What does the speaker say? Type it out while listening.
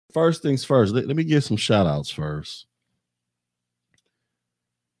first things first, let me give some shout outs first.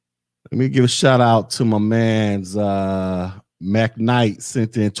 Let me give a shout out to my man's McKnight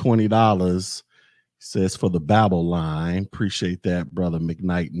sent in $20. He says for the Babel line. Appreciate that, brother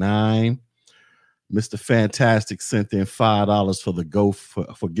McKnight 9. Mr. Fantastic sent in $5 for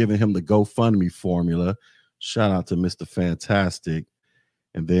the for giving him the GoFundMe formula. Shout out to Mr. Fantastic.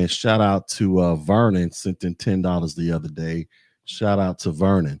 And then shout out to Vernon, sent in $10 the other day. Shout out to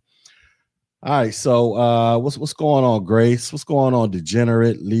Vernon. All right, so what's going on, Grace? What's going on,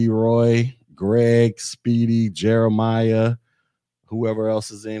 Degenerate, Leroy, Greg, Speedy, Jeremiah, whoever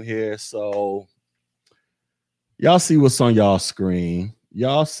else is in here? So y'all see what's on y'all screen.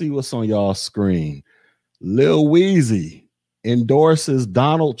 Y'all see what's on y'all screen. Lil Weezy endorses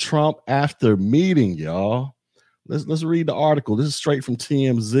Donald Trump after meeting, y'all. Let's read the article. This is straight from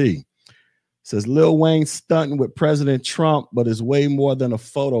TMZ. It says Lil Wayne stunting with President Trump, but is way more than a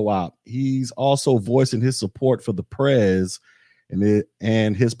photo op. He's also voicing his support for the prez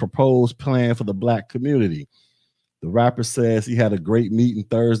and his proposed plan for the black community. The rapper says he had a great meeting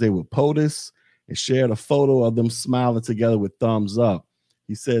Thursday with POTUS and shared a photo of them smiling together with thumbs up.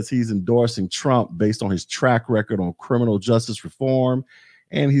 He says he's endorsing Trump based on his track record on criminal justice reform,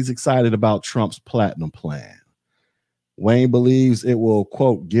 and he's excited about Trump's platinum plan. Wayne believes it will,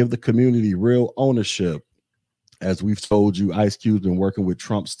 quote, give the community real ownership. As we've told you, Ice Cube's been working with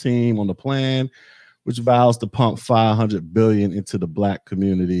Trump's team on the plan, which vows to pump $500 billion into the black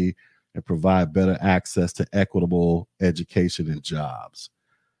community and provide better access to equitable education and jobs.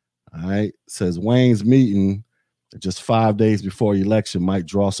 All right. Says Wayne's meeting just 5 days before election might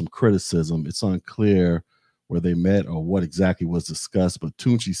draw some criticism. It's unclear where they met or what exactly was discussed, but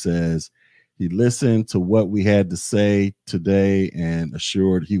Tunchi says he listened to what we had to say today and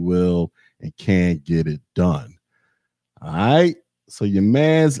assured he will and can get it done. All right. So your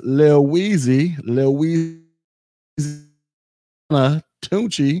man's Lil Weezy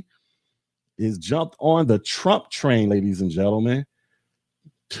Tunchi is jumped on the Trump train, ladies and gentlemen.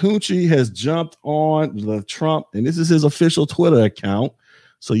 Tunchi has jumped on the Trump, and this is his official Twitter account,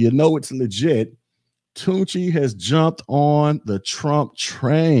 so you know it's legit. Tunchi has jumped on the Trump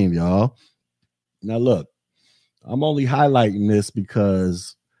train, y'all. Now, look, I'm only highlighting this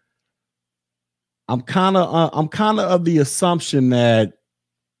because I'm kind of the assumption that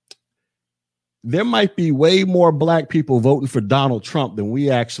there might be way more black people voting for Donald Trump than we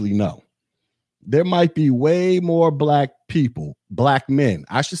actually know. There might be way more black people, black men.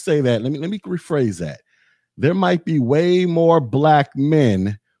 I should say that. Let me rephrase that. There might be way more black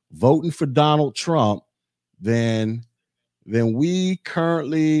men voting for Donald Trump than we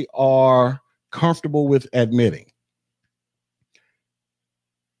currently are comfortable with admitting.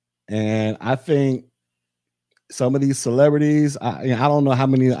 And I think some of these celebrities, I don't know how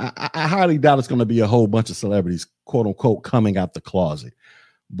many, I highly doubt it's going to be a whole bunch of celebrities, quote unquote, coming out the closet.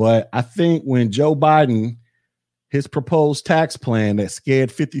 But I think when Joe Biden, his proposed tax plan that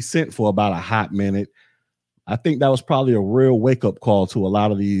scared 50 Cent for about a hot minute, I think that was probably a real wake-up call to a lot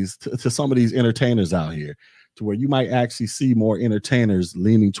of these, to some of these entertainers out here, to where you might actually see more entertainers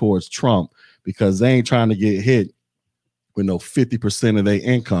leaning towards Trump because they ain't trying to get hit with no 50% of their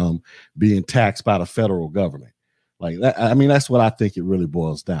income being taxed by the federal government. Like that, I mean, that's what I think it really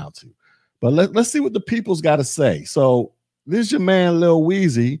boils down to. But let's see what the people's got to say. So this is your man, Lil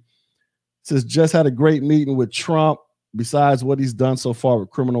Weezy. Says just had a great meeting with Trump. Besides what he's done so far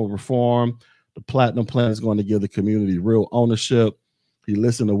with criminal reform, the platinum plan is going to give the community real ownership. He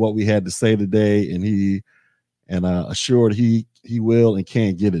listened to what we had to say today, and he assured he will and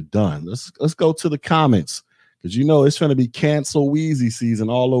can get it done. Let's go to the comments because you know it's going to be cancel Weezy season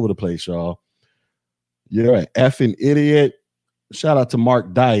all over the place, y'all. You're an effing idiot. Shout out to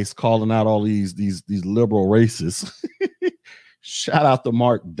Mark Dice calling out all these liberal racists. Shout out to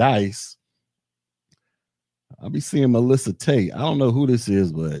Mark Dice. I'll be seeing Melissa Tate. I don't know who this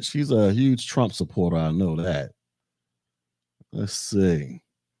is, but she's a huge Trump supporter. I know that. Let's see.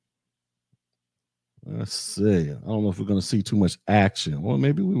 I don't know if we're going to see too much action. Well,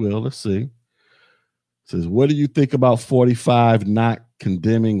 maybe we will. Let's see. It says, what do you think about 45 not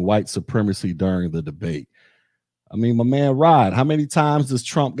condemning white supremacy during the debate? I mean, my man Rod, how many times does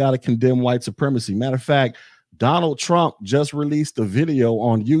Trump got to condemn white supremacy? Matter of fact, Donald Trump just released a video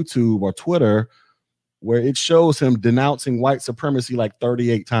on YouTube or Twitter where it shows him denouncing white supremacy like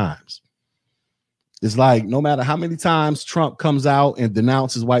 38 times. It's like no matter how many times Trump comes out and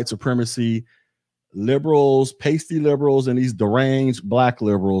denounces white supremacy, liberals, pasty liberals, and these deranged black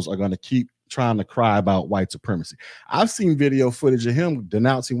liberals are going to keep trying to cry about white supremacy. I've seen video footage of him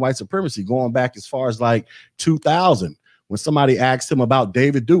denouncing white supremacy going back as far as like 2000 when somebody asked him about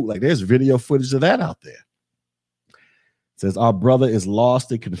David Duke, like there's video footage of that out there. Says our brother is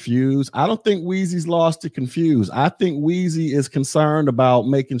lost and confused. I don't think Weezy's lost and confused. I think Weezy is concerned about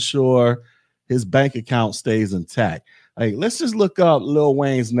making sure his bank account stays intact. Like, let's just look up Lil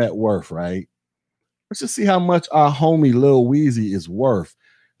Wayne's net worth, right? Let's just see how much our homie Lil Weezy is worth.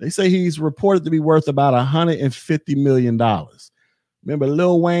 They say he's reported to be worth about $150 million. Remember,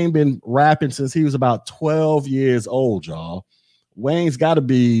 Lil Wayne been rapping since he was about 12 years old, y'all. Wayne's got to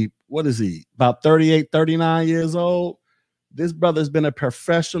be, what is he, about 38, 39 years old? This brother's been a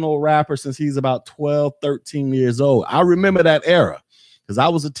professional rapper since he's about 12, 13 years old. I remember that era because I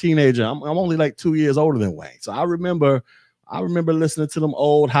was a teenager. I'm only like 2 years older than Wayne. So I remember listening to them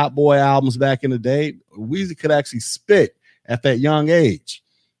old Hot Boy albums back in the day. Weezy could actually spit at that young age,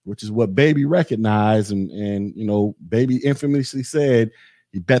 which is what Baby recognized. And you know, Baby infamously said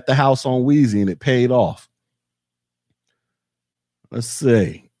he bet the house on Weezy and it paid off. Let's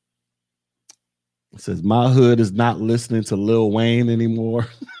see. It says, my hood is not listening to Lil Wayne anymore.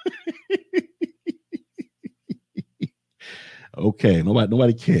 Okay,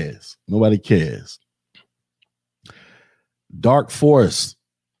 nobody cares. Nobody cares. Dark Forest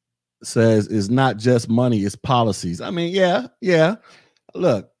says it's not just money, it's policies. I mean, yeah.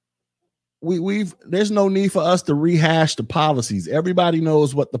 Look, there's no need for us to rehash the policies. Everybody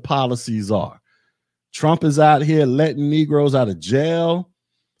knows what the policies are. Trump is out here letting Negroes out of jail.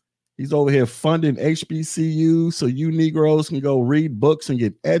 He's over here funding HBCUs so you Negroes can go read books and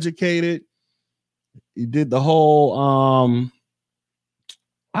get educated. He did the whole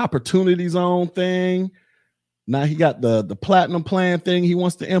opportunity zone thing. Now he got the platinum plan thing he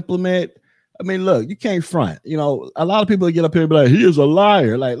wants to implement. I mean, look, you can't front. You know, a lot of people get up here and be like, he is a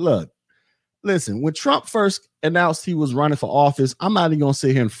liar. Like, look, listen, when Trump first announced he was running for office, I'm not even going to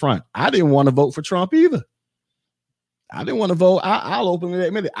sit here in front. I didn't want to vote for Trump either. I didn't want to vote. I'll openly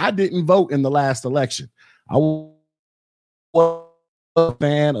admit it. I didn't vote in the last election. I was a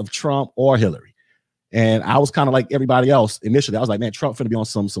fan of Trump or Hillary. And I was kind of like everybody else initially. I was like, man, Trump finna be on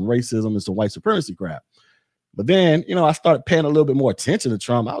some racism and some white supremacy crap. But then, you know, I started paying a little bit more attention to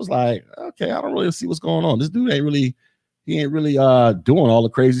Trump. I was like, okay, I don't really see what's going on. This dude ain't really doing all the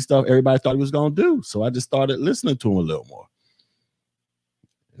crazy stuff everybody thought he was going to do. So I just started listening to him a little more.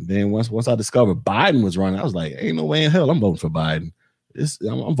 And then once I discovered Biden was running, I was like, ain't no way in hell I'm voting for Biden.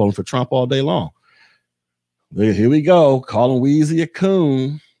 I'm voting for Trump all day long. Here we go, calling Weezy a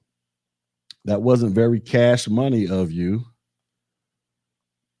coon. That wasn't very cash money of you.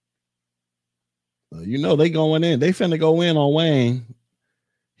 You know they going in. They finna go in on Wayne.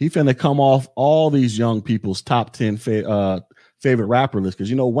 He finna come off all these young people's top 10 favorite rapper list because,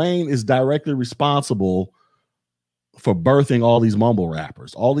 you know, Wayne is directly responsible for birthing all these mumble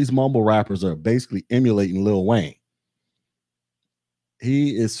rappers. All these mumble rappers are basically emulating Lil Wayne.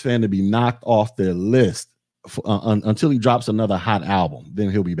 He is finna be knocked off their list until he drops another hot album.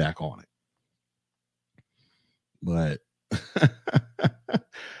 Then he'll be back on it. But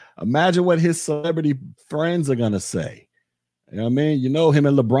imagine what his celebrity friends are going to say. You know what I mean? You know, him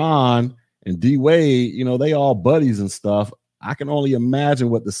and LeBron and D Wade, you know, they all buddies and stuff. I can only imagine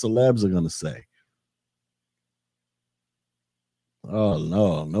what the celebs are going to say. Oh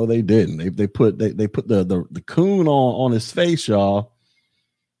no, they didn't. They put the coon on his face, y'all.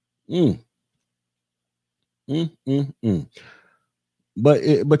 But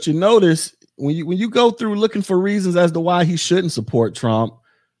you notice when you go through looking for reasons as to why he shouldn't support Trump,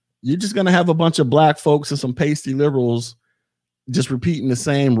 you're just gonna have a bunch of black folks and some pasty liberals just repeating the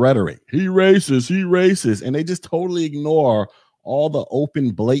same rhetoric. He racist, and they just totally ignore all the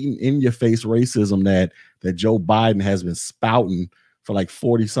open, blatant, in-your-face racism that Joe Biden has been spouting for like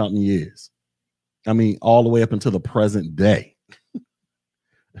 40-something years. I mean, all the way up until the present day. You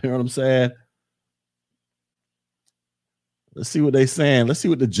know what I'm saying? Let's see what they're saying. Let's see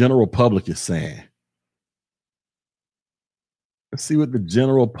what the general public is saying. Let's see what the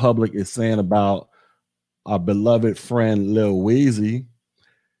general public is saying about our beloved friend Lil Weezy.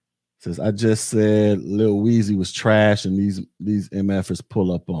 Says, I just said Lil Weezy was trash and these MFers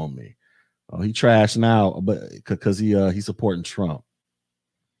pull up on me. Oh, he trash now, but because he's supporting Trump.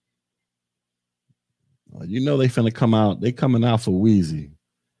 You know they finna come out. They coming out for Weezy.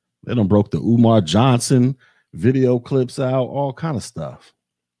 They done broke the Umar Johnson video clips out, all kind of stuff.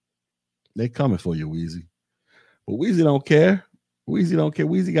 They coming for you, Weezy. But Weezy don't care. Weezy don't care.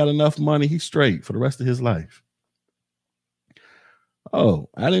 Weezy got enough money. He's straight for the rest of his life. Oh,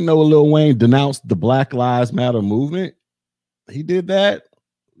 I didn't know Lil Wayne denounced the Black Lives Matter movement. He did that.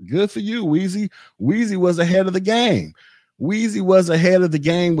 Good for you, Weezy. Weezy was ahead of the game. Weezy was ahead of the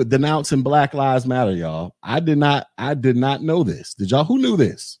game with denouncing Black Lives Matter, y'all. I did not know this. Did y'all? Who knew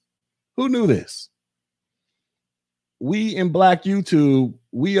this? Who knew this? We in Black YouTube,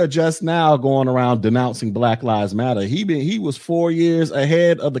 we are just now going around denouncing Black Lives Matter. He was 4 years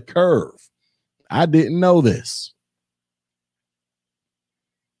ahead of the curve. I didn't know this.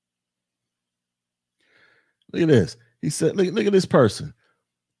 Look at this. He said, look at this person.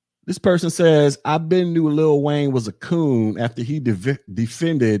 This person says, I've been knew Lil Wayne was a coon after he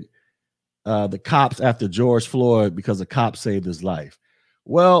defended the cops after George Floyd because a cop saved his life.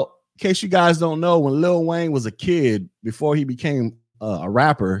 Well, in case you guys don't know, when Lil Wayne was a kid, before he became a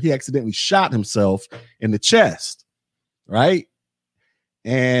rapper, he accidentally shot himself in the chest, right?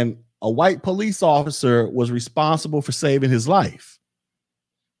 And a white police officer was responsible for saving his life.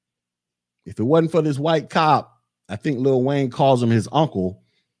 If it wasn't for this white cop, I think Lil Wayne calls him his uncle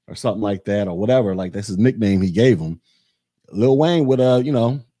or something like that, or whatever. Like, that's his nickname he gave him. Lil Wayne would,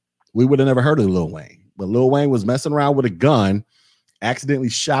 we would have never heard of Lil Wayne. But Lil Wayne was messing around with a gun, accidentally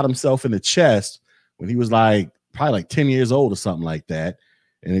shot himself in the chest when he was probably 10 years old or something like that.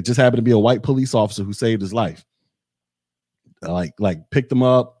 And it just happened to be a white police officer who saved his life. Like picked him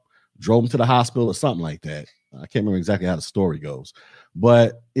up, drove him to the hospital or something like that. I can't remember exactly how the story goes.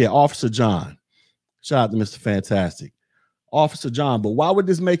 But yeah, Officer John. Shout out to Mr. Fantastic. Officer John. But why would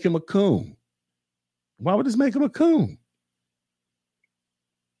this make him a coon? Why would this make him a coon?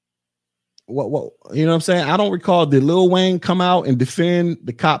 What you know what I'm saying? I don't recall, did Lil Wayne come out and defend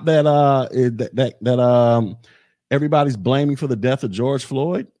the cop that everybody's blaming for the death of George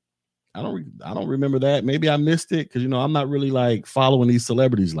Floyd? I don't remember that. Maybe I missed it because I'm not really following these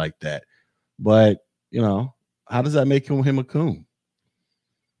celebrities like that. But how does that make him a coon?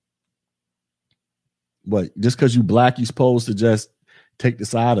 But just because you black, you're supposed to just take the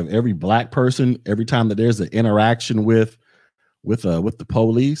side of every black person every time that there's an interaction with the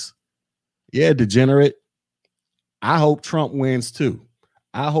police? Yeah, degenerate. I hope Trump wins too.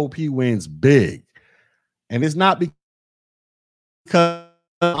 I hope he wins big. And it's not because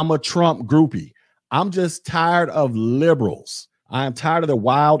I'm a Trump groupie. I'm just tired of liberals. I am tired of the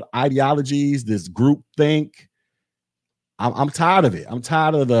wild ideologies, this group think. I'm tired of it. I'm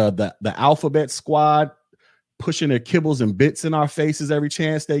tired of the alphabet squad pushing their kibbles and bits in our faces every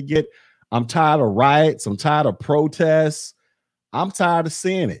chance they get. I'm tired of riots. I'm tired of protests. I'm tired of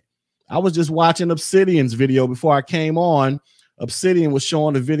seeing it. I was just watching Obsidian's video before I came on. Obsidian was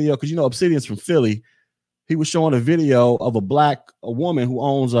showing a video because Obsidian's from Philly. He was showing a video of a woman who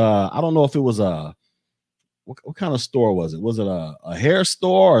owns I don't know if it was what kind of store was it? Was it a hair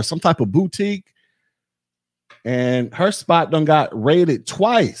store or some type of boutique? And her spot done got raided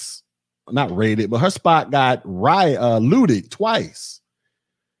twice. Not raided, but her spot got looted twice.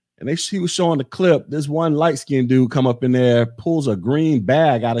 And he was showing the clip. This one light-skinned dude come up in there, pulls a green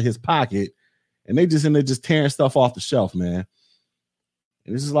bag out of his pocket, and they just in there just tearing stuff off the shelf, man.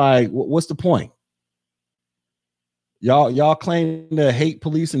 And it's just like, what's the point? Y'all claim to hate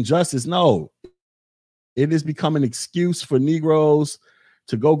police and justice. No, it has become an excuse for Negroes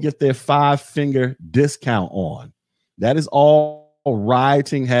to go get their 5-finger discount on. That is all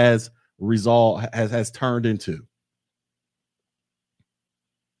rioting has turned into.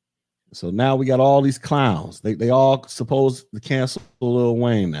 So now we got all these clowns. They all supposed to cancel Lil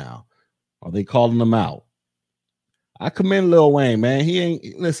Wayne now. Are they calling them out? I commend Lil Wayne, man.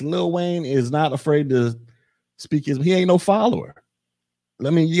 Lil Wayne is not afraid to speak he ain't no follower.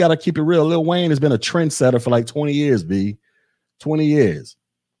 I mean, you got to keep it real. Lil Wayne has been a trendsetter for 20 years, B. 20 years.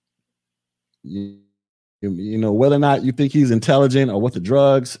 Whether or not you think he's intelligent or what the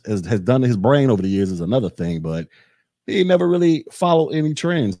drugs has done to his brain over the years is another thing, but he never really followed any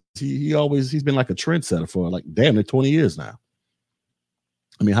trends. He's been like a trendsetter for damn near 20 years now.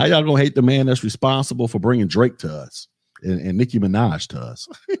 I mean, how y'all gonna hate the man that's responsible for bringing Drake to us and Nicki Minaj to us?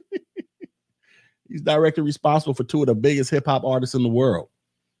 He's directly responsible for 2 of the biggest hip hop artists in the world.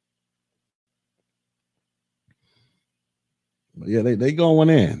 But yeah, they going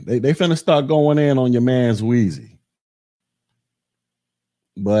in. They finna start going in on your man's Weezy.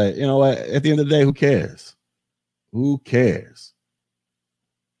 But at the end of the day, who cares? Who cares?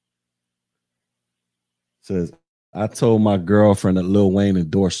 Says, I told my girlfriend that Lil Wayne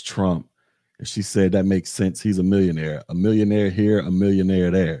endorsed Trump, and she said that makes sense. He's a millionaire here, a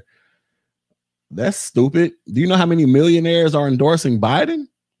millionaire there. That's stupid. Do you know how many millionaires are endorsing Biden?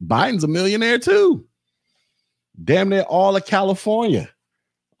 Biden's a millionaire too. Damn near all of California,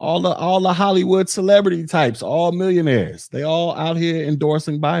 all the Hollywood celebrity types, all millionaires. They all out here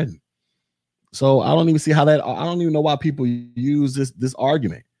endorsing Biden. So I don't even see how that. I don't even know why people use this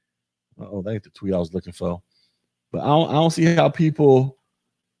argument. Oh, that ain't the tweet I was looking for. But I don't see how people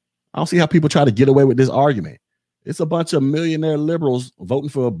try to get away with this argument. It's a bunch of millionaire liberals voting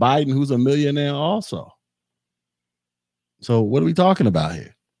for Biden, who's a millionaire also. So what are we talking about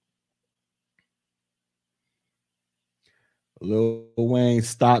here? Lil Wayne's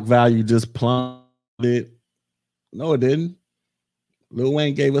stock value just plummeted. No, it didn't. Lil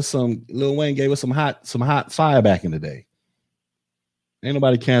Wayne gave us some hot fire back in the day. Ain't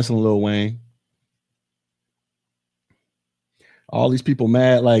nobody canceling Lil Wayne. All these people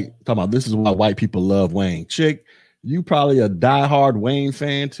mad, like talking about this is why white people love Wayne. Chick, you probably a diehard Wayne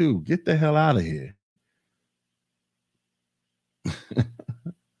fan too. Get the hell out of here.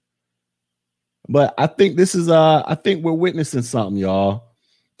 But I think this is I think we're witnessing something, y'all.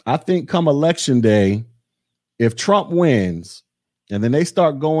 I think come election day, if Trump wins and then they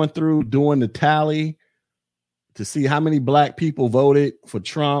start going through doing the tally to see how many black people voted for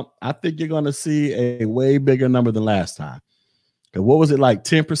Trump, I think you're going to see a way bigger number than last time. What was it, like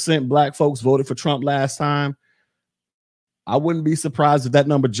 10% black folks voted for Trump last time? I wouldn't be surprised if that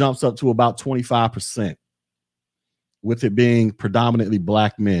number jumps up to about 25%, with it being predominantly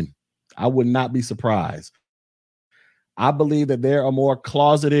black men. I would not be surprised. I believe that there are more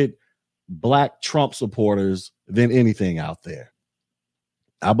closeted black Trump supporters than anything out there.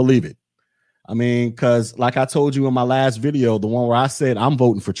 I believe it. I mean, because like I told you in my last video, the one where I said I'm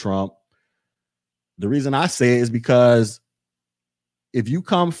voting for Trump, the reason I say it is because if you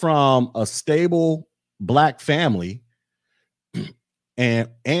come from a stable black family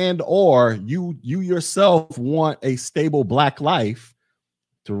and or you yourself want a stable black life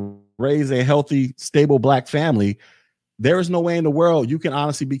to raise a healthy, stable black family, there is no way in the world you can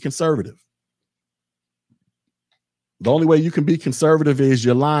honestly be conservative. The only way you can be conservative is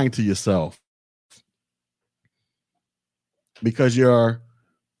you're lying to yourself because you're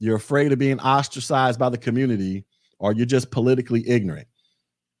afraid of being ostracized by the community, or you're just politically ignorant.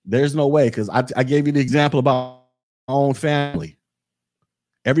 There's no way, because I gave you the example about my own family.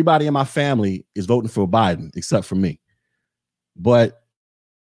 Everybody in my family is voting for Biden except for me. But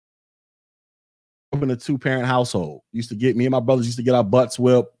I'm in a 2-parent household. Me and my brothers used to get our butts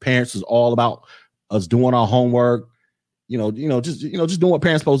whipped. Parents was all about us doing our homework, just doing what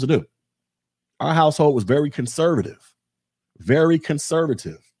parents are supposed to do. Our household was very conservative. Very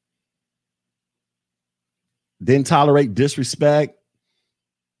conservative. Didn't tolerate disrespect.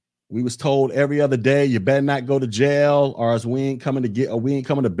 We was told every other day, you better not go to jail, or else we ain't coming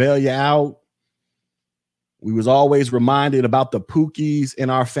to bail you out. We was always reminded about the Pookies in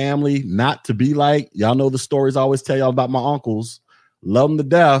our family not to be like. Y'all know the stories I always tell y'all about my uncles. Love them to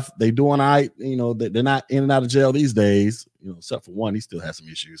death. They doing all right. They're not in and out of jail these days, except for one. He still has some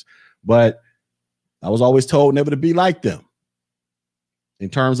issues. But I was always told never to be like them in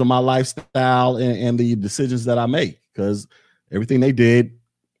terms of my lifestyle and the decisions that I make, because everything they did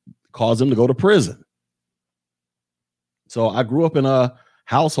caused them to go to prison. So I grew up in a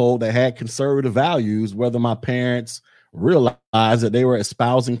household that had conservative values, whether my parents realized that they were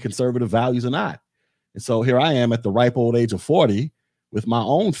espousing conservative values or not. And so here I am at the ripe old age of 40 with my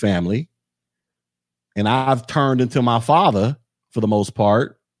own family, and I've turned into my father for the most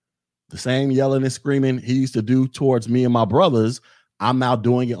part. The same yelling and screaming he used to do towards me and my brothers, I'm now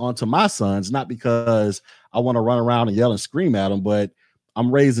doing it onto my sons, not because I want to run around and yell and scream at them, but I'm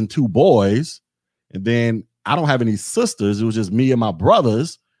raising 2 boys, and then I don't have any sisters. It was just me and my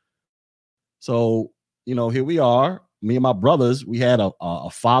brothers. So, here we are, me and my brothers. We had a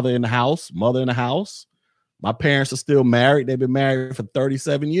father in the house, mother in the house. My parents are still married. They've been married for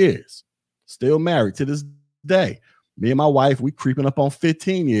 37 years, still married to this day. Me and my wife, we creeping up on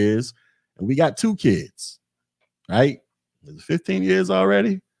 15 years, and we got 2 kids, right? Is it 15 years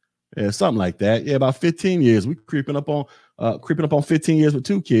already? Yeah, something like that. Yeah, about 15 years. We creeping up on 15 years with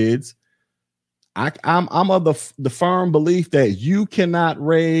 2 kids. I'm of the firm belief that you cannot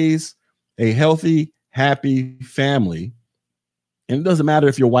raise a healthy, happy family, and it doesn't matter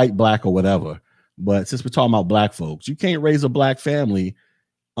if you're white, black, or whatever. But since we're talking about black folks, you can't raise a black family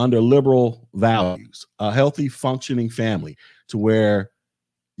under liberal values, a healthy, functioning family, to where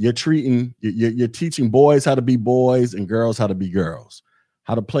you're teaching boys how to be boys and girls how to be girls,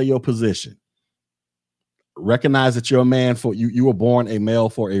 how to play your position. Recognize that you're a man you were born a male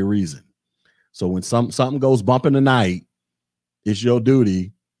for a reason. So when something goes bump in the night, it's your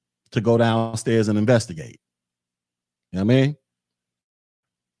duty to go downstairs and investigate. You know what I mean?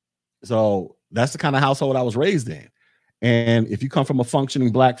 So that's the kind of household I was raised in. And if you come from a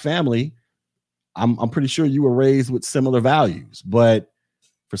functioning black family, I'm pretty sure you were raised with similar values. But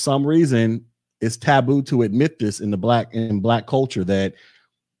for some reason, it's taboo to admit this in black culture, that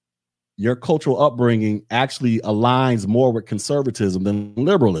your cultural upbringing actually aligns more with conservatism than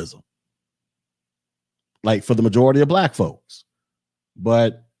liberalism, like for the majority of black folks.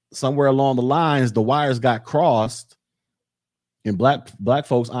 But somewhere along the lines, the wires got crossed, and black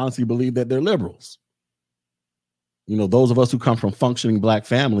folks honestly believe that they're liberals. You know, those of us who come from functioning black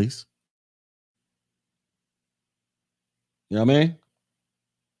families. You know what I mean?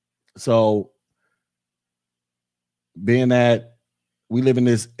 So, being that we live in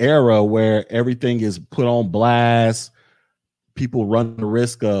this era where everything is put on blast, people run the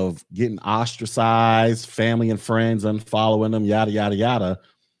risk of getting ostracized, family and friends unfollowing them, yada, yada, yada.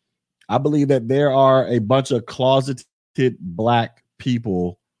 I believe that there are a bunch of closeted black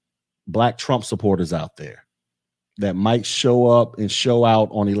people, black Trump supporters out there that might show up and show out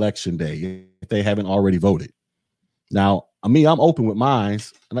on election day if they haven't already voted. Now, I'm open with mine.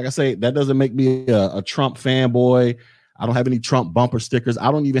 And like I say, that doesn't make me a Trump fanboy. I don't have any Trump bumper stickers.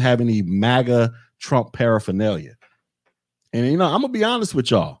 I don't even have any MAGA Trump paraphernalia. And, I'm going to be honest with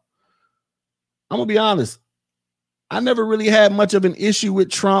y'all. I'm going to be honest. I never really had much of an issue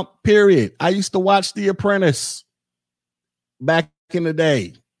with Trump, period. I used to watch The Apprentice back in the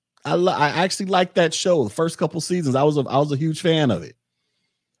day. I actually liked that show. The first couple seasons, I was a huge fan of it.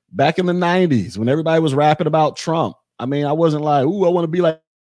 Back in the 90s, when everybody was rapping about Trump, I mean, I wasn't like, ooh, I want to be like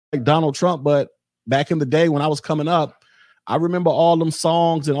Donald Trump. But back in the day when I was coming up, I remember all them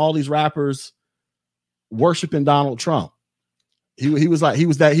songs and all these rappers worshiping Donald Trump. He was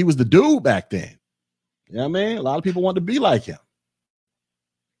the dude back then. You know what I mean? A lot of people wanted to be like him.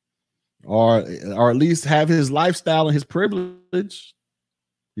 Or at least have his lifestyle and his privilege.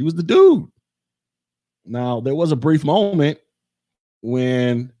 He was the dude. Now, there was a brief moment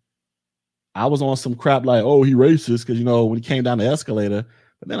when I was on some crap like, oh, he racist, because, when he came down the escalator.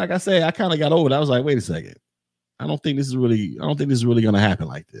 But then, like I say, I kind of got over it. I was like, wait a second. I don't think this is really going to happen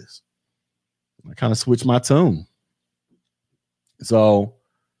like this. I kind of switched my tune. So,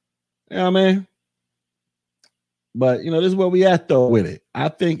 you know what I mean? But, this is where we at, though, with it. I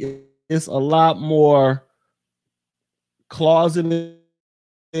think it's a lot more closeted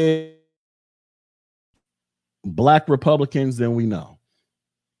black Republicans than we know.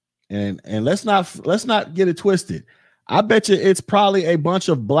 And let's not get it twisted. I bet you it's probably a bunch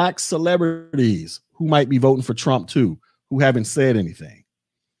of black celebrities who might be voting for Trump too, who haven't said anything.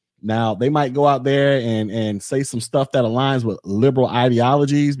 Now, they might go out there and say some stuff that aligns with liberal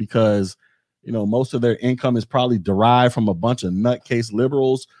ideologies because, most of their income is probably derived from a bunch of nutcase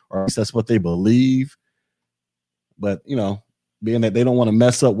liberals, or at least that's what they believe. But, being that they don't want to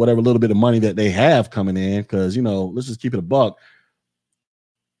mess up whatever little bit of money that they have coming in, because, let's just keep it a buck.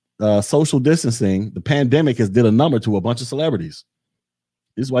 Social distancing, the pandemic has did a number to a bunch of celebrities.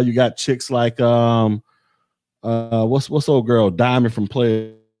 This is why you got chicks like what's old girl Diamond from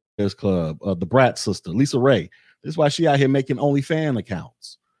Players Club, the Brat sister, Lisa Ray. This is why she out here making OnlyFans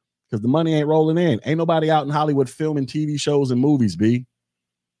accounts, because the money ain't rolling in. Ain't nobody out in Hollywood filming TV shows and movies, B.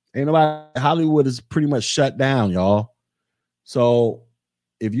 Ain't nobody. Hollywood is pretty much shut down, y'all. So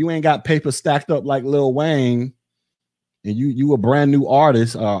if you ain't got paper stacked up like Lil Wayne, and you a brand new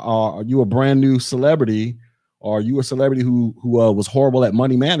artist, or you a brand new celebrity, or you a celebrity who was horrible at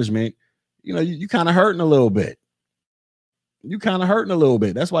money management, you kind of hurting a little bit.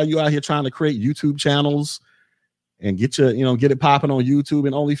 That's why you out here trying to create YouTube channels and get it popping on YouTube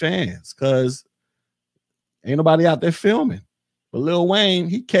and OnlyFans, because ain't nobody out there filming. But Lil Wayne,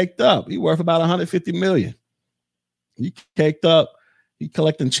 he caked up. He worth about 150 million. He caked up. He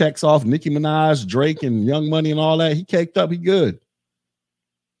collecting checks off Nicki Minaj, Drake, and Young Money and all that. He caked up. He good.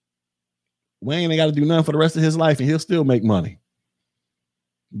 Wayne ain't got to do nothing for the rest of his life, and he'll still make money.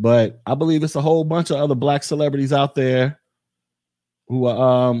 But I believe it's a whole bunch of other black celebrities out there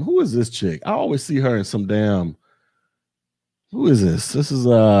who is this chick? I always see her in some damn. Who is this? This is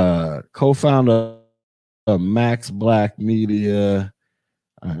a co-founder of Max Black Media.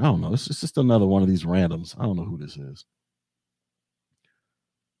 I don't know. It's just another one of these randoms. I don't know who this is.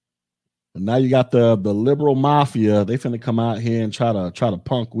 And now you got the liberal mafia. They finna come out here and try to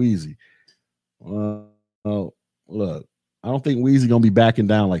punk Weezy. Look, I don't think Weezy gonna be backing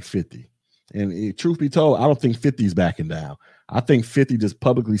down like 50. And truth be told, I don't think 50's backing down. I think 50 just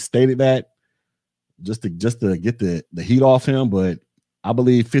publicly stated that just to get the heat off him. But I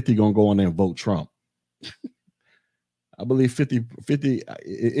believe 50 gonna go in there and vote Trump. I believe 50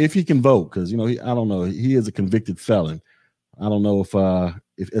 if he can vote, because I don't know, he is a convicted felon. I don't know if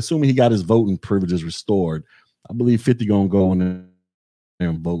assuming he got his voting privileges restored, I believe 50 gonna go in there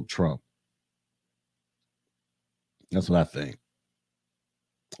and vote Trump. That's what I think.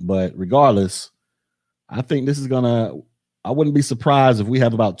 But regardless, I think this is gonna I wouldn't be surprised if we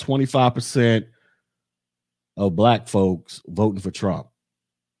have about 25% of black folks voting for Trump.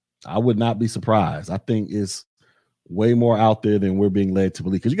 I would not be surprised. I think it's way more out there than we're being led to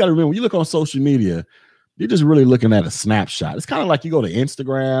believe. Because you got to remember, when you look on social media, you're just really looking at a snapshot. It's kind of like you go to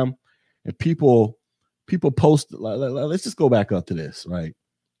Instagram and people post. Let's just go back up to this, right?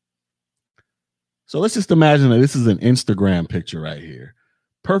 So let's just imagine that this is an Instagram picture right here,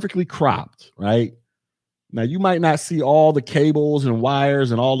 perfectly cropped, right? Now, you might not see all the cables and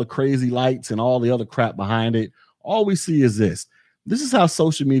wires and all the crazy lights and all the other crap behind it. All we see is this. This is how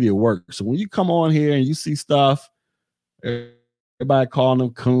social media works. So when you come on here and you see stuff, everybody calling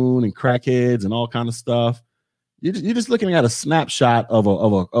them coon and crackheads and all kind of stuff, you're just looking at a snapshot of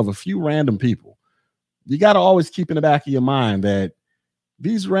a few random people. You got to always keep in the back of your mind that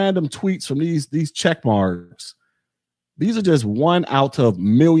these random tweets from these check marks, these are just one out of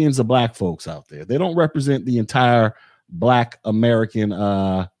millions of black folks out there. They don't represent the entire black American,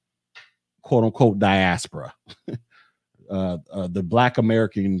 quote unquote, diaspora. The black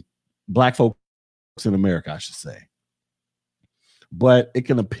folks in America, I should say. But it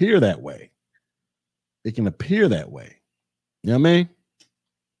can appear that way. It can appear that way. You know what I mean?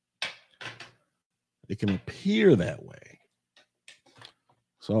 It can appear that way.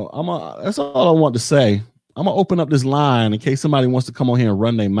 So that's all I want to say. I'm gonna open up this line in case somebody wants to come on here and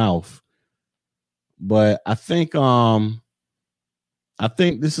run their mouth. But I think we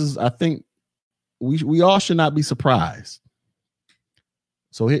all should not be surprised.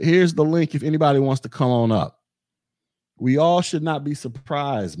 So here's the link if anybody wants to come on up. We all should not be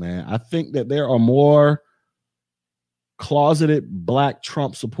surprised, man. I think that there are more closeted black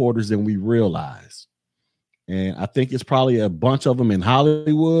Trump supporters than we realize. And I think it's probably a bunch of them in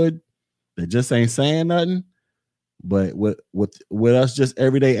Hollywood that just ain't saying nothing. But with us just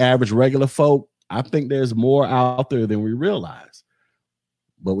everyday average regular folk, I think there's more out there than we realize.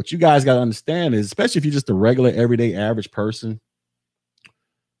 But what you guys got to understand is, especially if you're just a regular everyday average person,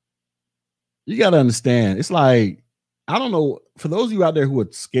 you got to understand, it's like, I don't know, for those of you out there who are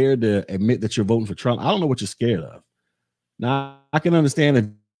scared to admit that you're voting for Trump, I don't know what you're scared of. Now, I can understand if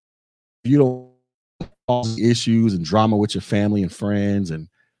you don't cause issues and drama with your family and friends and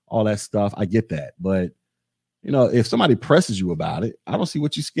all that stuff. I get that. But, you know, if somebody presses you about it, I don't see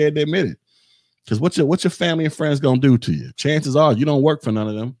what you're scared to admit it. Because what's your family and friends going to do to you? Chances are you don't work for none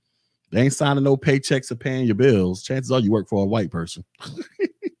of them. They ain't signing no paychecks or paying your bills. Chances are you work for a white person.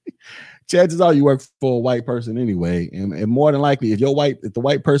 Chances are you work for a white person anyway. And more than likely, if the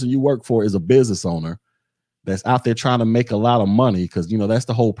white person you work for is a business owner that's out there trying to make a lot of money, because, you know, that's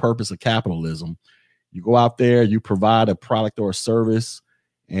the whole purpose of capitalism. You go out there, you provide a product or a service,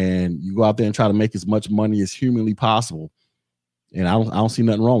 and you go out there and try to make as much money as humanly possible. And I don't see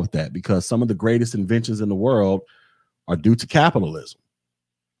nothing wrong with that, because some of the greatest inventions in the world are due to capitalism.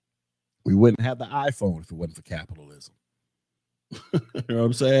 We wouldn't have the iPhone if it wasn't for capitalism. You know what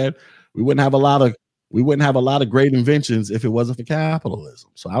I'm saying? We wouldn't have a lot of great inventions if it wasn't for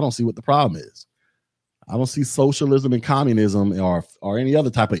capitalism. So I don't see what the problem is. I don't see socialism and communism or any other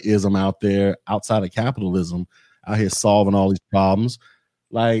type of ism out there outside of capitalism out here solving all these problems.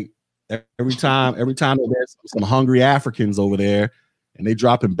 Like every time there's some hungry Africans over there and they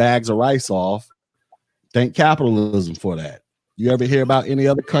dropping bags of rice off, thank capitalism for that. You ever hear about any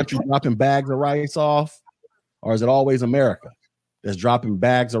other country dropping bags of rice off? Or is it always America that's dropping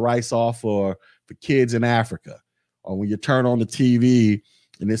bags of rice off for kids in Africa? Or when you turn on the TV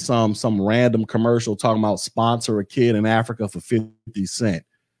and there's some random commercial talking about sponsor a kid in Africa for 50 cents.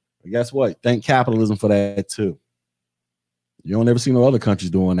 But guess what? Thank capitalism for that too. You don't ever see no other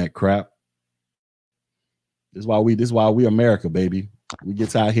countries doing that crap. This is why we America, baby. We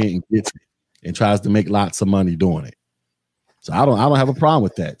gets out here and gets it and tries to make lots of money doing it. So I don't have a problem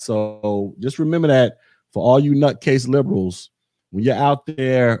with that. So just remember that for all you nutcase liberals, when you're out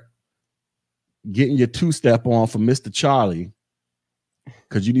there getting your two-step on for Mr. Charlie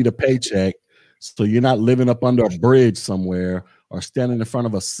because you need a paycheck, so you're not living up under a bridge somewhere or standing in front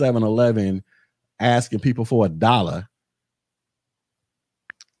of a 7-Eleven asking people for $1.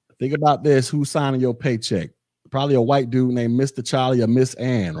 Think about this. Who's signing your paycheck? Probably a white dude named Mr. Charlie or Miss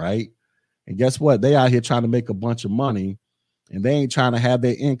Ann, right? And guess what? They out here trying to make a bunch of money, and they ain't trying to have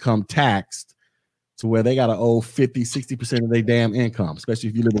their income taxed to where they got to owe 50, 60% of their damn income, especially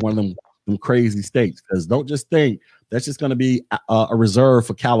if you live in one of them crazy states. Because don't just think that's just going to be a reserve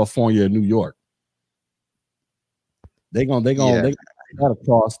for California and New York. They got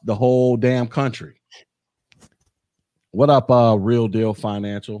across the whole damn country. What up, Real Deal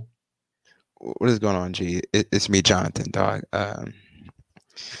Financial? What is going on, G? It's me, Jonathan, dog.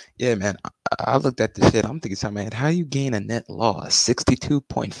 Yeah, man. I looked at this shit. I'm thinking, something, man, how you gain a net loss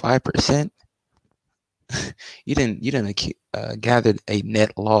 62.5%? You didn't gathered a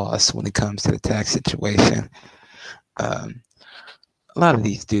net loss when it comes to the tax situation. Um, a lot of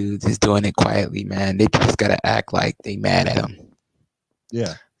these dudes is doing it quietly, man. They just gotta act like they mad at them.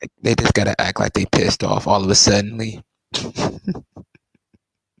 Yeah. They just gotta act like they pissed off all of a suddenly.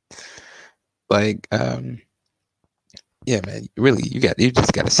 Like, yeah, man. Really, you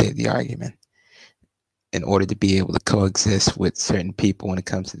just gotta save the argument in order to be able to coexist with certain people when it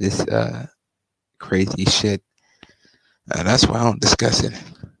comes to this crazy shit. That's why I don't discuss it.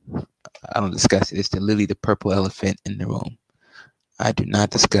 I don't discuss it. It's literally the purple elephant in the room. I do not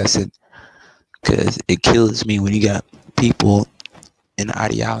discuss it because it kills me when you got people in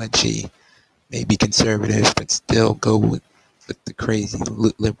ideology, maybe conservative, but still go with the crazy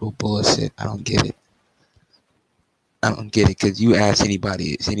liberal bullshit. I don't get it. I don't get it because you ask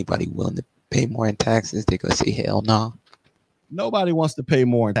anybody, is anybody willing to pay more in taxes? They're going to say, hell no. Nobody wants to pay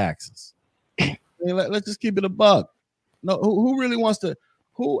more in taxes. I mean, let's just keep it a buck. No, who really wants to?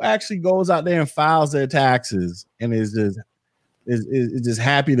 Who actually goes out there and files their taxes and is just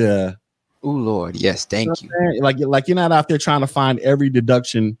happy to? Oh Lord, yes, thank you. Like you're not out there trying to find every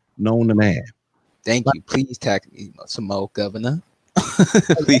deduction known to man. Thank you. Please tax me some more, Governor.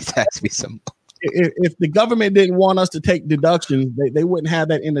 Please tax me some more. If the government didn't want us to take deductions, they wouldn't have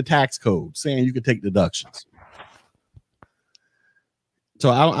that in the tax code saying you could take deductions. So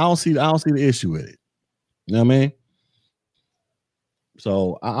I don't see the issue with it. You know what I mean?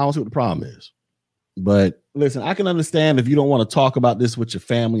 So I don't see what the problem is. But listen, I can understand if you don't want to talk about this with your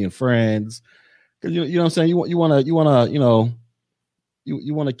family and friends, because you know what I'm saying. You want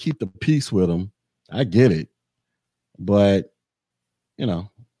to keep the peace with them. I get it, but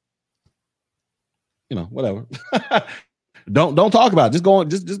whatever. don't talk about it.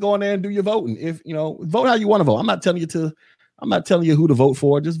 Just go in there and do your voting. If vote how you want to vote. I'm not telling you who to vote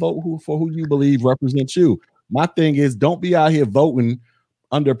for. Just vote for who you believe represents you. My thing is, don't be out here voting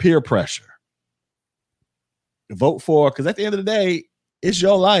under peer pressure. Vote for, because at the end of the day, it's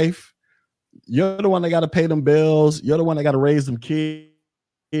your life. You're the one that got to pay them bills. You're the one that got to raise them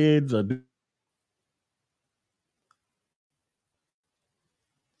kids or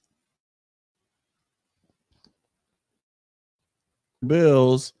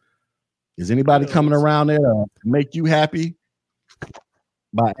bills. Is anybody coming around there to make you happy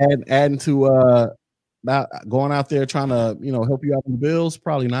by adding to not going out there trying to help you out on the bills?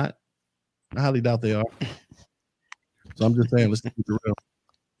 Probably not. I highly doubt they are. So I'm just saying, let's keep it real.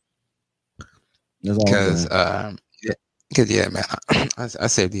 Because yeah, man, I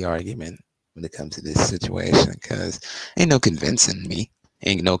saved the argument when it comes to this situation because ain't no convincing me,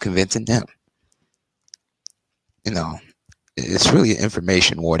 ain't no convincing them. It's really an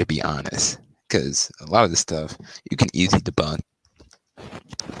information war, to be honest, because a lot of the stuff you can easily debunk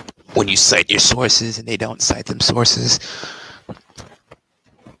when you cite your sources and they don't cite them sources.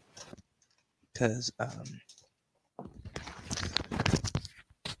 Because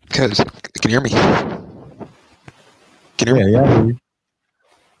can you hear me? Can you hear me? Yeah.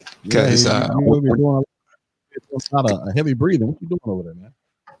 Because you're doing a heavy breathing. What you doing over there, man?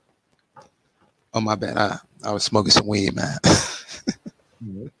 Oh, my bad. I was smoking some weed, man.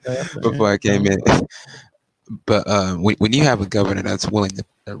 Before I came in. But when you have a governor that's willing to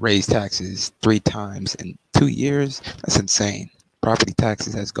raise taxes 3 times in 2 years, that's insane. Property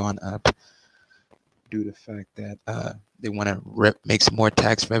taxes has gone up due to the fact that they want to make some more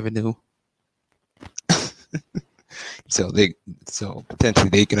tax revenue. So potentially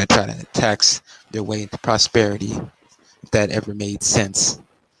they're gonna try to tax their way into prosperity, if that ever made sense.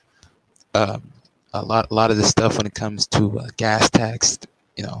 A lot of the stuff when it comes to gas tax,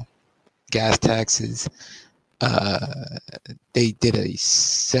 gas taxes, they did a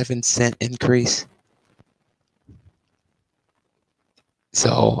 7-cent increase.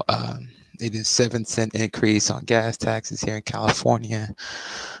 So they did a 7-cent increase on gas taxes here in California.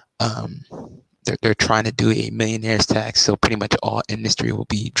 They're trying to do a millionaire's tax, so pretty much all industry will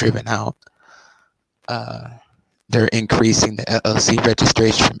be driven out. They're increasing the LLC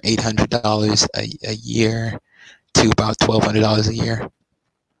registration from $800 a year to about $1,200 a year.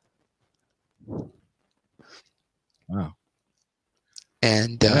 Wow.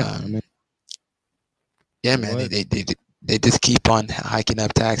 And yeah, man, they just keep on hiking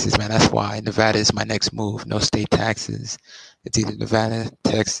up taxes, man. That's why Nevada is my next move. No state taxes. It's either Nevada,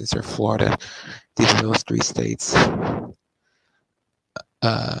 Texas, or Florida. These are those 3 states. And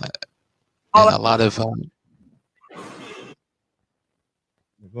a lot of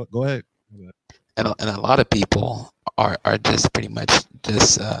go ahead. And a lot of people are just pretty much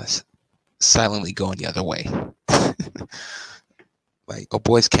just silently going the other way. Like, a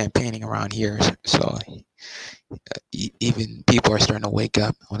boy's campaigning around here, so even people are starting to wake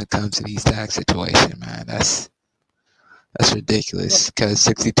up when it comes to these tax situations, man. That's ridiculous, because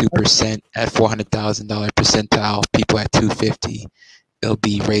 62% at $400,000 percentile, people at 250, it'll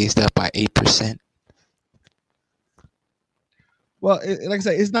be raised up by 8%. Well, like I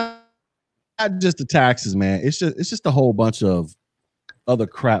say, it's not just the taxes, man. It's just a whole bunch of other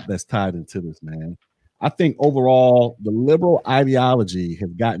crap that's tied into this, man. I think overall, the liberal ideology has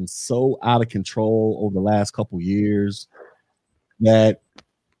gotten so out of control over the last couple years that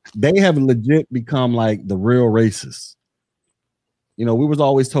they have legit become like the real racists. You know, we was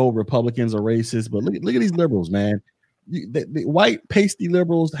always told Republicans are racist, but look at these liberals, man. The white pasty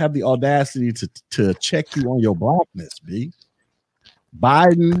liberals have the audacity to check you on your blackness, B.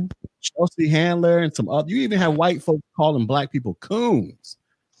 Biden, Chelsea Handler, and some other. You even have white folks calling black people coons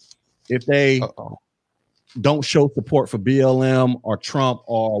if they don't show support for BLM or Trump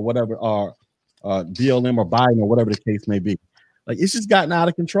or whatever, or BLM or Biden or whatever the case may be. Like, it's just gotten out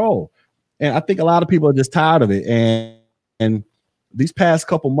of control, and I think a lot of people are just tired of it. And these past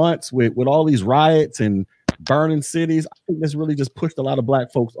couple months with all these riots and burning cities, I think this really just pushed a lot of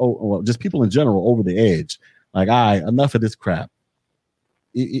black folks, or just people in general, over the edge. Like, all right, enough of this crap.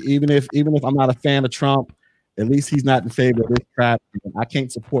 Even if I'm not a fan of Trump, at least he's not in favor of this crap. I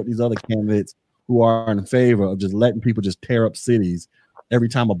can't support these other candidates who are in favor of just letting people just tear up cities every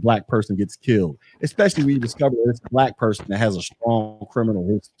time a black person gets killed, especially when you discover that it's a black person that has a strong criminal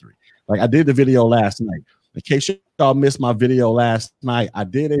history. Like, I did the video last night. In case y'all missed my video last night, I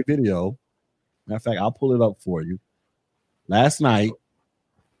did a video. Matter of fact, I'll pull it up for you. Last night,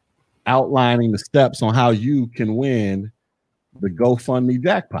 outlining the steps on how you can win the GoFundMe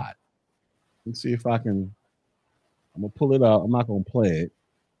jackpot. Let's see if I can. I'm gonna pull it up. I'm not gonna play it,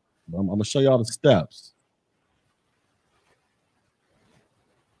 but I'm gonna show y'all the steps.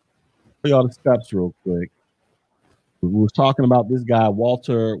 Show y'all the steps real quick. We were talking about this guy,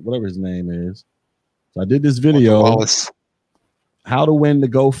 Walter, whatever his name is. So I did this video, how to win the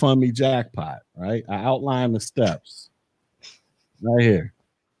GoFundMe jackpot, right? I outlined the steps right here.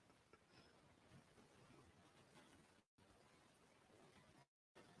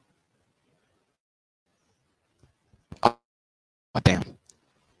 Oh, damn.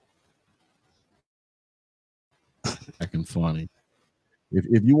 Fucking funny.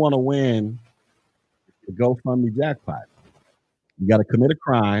 If you want to win the GoFundMe jackpot, you got to commit a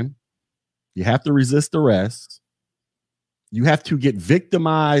crime. You have to resist arrest. You have to get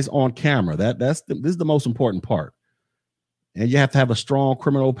victimized on camera. This is the most important part. And you have to have a strong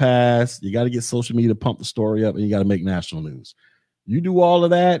criminal past. You got to get social media to pump the story up, and you got to make national news. You do all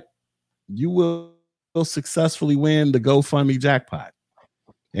of that, you will successfully win the GoFundMe jackpot.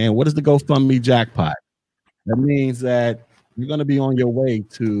 And what is the GoFundMe jackpot? That means that you're going to be on your way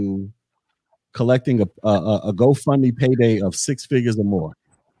to collecting a GoFundMe payday of 6 figures or more.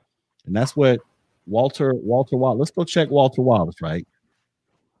 And that's what Walter Wallace. Let's go check Walter Wallace, right?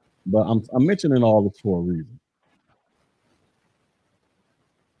 But I'm mentioning all this for a reason.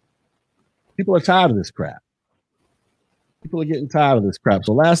 People are tired of this crap. People are getting tired of this crap.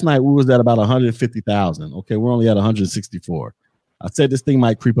 So last night we was at about 150,000. Okay, we're only at 164. I said this thing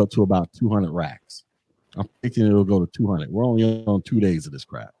might creep up to about 200 racks. I'm thinking it'll go to 200. We're only on 2 days of this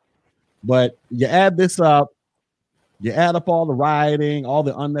crap. But you add this up, you add up all the rioting, all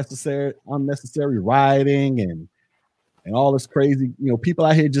the unnecessary rioting, and all this crazy, people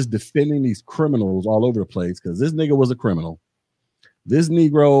out here just defending these criminals all over the place, because this nigga was a criminal. This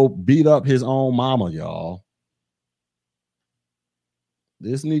Negro beat up his own mama, y'all.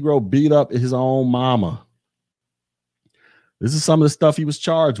 This Negro beat up his own mama. This is some of the stuff he was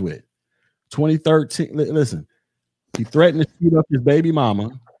charged with. 2013, listen, he threatened to shoot up his baby mama.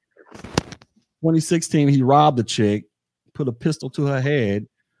 2016, he robbed a chick, put a pistol to her head.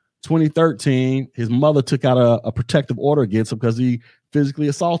 2013, his mother took out a protective order against him because he physically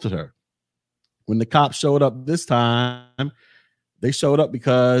assaulted her. When the cops showed up this time, they showed up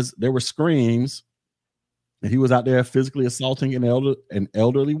because there were screams and he was out there physically assaulting an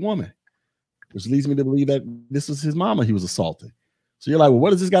elderly woman, which leads me to believe that this was his mama he was assaulting. So you're like, well,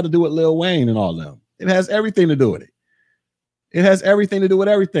 what does this got to do with Lil Wayne and all them? It has everything to do with it. It has everything to do with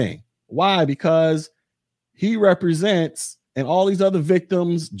everything. Why? Because he represents, and all these other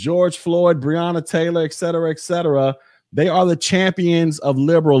victims, George Floyd, Breonna Taylor, et cetera, they are the champions of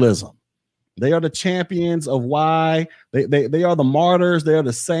liberalism. They are the champions of why they are the martyrs. They are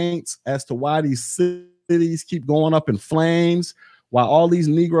the saints as to why these cities keep going up in flames, while all these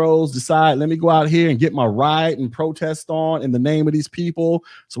Negroes decide, let me go out here and get my riot and protest on in the name of these people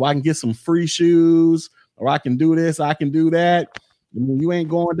so I can get some free shoes, or I can do this, I can do that. I mean, you ain't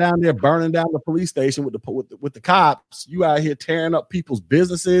going down there burning down the police station with the cops. You out here tearing up people's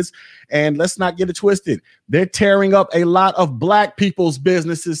businesses. And let's not get it twisted. They're tearing up a lot of black people's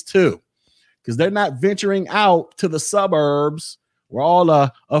businesses too, because they're not venturing out to the suburbs where all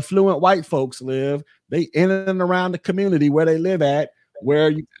the affluent white folks live. They in and around the community where they live at,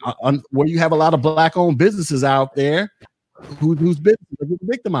 where you have a lot of black-owned businesses out there whose businesses are getting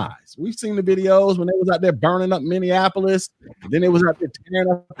victimized. We've seen the videos when they was out there burning up Minneapolis, and then they was out there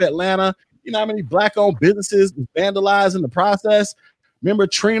tearing up Atlanta. You know how many black-owned businesses was vandalized in the process? Remember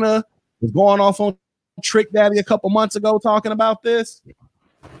Trina was going off on Trick Daddy a couple months ago talking about this?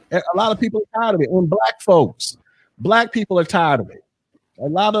 A lot of people are tired of it. And black people are tired of it. A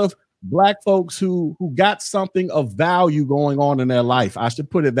lot of black folks who got something of value going on in their life. I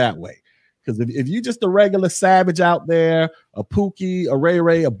should put it that way. Because if you just a regular savage out there, a Pookie, a Ray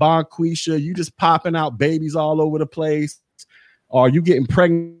Ray, a Bonquisha, you just popping out babies all over the place, or you getting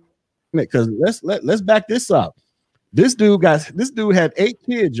pregnant. Because let's back this up. This dude had 8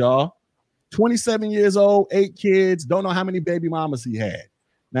 kids, y'all. 27 years old, 8 kids. Don't know how many baby mamas he had.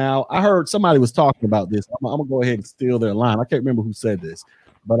 Now, I heard somebody was talking about this. I'm gonna go ahead and steal their line. I can't remember who said this,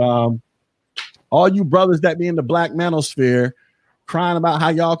 but all you brothers that be in the black manosphere crying about how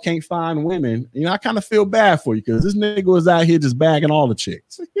y'all can't find women, you know, I kind of feel bad for you, because this nigga was out here just bagging all the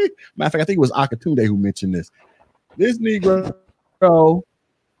chicks. Matter of fact, I think it was Akatunde who mentioned this. This Negro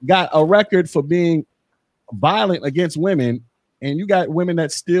got a record for being violent against women, and you got women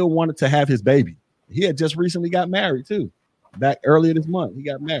that still wanted to have his baby. He had just recently got married too. Back earlier this month, he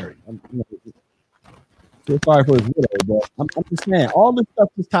got married. So sorry for his widow, but I'm just saying all this stuff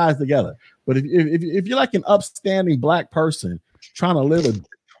just ties together. But if you're like an upstanding black person trying to live a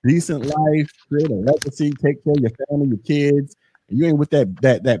decent life, create a legacy, take care of your family, your kids, and you ain't with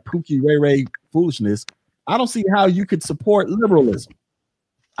that Pookie Ray Ray foolishness, I don't see how you could support liberalism.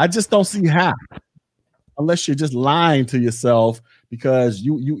 I just don't see how, unless you're just lying to yourself because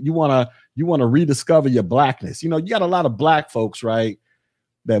you want to rediscover your blackness. You know, you got a lot of black folks, right,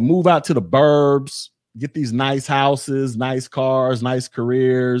 that move out to the burbs, get these nice houses, nice cars, nice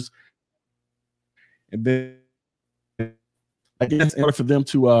careers, and then I guess in order for them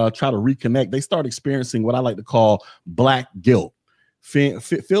to try to reconnect, they start experiencing what I like to call black guilt,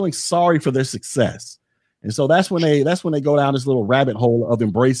 feeling sorry for their success. And so that's when they go down this little rabbit hole of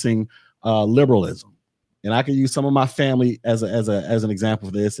embracing liberalism. And I can use some of my family as an example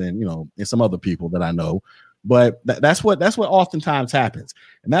of this, and and some other people that I know. But that's what oftentimes happens.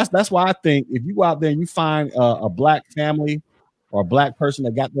 And that's why I think if you go out there and you find a black family or a black person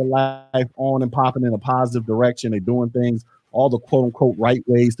that got their life on and popping in a positive direction, they're doing things all the quote unquote right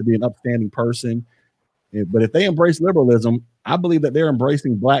ways to be an upstanding person. But if they embrace liberalism, I believe that they're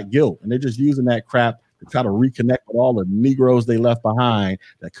embracing black guilt, and they're just using that crap to try to reconnect with all the Negroes they left behind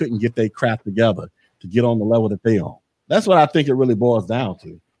that couldn't get their crap together to get on the level that they on. That's what I think it really boils down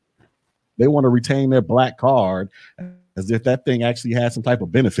to. They want to retain their black card as if that thing actually has some type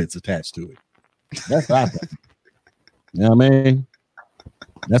of benefits attached to it. That's what I think. You know what I mean?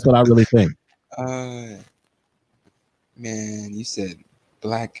 That's what I really think. Man, you said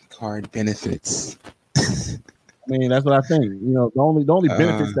black card benefits. I mean, that's what I think. The only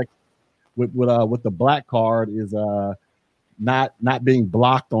benefits that with the black card is not being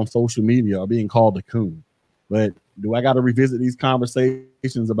blocked on social media or being called a coon. But do I got to revisit these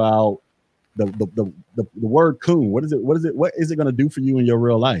conversations about the word coon? What is it? What is it going to do for you in your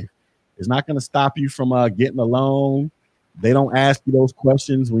real life? It's not going to stop you from getting a loan. They don't ask you those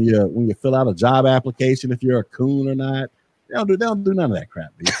questions when you fill out a job application if you're a coon or not. They don't do none of that crap,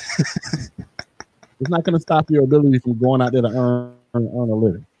 dude. It's not going to stop your ability from going out there to earn a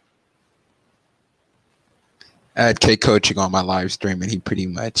living. I had K Coaching on my live stream, and he pretty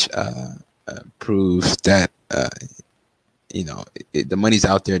much proves that the money's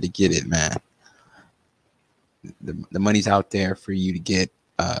out there to get it, man. The money's out there for you to get.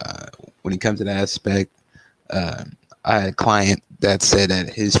 When it comes to that aspect, I had a client that said that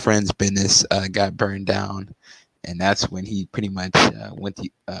his friend's business got burned down, and that's when he pretty much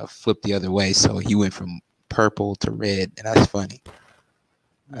flipped the other way. So he went from purple to red, and that's funny.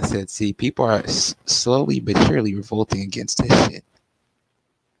 I said, see, people are slowly but surely revolting against this shit.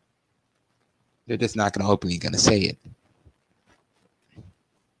 They're just not going to openly going to say it.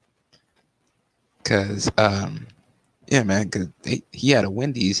 Because, yeah, man, because he had a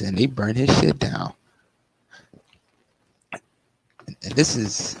Wendy's and they burned his shit down. And this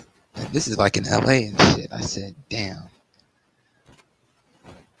is like in LA and shit. I said, damn.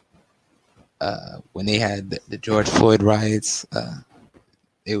 when they had the George Floyd riots,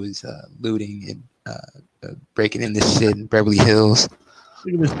 it was looting and breaking into shit in Beverly Hills.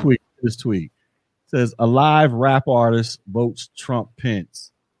 Look at this tweet. This tweet says a live rap artist votes Trump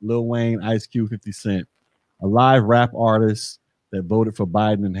Pence. Lil Wayne, Ice Cube, 50 Cent. A live rap artist that voted for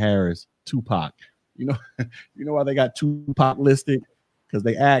Biden and Harris, Tupac. You know why they got Tupac listed? Because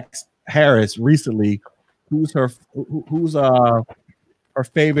they asked Harris recently who's her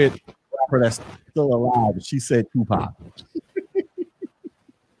favorite rapper that's still alive, and she said Tupac.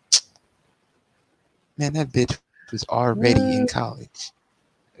 Man, that bitch was already in college.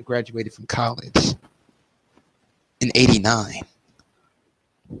 I graduated from college in '89.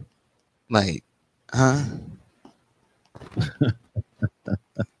 Like, huh?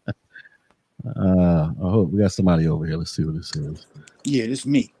 I hope we got somebody over here. Let's see what this is. Yeah, this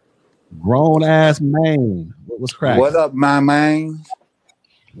me. Grown ass man. What's cracking? What up, my man?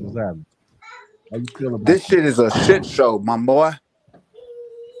 What's that? How you feel about This shit is a shit show, my boy.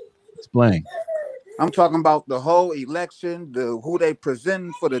 Explain. I'm talking about the whole election, who they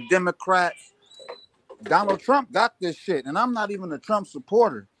presenting for the Democrats. Donald Trump got this shit, and I'm not even a Trump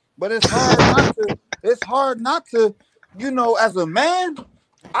supporter. But it's hard not to. It's hard not to. As a man,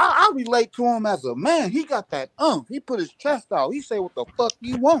 I relate to him as a man. He got that He put his chest out. He say what the fuck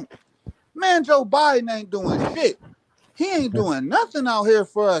you want. Man, Joe Biden ain't doing shit. He ain't doing nothing out here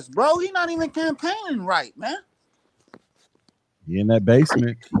for us, bro. He not even campaigning right, man. He in that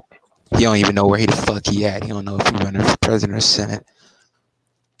basement. He don't even know where the fuck he at. He don't know if he running for president or senate.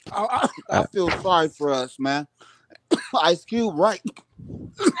 I feel sorry for us, man. Ice Cube, right?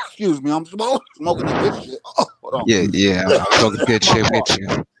 Excuse me, I'm smoking the good shit. Oh, hold on. Yeah, I'm talking good shit with you.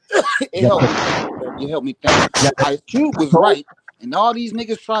 It helped me. You helped me think. Ice Cube was right, and all these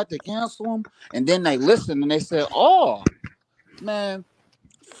niggas tried to cancel him, and then they listened and they said, "Oh, man,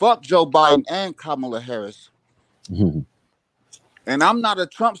 fuck Joe Biden and Kamala Harris." Mm-hmm. And I'm not a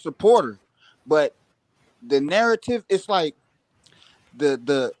Trump supporter, but the narrative, it's like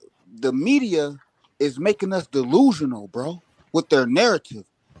the media is making us delusional, bro, with their narrative.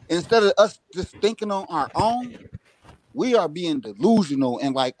 Instead of us just thinking on our own, we are being delusional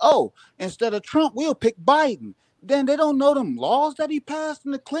and like, oh, instead of Trump, we'll pick Biden. Then they don't know them laws that he passed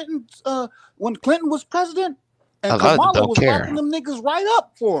in the Clintons when Clinton was president, and Kamala was locking them niggas right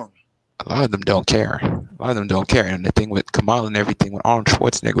up for him. A lot of them don't care. And the thing with Kamala and everything, when Arnold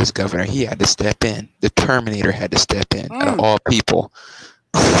Schwarzenegger was governor, he had to step in. The Terminator had to step in. Out of all people,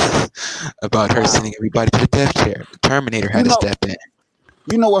 about her sending everybody to the death chair. The Terminator had to step in.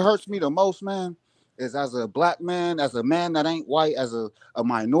 You know what hurts me the most, man, is as a black man, as a man that ain't white, as a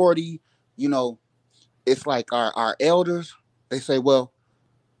minority, it's like our elders, they say, well,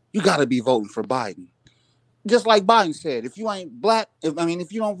 you got to be voting for Biden. Just like Biden said, if you ain't black,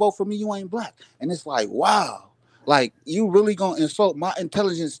 if you don't vote for me, you ain't black. And it's like, wow, like you really gonna insult my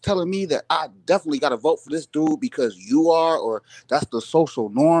intelligence telling me that I definitely got to vote for this dude because you are, or that's the social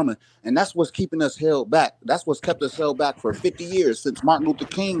norm. And that's what's keeping us held back. That's what's kept us held back for 50 years since Martin Luther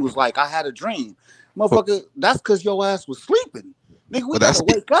King was like, I had a dream. Motherfucker, that's because your ass was sleeping. Nigga, we got to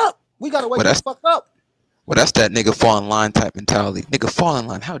wake up. We got to wake the fuck up. Well, that's that nigga fall in line type mentality. Nigga, fall in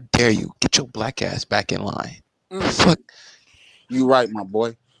line. How dare you? Get your black ass back in line. Fuck. You right, my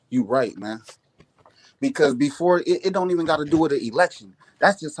boy. You right, man. Because before, it don't even got to do with the election.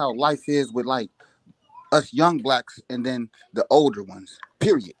 That's just how life is with, like, us young blacks and then the older ones,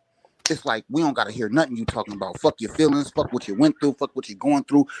 period. It's like, we don't got to hear nothing you talking about. Fuck your feelings. Fuck what you went through. Fuck what you're going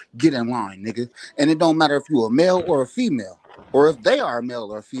through. Get in line, nigga. And it don't matter if you a male or a female, or if they are a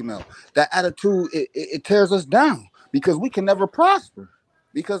male or a female. That attitude, it tears us down because we can never prosper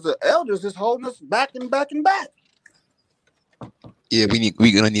because the elders is holding us back and back and back. Yeah,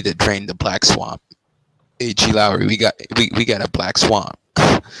 we're gonna need to drain the black swamp. Hey, G Lowry, we got a black swamp.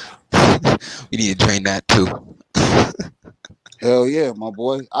 We need to drain that too. Hell yeah, my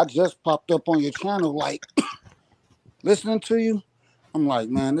boy. I just popped up on your channel, like listening to you. I'm like,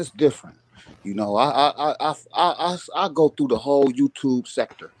 man, it's different. I go through the whole YouTube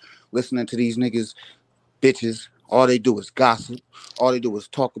sector, listening to these niggas, bitches. All they do is gossip. All they do is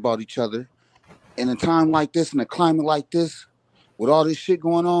talk about each other. In a time like this, in a climate like this, with all this shit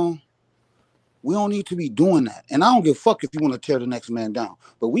going on, we don't need to be doing that. And I don't give a fuck if you want to tear the next man down.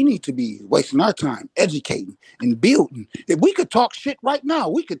 But we need to be wasting our time educating and building. If we could talk shit right now,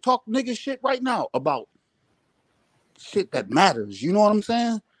 we could talk nigga shit right now about shit that matters. You know what I'm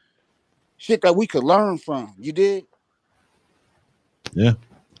saying? Shit that we could learn from. You did? Yeah,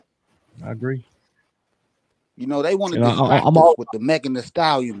 I agree. They want to distract us with the Megan Thee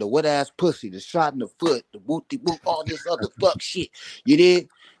Stallion, the wet ass pussy, the shot in the foot, the whoopty whoop, all this other fuck shit. You did?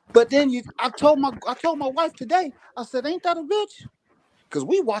 But then I told my wife today. I said, "Ain't that a bitch?" Because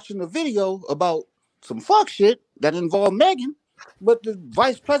we watching the video about some fuck shit that involved Megan, but the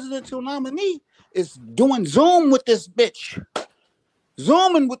vice presidential nominee is doing Zoom with this bitch,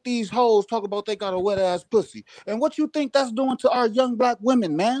 zooming with these hoes, talk about they got a wet ass pussy. And what you think that's doing to our young black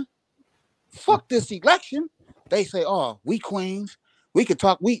women, man? Fuck this election. They say, "Oh, we queens. We could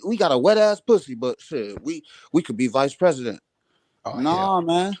talk. We got a wet ass pussy, but shit, we could be vice president." Oh hell. Nah,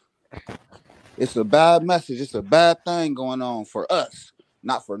 man. It's a bad message. It's a bad thing going on for us,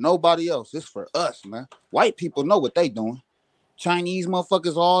 not for nobody else. It's for us, man. White people know what they doing. Chinese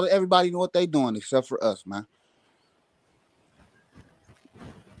motherfuckers, everybody know what they doing except for us, man.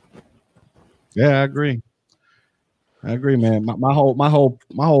 Yeah, I agree, man. My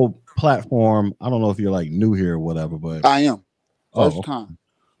whole platform. I don't know if you're like new here or whatever, but I am. First oh, time.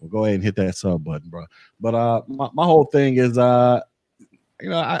 well, go ahead and hit that sub button, bro. But my whole thing is I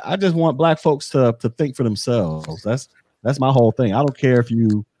just want black folks to think for themselves. That's my whole thing. I don't care if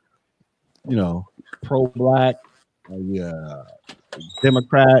pro black,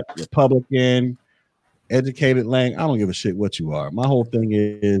 Democrat, Republican, educated lang. I don't give a shit what you are. My whole thing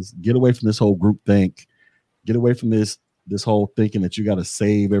is get away from this whole group think. Get away from this whole thinking that you got to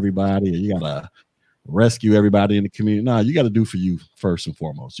save everybody or you got to rescue everybody in the community. No, you got to do for you first and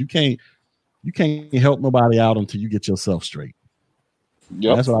foremost. You can't help nobody out until you get yourself straight. And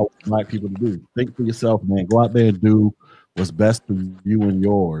Yep. that's what I want black people to do. Think for yourself, man. Go out there and do what's best for you and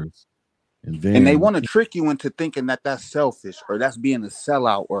yours. And And they then, want to trick you into thinking that that's selfish or that's being a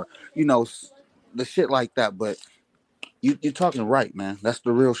sellout or the shit like that. But you're talking right, man. That's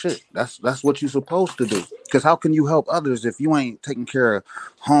the real shit. That's what you're supposed to do. Because how can you help others if you ain't taking care of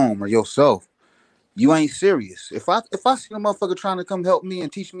home or yourself? You ain't serious. If I see a motherfucker trying to come help me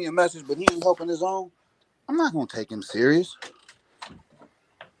and teach me a message, but he ain't helping his own, I'm not gonna take him serious.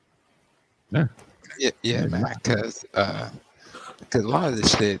 Yeah, man. Because a lot of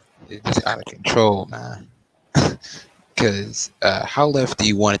this shit is just out of control, man. Because how left do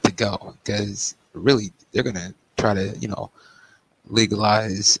you want it to go? Because really, they're gonna try to,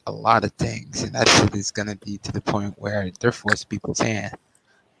 legalize a lot of things, and that shit is gonna be to the point where they're forcing people's hand.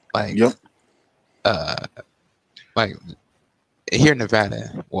 Like, Yep. uh, like here in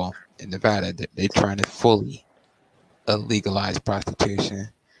Nevada. Well, in Nevada, they're trying to fully legalize prostitution.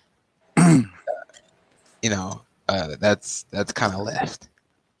 That's kind of left,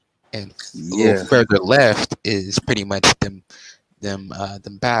 and a little Yeah. further left is pretty much them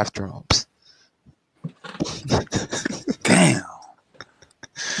bathrooms. Damn.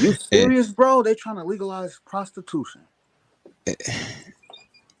 You And, serious, bro? They trying to legalize prostitution.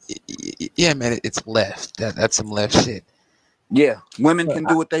 yeah, man, it's left. That's some left shit. Yeah, women can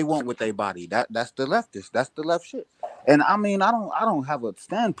do what they want with their body. That's the leftist. That's the left shit. And I mean, I don't have a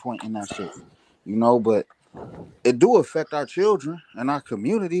standpoint in that shit, but it do affect our children and our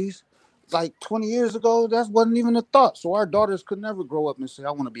communities. Like 20 years ago, that wasn't even a thought. So our daughters could never grow up and say,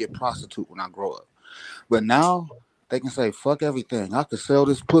 "I want to be a prostitute when I grow up." But now they can say, "Fuck everything. I could sell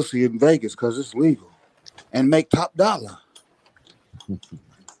this pussy in Vegas because it's legal and make top dollar."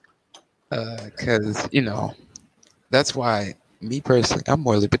 Because that's why me personally, I'm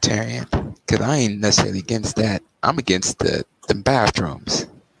more libertarian. Because I ain't necessarily against that. I'm against them bathrooms,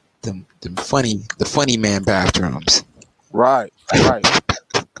 the funny man bathrooms. Right, right.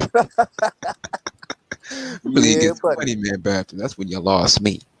 Really Yeah, against the buddy. funny man bathroom. That's when you lost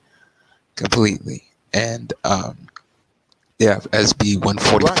me completely. And yeah, SB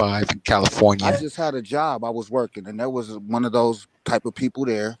 145 in I California. just had a job. I was working, and there was one of those type of people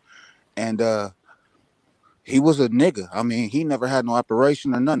there, and he was a nigga. I mean, he never had no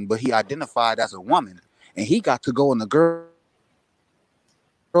operation or nothing, but he identified as a woman, and he got to go in the girl's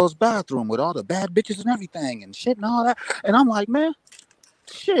bathroom with all the bad bitches and everything and shit and all that. And I'm like, man,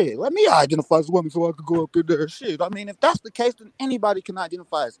 shit, let me identify as a woman so I could go up in there. Shit, I mean, if that's the case, then anybody can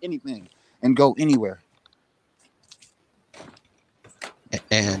identify as anything and go anywhere.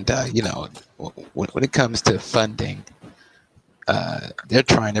 And when it comes to funding, they're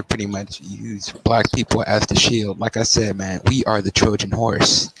trying to pretty much use black people as the shield. Like I said, man, we are the Trojan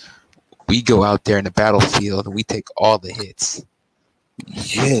horse. We go out there in the battlefield and we take all the hits.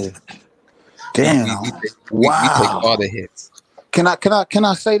 Yeah. We, Damn. we, we, we take all Wow. the hits. Can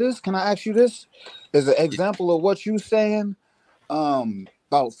I say this? Can I ask you this? As an example of what you saying,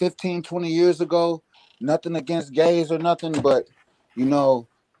 about 15, 20 years ago, nothing against gays or nothing, but you know,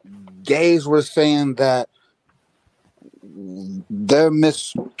 gays were saying that their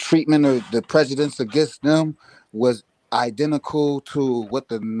mistreatment or the prejudice against them was identical to what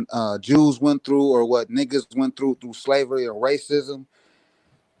the Jews went through or what niggas went through slavery or racism.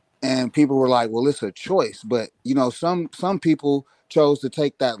 and people were like, "Well, it's a choice." But some people chose to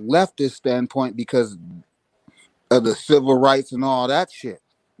take that leftist standpoint because of the civil rights and all that shit.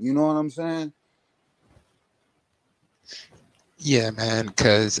 You know what I'm saying? Yeah, man,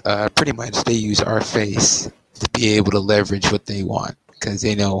 because pretty much they use our face to be able to leverage what they want, because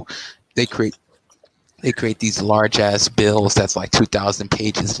they know they create they create these large ass bills that's like 2,000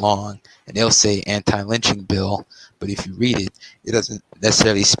 pages long, and they'll say anti-lynching bill, but if you read it, it doesn't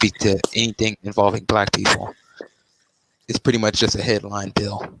necessarily speak to anything involving black people. It's pretty much just a headline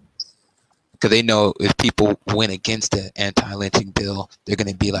bill, because they know if people win against the anti-lynching bill, they're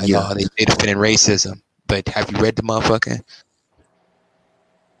gonna be like, Yeah. oh, they defending racism. But have you read the motherfucker?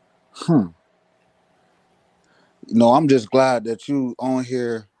 Hmm. No, I'm just glad that you on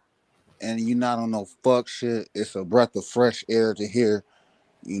here and you not on no fuck shit. It's a breath of fresh air to hear.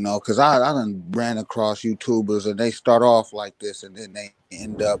 Because I done ran across YouTubers and they start off like this and then they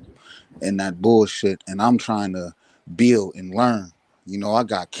end up in that bullshit. And I'm trying to build and learn. I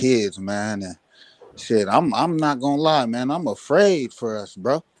got kids, man, and shit. I'm not gonna lie, man. I'm afraid for us,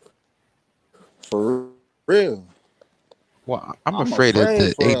 bro. For real. Well, I'm I'm afraid afraid of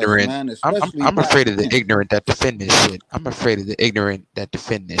the for us, man, ignorant. especially I'm black afraid of men. the ignorant that defend this shit. I'm afraid of the ignorant that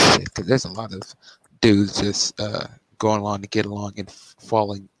defend this shit, because there's a lot of dudes just going along to get along and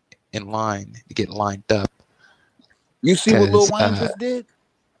falling in line to get lined up. You see what Lil Because Wayne just did?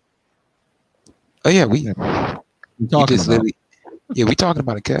 oh yeah, We're he talking just about. literally we talking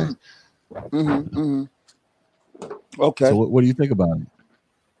about it, cuz. Mm-hmm. Mm-hmm. So Okay. what do you think about it?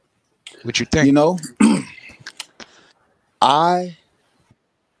 What you think? You know, I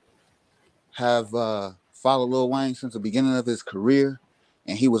have followed Lil Wayne since the beginning of his career,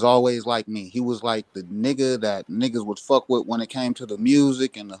 and he was always like me. He was like the nigga that niggas would fuck with when it came to the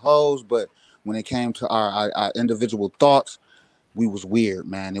music and the hoes, but when it came to our individual thoughts, we was weird,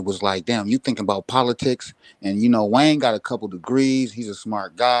 man. It was like, damn, you thinking about politics, and Wayne got a couple degrees. He's a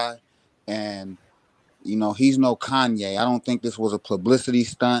smart guy, and he's no Kanye. I don't think this was a publicity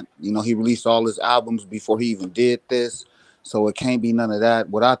stunt. He released all his albums before he even did this. So it can't be none of that.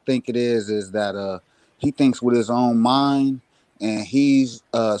 What I think it is that he thinks with his own mind and he's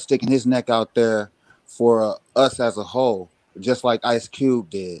sticking his neck out there for us as a whole, just like Ice Cube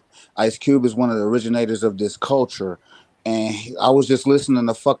did. Ice Cube is one of the originators of this culture. And I was just listening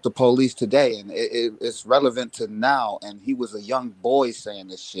to Fuck the Police today, and it's relevant to now. And he was a young boy saying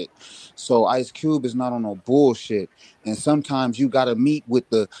this shit. So Ice Cube is not on no bullshit. And sometimes you got to meet with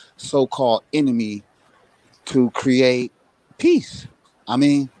the so-called enemy to create peace. I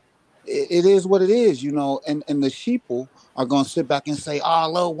mean, it is what it is, and the sheeple are going to sit back and say, "Oh,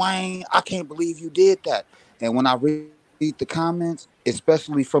 Lil Wayne, I can't believe you did that." And when I read the comments,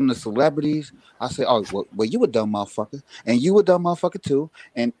 especially from the celebrities, I say, "Oh, well, you a dumb motherfucker, and you a dumb motherfucker too."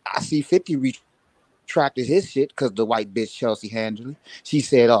 And I see 50 retracted his shit because the white bitch Chelsea Handley, she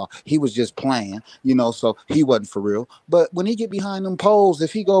said, "Oh, he was just playing," so he wasn't for real. But when he get behind them polls,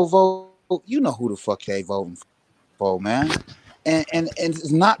 if he go vote, who the fuck they voting for, man. And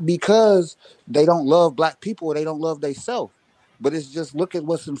it's not because they don't love black people or they don't love themselves, but it's just look at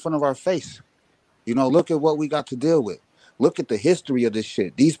what's in front of our face. Look at what we got to deal with. Look at the history of this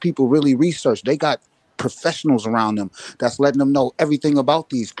shit. These people really research. They got professionals around them that's letting them know everything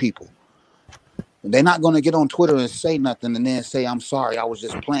about these people. They're not going to get on Twitter and say nothing and then say, "I'm sorry, I was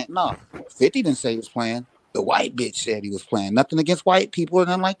just playing." No, 50 didn't say he was playing. The white bitch said he was playing. Nothing against white people or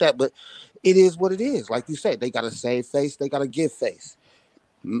nothing like that, but it is what it is. Like you said, they got to save face. They got to give face.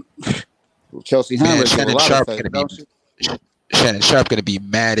 Chelsea Man, Handler give a lot of face, don't she? Shannon Sharp gonna be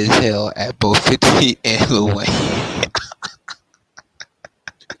mad as hell at both 50 and Lil Wayne.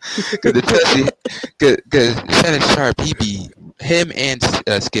 Because Shannon Sharp, he be him and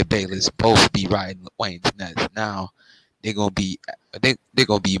Skip Bayless both be riding Wayne's nuts. Now they're gonna be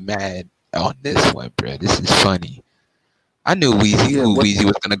mad on this one, bro. This is funny. I knew Yeah, who what? Weezy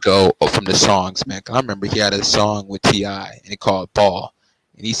was gonna go from the songs, man. 'Cause I remember he had a song with T.I. and it called Ball,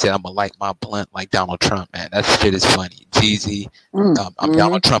 and he said, "I'm gonna light my blunt like Donald Trump." Man, that shit is funny. Jeezy, I'm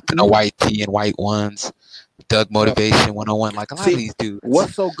Donald Trump in a Mm-hmm. white tee and white ones. Doug Yeah. Motivation 101. Like a lot of See, these dudes.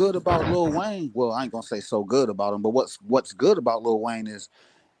 what's so good about Lil Wayne? Well, I ain't gonna say so good about him, but what's good about Lil Wayne is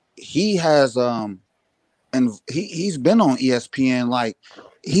he has and he's been on ESPN. Like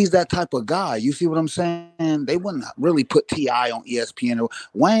he's that type of guy. You see what I'm saying? They wouldn't really put Ti on ESPN.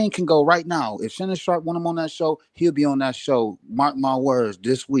 Wayne can go right now. If Shannon Sharp want him on that show, he'll be on that show. Mark my words,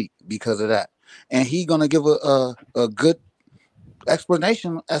 this week because of that. And he gonna give a good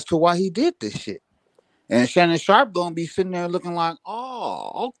explanation as to why he did this shit. And Shannon Sharp gonna be sitting there looking like,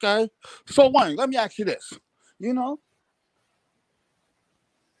 "Oh, okay. So Wayne, let me ask you this. You know,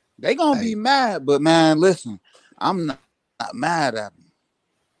 They gonna be mad, but man, listen, I'm not mad at them.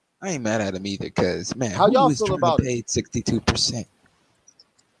 I ain't mad at them either, because man, How who y'all was feel trying about to pay 62%?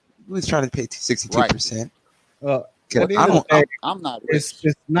 Who was trying to pay 62%? I'm not rich.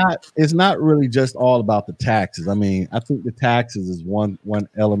 It's not really just all about the taxes. I mean, I think the taxes is one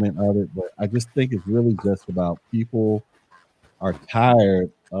element of it, but I just think it's really just about people are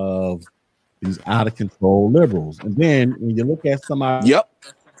tired of these out of control liberals. And then when you look at somebody Yep.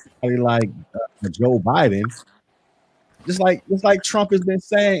 like Joe Biden, just like Trump has been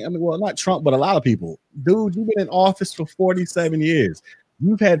saying, I mean, well, not Trump, but a lot of people, dude, you've been in office for 47 years.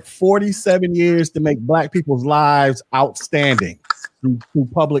 You've had 47 years to make black people's lives outstanding through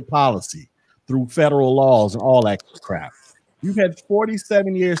public policy, through federal laws and all that crap. You've had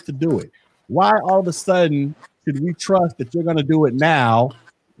 47 years to do it. Why all of a sudden should we trust that you're going to do it now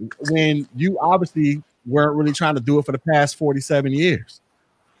when you obviously weren't really trying to do it for the past 47 years?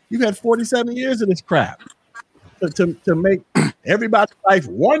 You've had 47 years of this crap to make everybody's life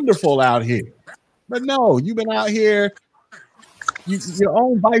wonderful out here. But no, you've been out here. Your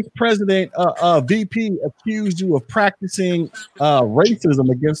own vice president, VP, accused you of practicing racism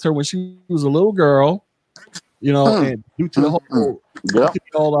against her when she was a little girl. You know, and due to the whole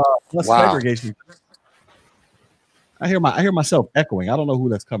segregation. I hear myself echoing. I don't know who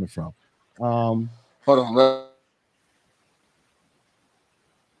that's coming from. Hold on.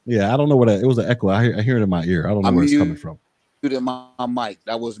 Yeah, I don't know what it was. An echo. I hear it in my ear. I don't know where it's coming from. Muted my mic.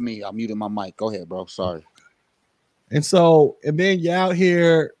 That was me. I muted my mic. Go ahead, bro. Sorry. And then you're out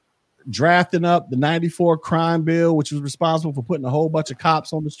here drafting up the 94 crime bill, which was responsible for putting a whole bunch of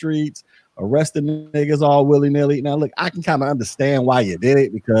cops on the streets, arresting niggas all willy-nilly. Now, look, I can kind of understand why you did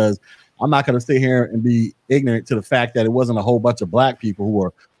it, because I'm not going to sit here and be ignorant to the fact that it wasn't a whole bunch of black people who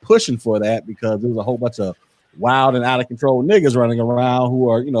were pushing for that, because there was a whole bunch of wild and out of control niggas running around who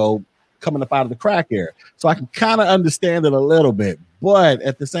are, coming up out of the crack era. So I can kind of understand it a little bit, but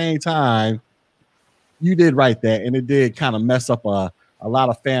at the same time, you did right there, and it did kind of mess up a lot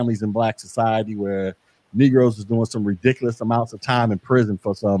of families in black society where Negroes was doing some ridiculous amounts of time in prison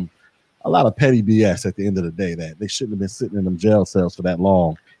for a lot of petty BS at the end of the day that they shouldn't have been sitting in them jail cells for that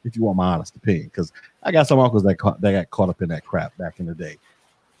long, if you want my honest opinion, because I got some uncles that got caught up in that crap back in the day.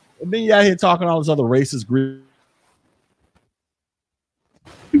 And then you out here talking all this other racist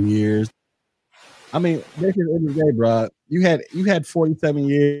years. I mean, at the end of the day, bro, you had 47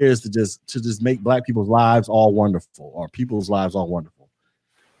 years to just make black people's lives all wonderful, or people's lives all wonderful.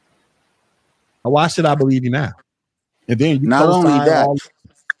 Why should I believe you now? And then you not only that, all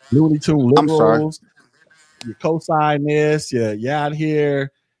Looney Tune liberals. I'm sorry. You co-sign this. You're out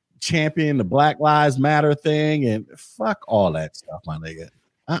here championing the Black Lives Matter thing, and fuck all that stuff, my nigga.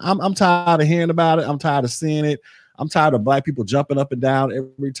 I'm tired of hearing about it. I'm tired of seeing it. I'm tired of black people jumping up and down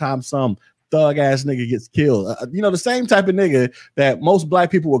every time some thug ass nigga gets killed. The same type of nigga that most black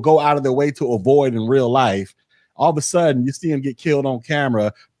people will go out of their way to avoid in real life. All of a sudden, you see him get killed on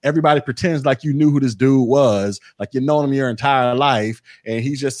camera. Everybody pretends like you knew who this dude was, like you've known him your entire life, and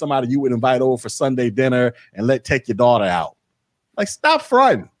he's just somebody you would invite over for Sunday dinner and take your daughter out. Like, stop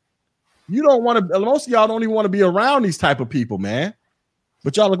fronting. You don't want to. Most of y'all don't even want to be around these type of people, man.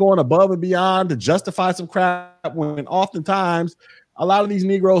 But y'all are going above and beyond to justify some crap when oftentimes a lot of these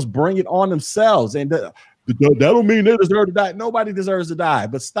Negroes bring it on themselves. And that don't mean they deserve to die. Nobody deserves to die.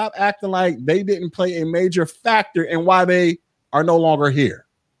 But stop acting like they didn't play a major factor in why they are no longer here.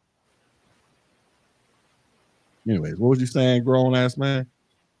 Anyways, what was you saying, grown ass man?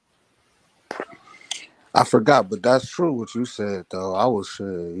 I forgot, but that's true what you said though. I was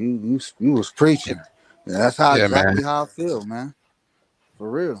you was preaching. Yeah, that's exactly how I feel, man. For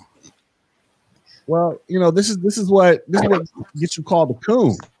real. Well, this is what gets you called a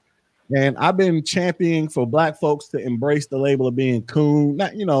coon. And I've been championing for black folks to embrace the label of being coon.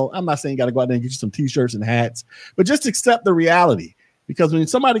 Not, I'm not saying you got to go out there and get you some t-shirts and hats, but just accept the reality. Because when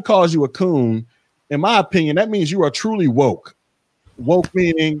somebody calls you a coon, in my opinion, that means you are truly woke. Woke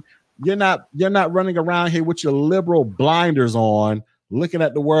meaning you're not running around here with your liberal blinders on, looking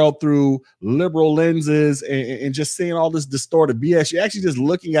at the world through liberal lenses and just seeing all this distorted BS. You're actually just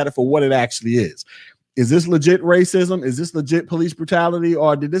looking at it for what it actually is. Is this legit racism? Is this legit police brutality?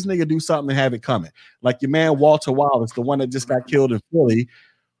 Or did this nigga do something and have it coming? Like your man Walter Wallace, the one that just got killed in Philly.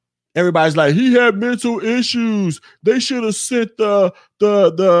 Everybody's like, he had mental issues. They should have sent the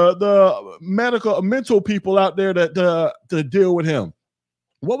mental people out there to deal with him.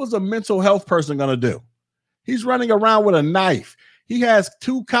 What was a mental health person going to do? He's running around with a knife. He has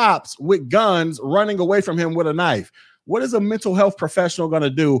two cops with guns running away from him with a knife. What is a mental health professional going to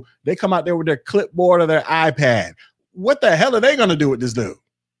do? They come out there with their clipboard or their iPad. What the hell are they going to do with this dude?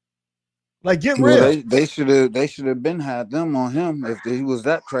 Like, get Well, real. they should have been had them on him if he was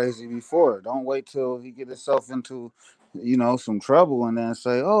that crazy before. Don't wait till he get himself into, some trouble and then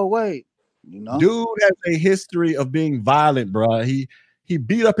say, "Oh wait," Dude has a history of being violent, bro. He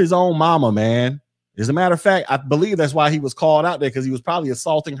beat up his own mama, man. As a matter of fact, I believe that's why he was called out there, because he was probably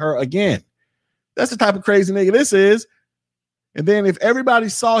assaulting her again. That's the type of crazy nigga this is. And then if everybody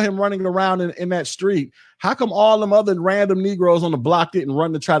saw him running around in that street, how come all them other random Negroes on the block didn't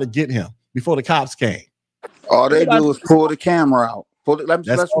run to try to get him before the cops came? All they do is pull the camera out. Let's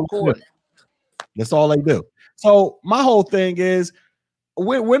record it. That's all they do. So my whole thing is,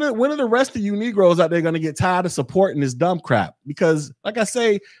 when are the rest of you Negroes out there going to get tired of supporting this dumb crap? Because, like I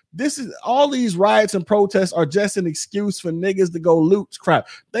say, all these riots and protests are just an excuse for niggas to go loot crap.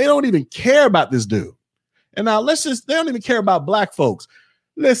 They don't even care about this dude. And now they don't even care about black folks.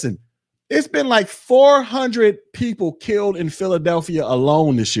 Listen, it's been like 400 people killed in Philadelphia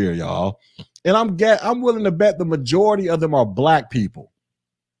alone this year, y'all. And I'm willing to bet the majority of them are black people,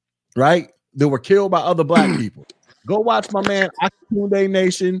 right? That were killed by other black people. Go watch my man Akintunde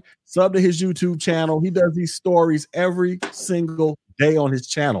Nation, sub to his YouTube channel. He does these stories every single day on his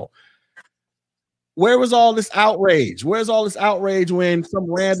channel. Where was all this outrage? Where's all this outrage when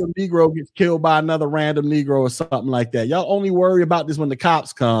some random Negro gets killed by another random Negro or something like that? Y'all only worry about this when the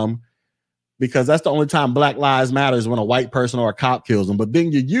cops come, because that's the only time Black Lives Matter is when a white person or a cop kills them. But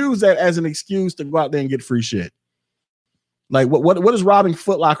then you use that as an excuse to go out there and get free shit. Like, what does robbing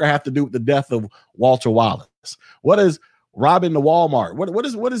Foot Locker have to do with the death of Walter Wallace? What is robbing the Walmart?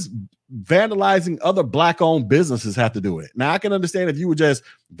 What is vandalizing other black-owned businesses have to do with it? Now, I can understand if you were just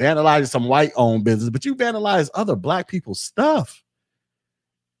vandalizing some white-owned business, but you vandalize other black people's stuff.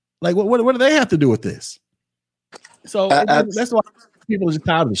 Like, what do they have to do with this? So that's why people are just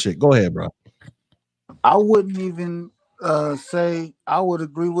tired of the shit. Go ahead, bro. I wouldn't even say I would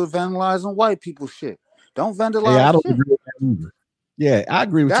agree with vandalizing white people's shit. Don't vandalize. Yeah, I don't shit. agree with that either. Yeah, I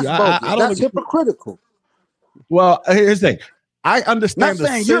agree with That's you. That's hypocritical. Well, here's the thing. I understand Not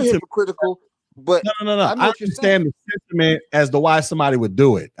saying you're hypocritical, but no. I understand the sentiment as to why somebody would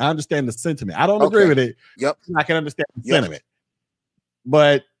do it. I understand the sentiment. I don't agree with it. Yep. I can understand the sentiment.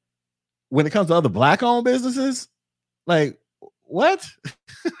 But when it comes to other black-owned businesses, like, what?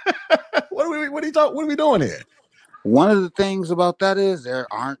 What are we doing here? One of the things about that is there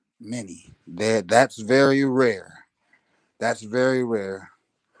aren't many. That's very rare. That's very rare.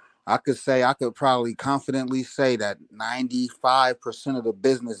 I could probably confidently say that 95% of the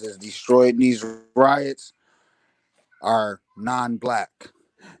businesses destroyed in these riots are non-black,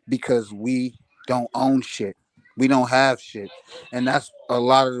 because we don't own shit. We don't have shit. And that's a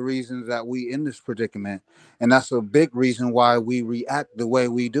lot of the reasons that we in this predicament. And that's a big reason why we react the way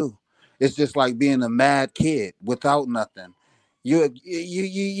we do. It's just like being a mad kid without nothing. You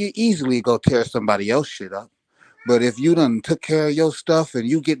easily go tear somebody else shit up. But if you done took care of your stuff and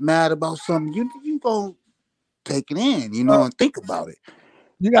you get mad about something, you gonna take it in, and think about it.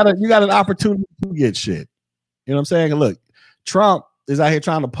 You got an opportunity to get shit. You know what I'm saying? Look, Trump is out here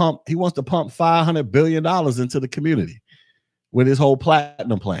trying to pump. He wants to pump $500 billion into the community with his whole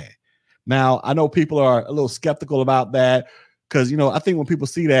platinum plan. Now, I know people are a little skeptical about that, because I think when people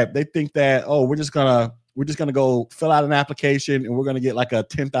see that, they think that, oh, we're just gonna go fill out an application and we're gonna get like a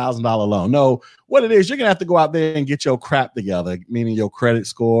 $10,000 loan. No, what it is, you're gonna have to go out there and get your crap together, meaning your credit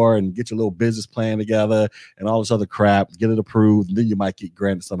score, and get your little business plan together and all this other crap, get it approved, and then you might get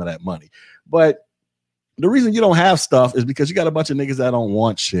granted some of that money. But the reason you don't have stuff is because you got a bunch of niggas that don't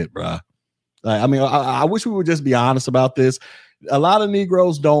want shit, bro. Like, I mean, I wish we would just be honest about this. A lot of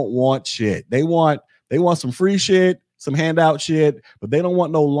Negroes don't want shit. They want some free shit, some handout shit, but they don't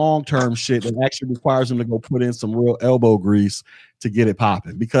want no long-term shit that actually requires them to go put in some real elbow grease to get it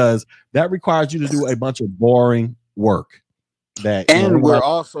popping, because that requires you to do a bunch of boring work. And we're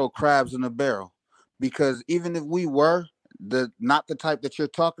also crabs in a barrel, because even if we were not the type that you're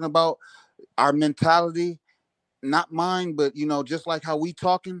talking about, our mentality, not mine, but just like how we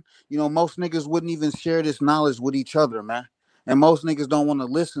talking, most niggas wouldn't even share this knowledge with each other, man. And most niggas don't want to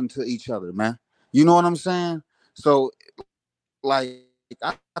listen to each other, man. You know what I'm saying? So, like,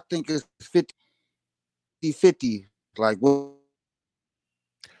 I think it's 50-50. Like,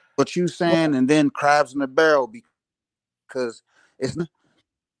 what you saying, and then crabs in the barrel, because it's not.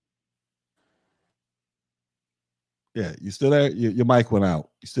 Yeah, you still there? Your mic went out.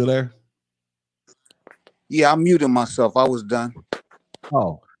 You still there? Yeah, I muted myself. I was done.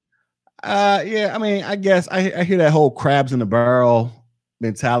 Oh, yeah. I mean, I guess I hear that whole crabs in the barrel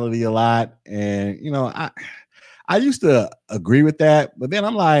mentality a lot, and I used to agree with that, but then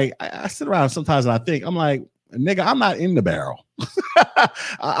I'm like, I sit around sometimes and I think, I'm like, nigga, I'm not in the barrel.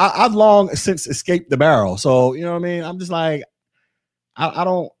 I've long since escaped the barrel. So you know what I mean? I'm just like, I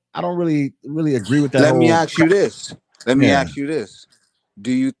don't really agree with that Let me whole. ask you this. Let me Yeah. ask you this.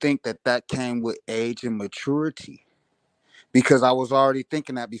 Do you think that came with age and maturity? Because I was already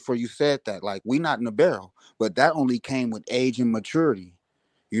thinking that before you said that. Like, we not in the barrel, but that only came with age and maturity.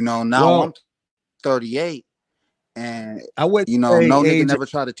 You know, now I'm Well, 38, and I wouldn't you know, say no nigga age. never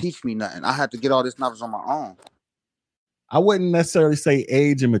tried to teach me nothing. I had to get all this knowledge on my own. I wouldn't necessarily say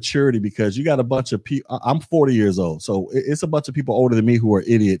age and maturity because you got a bunch of people. I'm 40 years old, so it's a bunch of people older than me who are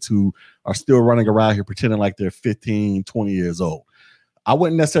idiots who are still running around here pretending like they're 15, 20 years old. I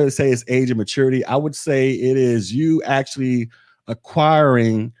wouldn't necessarily say it's age and maturity. I would say it is you actually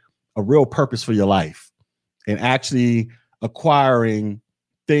acquiring a real purpose for your life and actually acquiring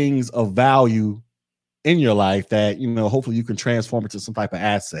things of value in your life that, you know, hopefully you can transform into some type of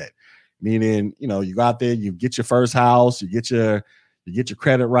asset. Meaning, you know, you go out there, you get your first house, you get your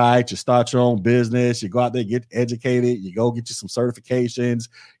credit right, you start your own business, you go out there, get educated, you go get you some certifications,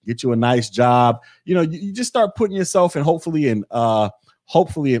 get you a nice job. You know, you just start putting yourself in hopefully an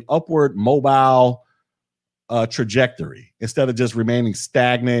upward mobile trajectory instead of just remaining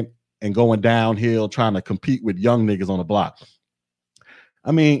stagnant and going downhill trying to compete with young niggas on the block.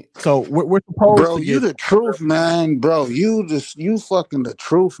 I mean, so we're supposed Bro, to you get. the truth, man. Bro, you fucking the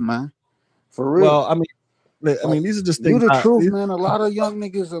truth, man. For real. Well, I Like, mean, these are just you things. the truth, man. A lot of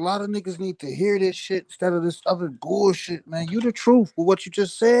niggas need to hear this shit instead of this other bullshit, man. You the truth with what you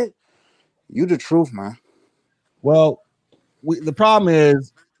just said. You the truth, man. Well, the problem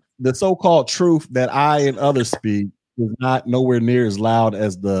is the so-called truth that I and others speak is not nowhere near as loud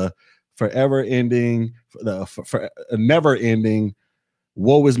as the forever ending, for never ending,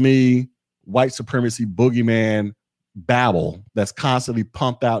 woe is me, white supremacy boogeyman babble that's constantly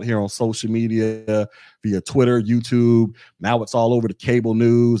pumped out here on social media via Twitter, YouTube. Now it's all over the cable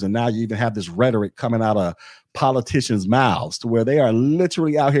news. And now you even have this rhetoric coming out of politicians' mouths to where they are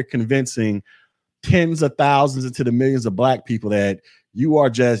literally out here convincing tens of thousands into the millions of black people that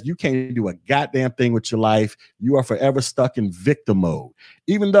you can't do a goddamn thing with your life. You are forever stuck in victim mode.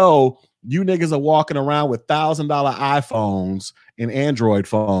 Even though you niggas are walking around with $1,000 iPhones and Android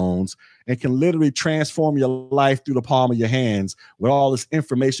phones and can literally transform your life through the palm of your hands with all this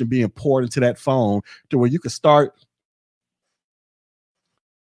information being poured into that phone to where you can start.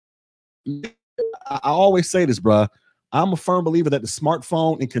 I always say this, bruh. I'm a firm believer that the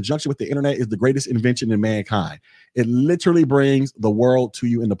smartphone in conjunction with the internet is the greatest invention in mankind. It literally brings the world to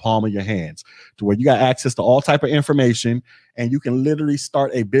you in the palm of your hands to where you got access to all type of information and you can literally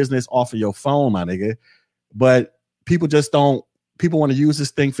start a business off of your phone, my nigga. But people want to use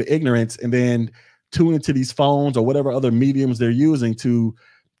this thing for ignorance and then tune into these phones or whatever other mediums they're using to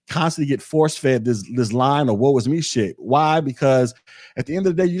constantly get force fed this line of woe is me shit. Why? Because at the end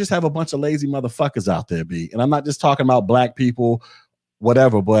of the day, you just have a bunch of lazy motherfuckers out there, B. And I'm not just talking about black people,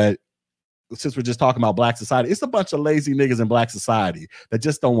 whatever, but since we're just talking about black society, it's a bunch of lazy niggas in black society that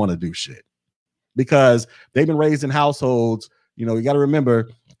just don't want to do shit because they've been raised in households. You know, you got to remember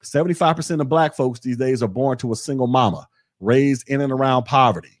 75% of black folks these days are born to a single mama, raised in and around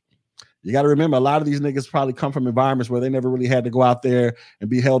poverty. You got to remember, a lot of these niggas probably come from environments where they never really had to go out there and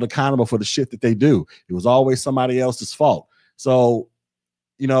be held accountable for the shit that they do. It was always somebody else's fault. So,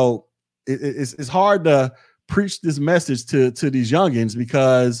 you know, it's hard to preach this message to these youngins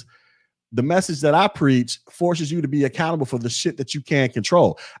because the message that I preach forces you to be accountable for the shit that you can't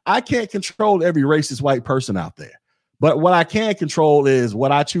control. I can't control every racist white person out there. But what I can control is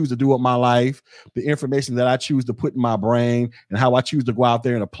what I choose to do with my life, the information that I choose to put in my brain, and how I choose to go out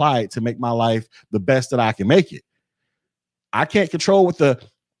there and apply it to make my life the best that I can make it. I can't control what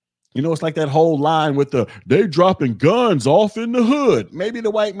it's like that whole line with they dropping guns off in the hood. Maybe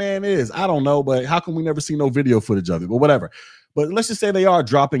the white man is. I don't know, but how come we never see no video footage of it? But whatever. But let's just say they are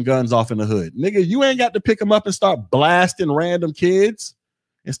dropping guns off in the hood. Nigga, you ain't got to pick them up and start blasting random kids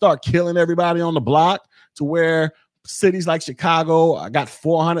and start killing everybody on the block to where cities like Chicago, I got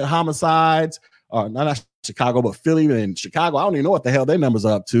 400 homicides, not Chicago, but Philly and Chicago. I don't even know what the hell their numbers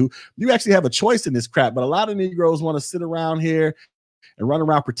are up to. You actually have a choice in this crap, but a lot of Negroes want to sit around here and run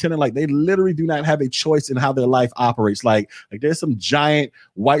around pretending like they literally do not have a choice in how their life operates. Like there's some giant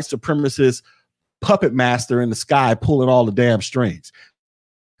white supremacist puppet master in the sky pulling all the damn strings.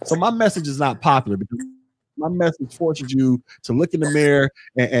 So my message is not popular because my message forces you to look in the mirror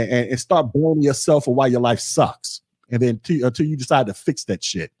and start blaming yourself for why your life sucks. And then until you decide to fix that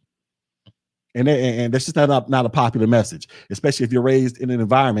shit. And that's just not a popular message, especially if you're raised in an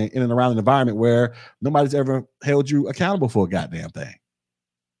environment, in and around an environment where nobody's ever held you accountable for a goddamn thing.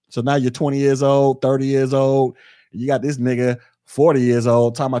 So now you're 20 years old, 30 years old. You got this nigga 40 years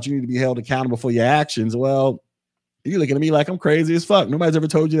old talking about you need to be held accountable for your actions. Well, you looking at me like I'm crazy as fuck. Nobody's ever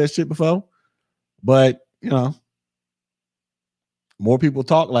told you that shit before. But, more people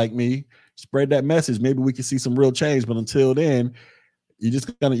talk like me, spread that message. Maybe we can see some real change. But until then, we're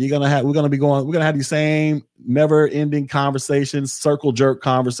gonna have these same never-ending conversations, circle jerk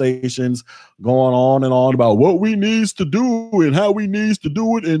conversations going on and on about what we needs to do and how we needs to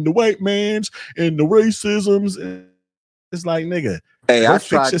do it, and the white man's and the racisms. It's like, nigga, Hey, go I fix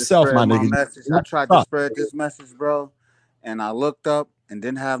tried to yourself, my spread my nigga. message. I tried to spread this message, bro, and I looked up and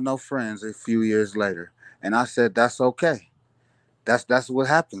didn't have no friends a few years later. And I said, that's okay. That's what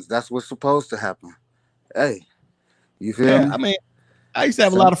happens. That's what's supposed to happen. Hey, you feel Yeah, me? I mean, I used to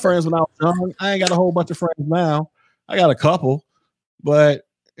have a lot of friends when I was young. I ain't got a whole bunch of friends now. I got a couple, but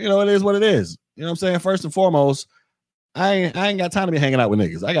it is what it is. You know what I'm saying? First and foremost, I ain't got time to be hanging out with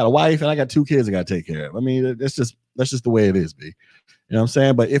niggas. I got a wife and I got 2 kids I got to take care of. I mean, that's just the way it is, B. You know what I'm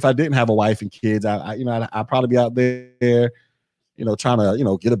saying? But if I didn't have a wife and kids, I'd probably be out there, trying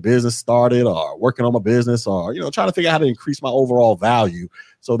to, get a business started or working on my business or, trying to figure out how to increase my overall value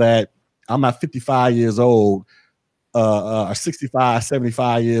so that I'm not 55 years old, or 65,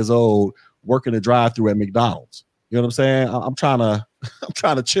 75 years old working a drive-through at McDonald's. You know what I'm saying? I'm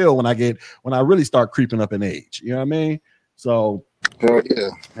trying to chill when I really start creeping up in age. You know what I mean? So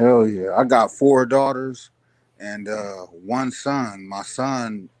hell yeah. I got 4 daughters and 1 son. My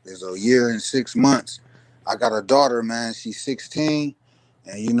son is a year and 6 months. I got a daughter, man. She's 16,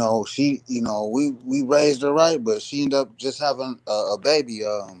 and she, we raised her right, but she ended up just having a baby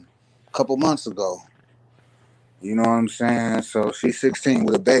a couple months ago. You know what I'm saying? So she's 16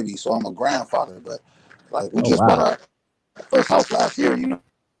 with a baby, so I'm a grandfather. But like we just bought our first house last year.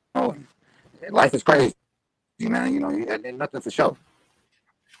 Life is crazy, man. Ain't nothing for show.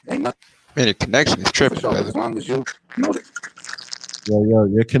 Ain't nothing. Man, your connection is tripping, brother. As long as you know that. Yo,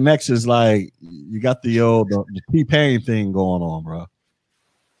 your connection's like you got the the T-Pain thing going on, bro.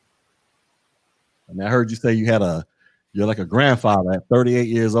 And I heard you say you're like a grandfather at 38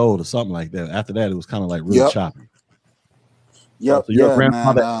 years old or something like that. After that, it was kind of like really choppy. Yep. So you're a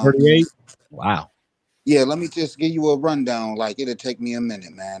grandfather at 38? Wow. Yeah, let me just give you a rundown. Like, it'll take me a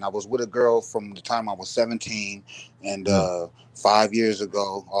minute, man. I was with a girl from the time I was 17, and 5 years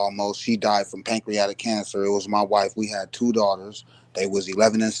ago, almost, she died from pancreatic cancer. It was my wife. We had 2 daughters. They was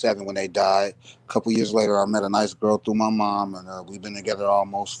 11 and 7 when they died. A couple years later, I met a nice girl through my mom, and we've been together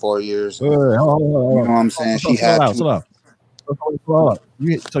almost 4 years. And, you know what I'm saying? She had to. Slow up.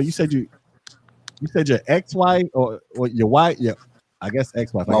 So you said your ex-wife or your wife? Yeah, I guess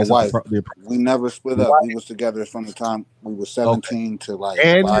ex-wife. My wife. The We never split up. We was together from the time we was 17 to like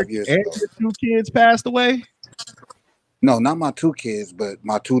 5 years ago. And your 2 kids passed away? No, not my 2 kids, but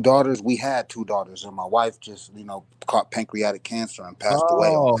my 2 daughters. We had 2 daughters, and my wife just, caught pancreatic cancer and passed away.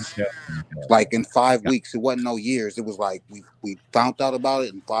 Okay. Like in 5 weeks. It wasn't no years. It was like we found out about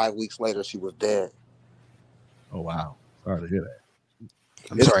it, and 5 weeks later she was dead. Oh wow! Sorry to hear that.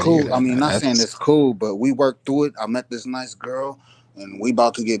 It's cool. I mean, not saying it's cool, but we worked through it. I met this nice girl, and we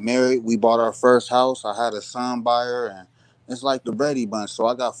about to get married. We bought our first house. I had a son by her, and it's like the Brady Bunch. So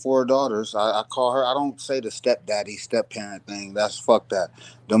I got 4 daughters. I call her. I don't say the stepdaddy, step-parent thing. That's fuck that.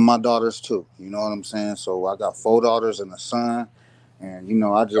 They're my daughters too. You know what I'm saying? So I got 4 daughters and a son, and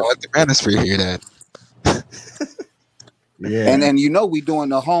I just let the manosphere hear that. Yeah. And then we doing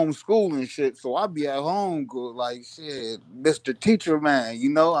the homeschool and shit, so I be at home good like shit, Mr. Teacher Man.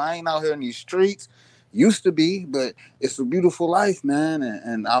 I ain't out here in these streets. Used to be, but it's a beautiful life, man.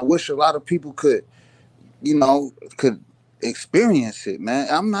 And I wish a lot of people could experience it, man.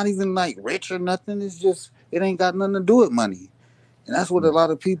 I'm not even like rich or nothing. It's just it ain't got nothing to do with money. And that's what a lot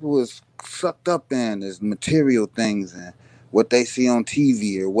of people is sucked up in is material things and what they see on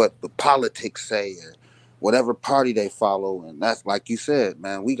TV or what the politics say or whatever party they follow. And that's like you said,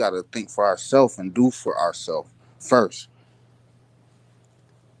 man, we got to think for ourselves and do for ourselves first.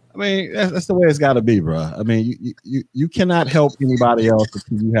 I mean, that's the way it's got to be, bro. I mean, you cannot help anybody else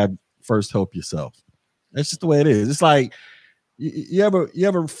until you have first help yourself. That's just the way it is. It's like you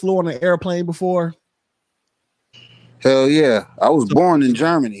ever flew on an airplane before? Hell yeah, I was born in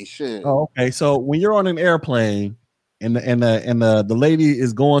Germany. Shit. Oh, okay. So when you're on an airplane and the lady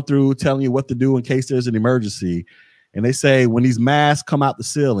is going through telling you what to do in case there's an emergency, and they say when these masks come out the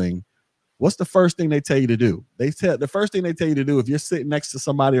ceiling, what's the first thing they tell you to do? The first thing they tell you to do if you're sitting next to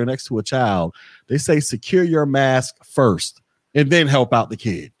somebody or next to a child, they say secure your mask first and then help out the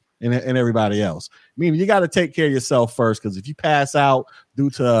kid and everybody else. Meaning you got to take care of yourself first, because if you pass out due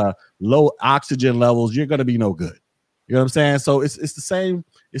to low oxygen levels, you're going to be no good. You know what I'm saying? So it's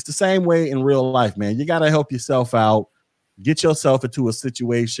the same way in real life, man. You got to help yourself out, get yourself into a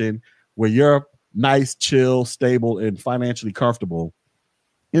situation where you're nice, chill, stable, and financially comfortable.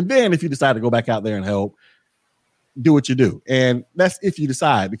 And then if you decide to go back out there and help, do what you do. And that's if you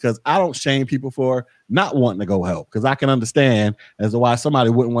decide, because I don't shame people for not wanting to go help, because I can understand as to why somebody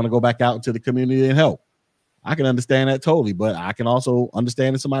wouldn't want to go back out into the community and help. I can understand that totally, but I can also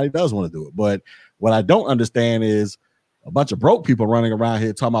understand if somebody does want to do it. But what I don't understand is a bunch of broke people running around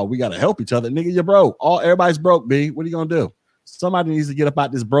here talking about we got to help each other. Nigga, you're broke. Everybody's broke, B. What are you going to do? Somebody needs to get up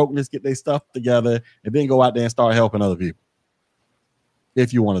out this brokenness, get their stuff together, and then go out there and start helping other people.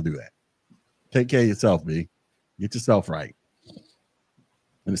 If you want to do that. Take care of yourself, B. Get yourself right.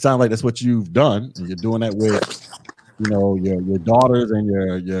 And it sounds like that's what you've done. And you're doing that with, your daughters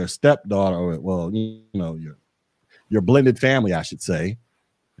and your stepdaughter, or, well, your blended family, I should say.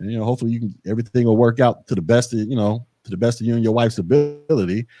 And, hopefully everything will work out to the best of you and your wife's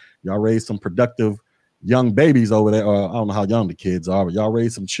ability. Y'all raise some productive young babies over there, or I don't know how young the kids are, but y'all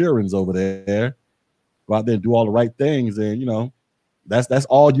raise some childrens over there. Go out there and do all the right things, and that's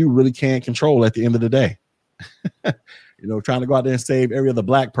all you really can control at the end of the day. Trying to go out there and save every other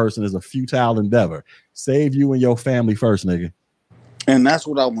black person is a futile endeavor. Save you and your family first, nigga. And that's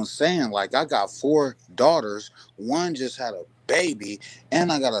what I was saying. Like, I got 4 daughters. One just had a baby,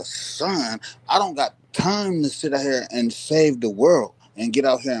 and I got a son. I don't got time to sit out here and save the world and get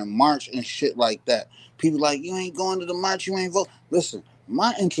out here and march and shit like that. People like, you ain't going to the march, you ain't vote. Listen,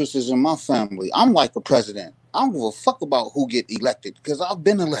 my interest is in my family. I'm like a president. I don't give a fuck about who get elected, because I've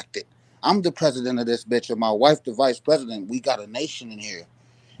been elected. I'm the president of this bitch, and my wife the vice president. We got a nation in here.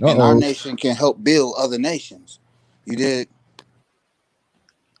 And our nation can help build other nations. You did?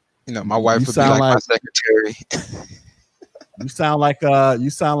 My wife would be like my secretary. You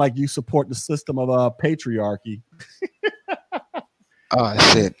sound like you support the system of patriarchy. Oh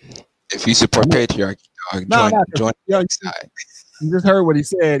shit! If you support patriarchy, join the side. You just heard what he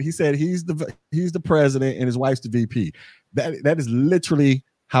said. He said he's the president and his wife's the VP. That is literally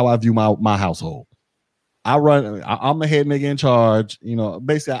how I view my household. I'm the head nigga in charge.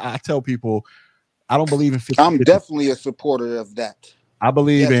 Basically, I tell people I don't believe in 50. I'm definitely a supporter of that. I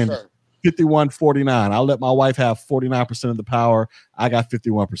believe in 51-49. I'll let my wife have 49% of the power. I got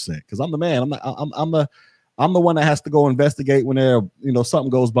 51% because I'm the man. I'm the one that has to go investigate when something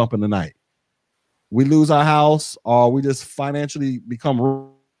goes bump in the night. We lose our house, or we just financially become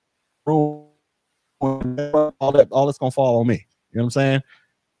ruined. All that's gonna fall on me. You know what I'm saying?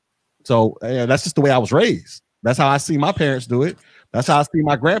 So that's just the way I was raised. That's how I see my parents do it. That's how I see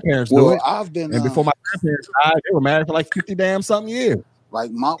my grandparents do it. And before my grandparents died, they were married for like 50 damn something years. Like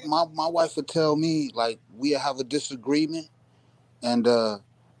my wife would tell me, like, we have a disagreement, and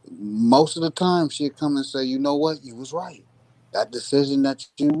most of the time she'd come and say, you know what, you was right. That decision that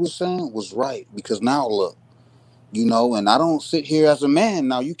you were saying was right, because now look, and I don't sit here as a man.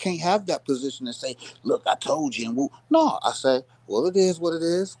 Now, you can't have that position and say, look, I told you. And no, I say, well, it is what it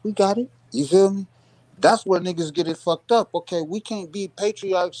is. We got it. You feel me? That's where niggas get it fucked up. Okay, we can't be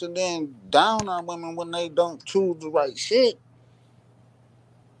patriarchs and then down on women when they don't choose the right shit.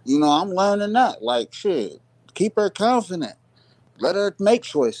 I'm learning that. Like, shit, keep her confident. Let her make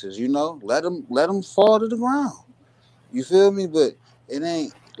choices, Let them fall to the ground. You feel me? But it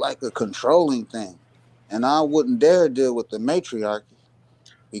ain't like a controlling thing. And I wouldn't dare deal with the matriarchy,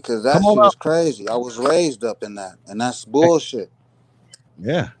 because that shit is crazy. I was raised up in that, and that's bullshit.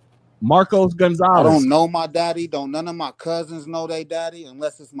 Yeah. Marcos Gonzalez. I don't know my daddy. None of my cousins know their daddy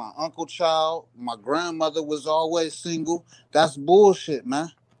unless it's my uncle child. My grandmother was always single. That's bullshit, man.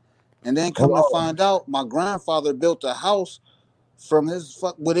 And then come to find out, my grandfather built a house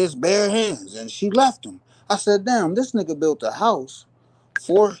with his bare hands, and she left him. I said, damn, this nigga built a house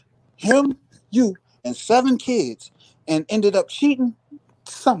for him, you, and 7 kids, and ended up cheating.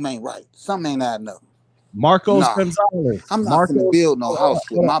 Something ain't right. Something ain't adding up. Marcos Gonzalez. I'm not going to build no house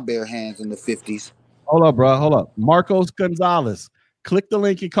with my bare hands in the 50s. Hold up, bro. Hold up. Marcos Gonzalez. Click the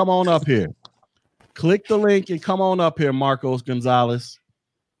link and come on up here. Click the link and come on up here, Marcos Gonzalez.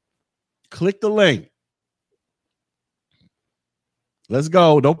 Click the link. Let's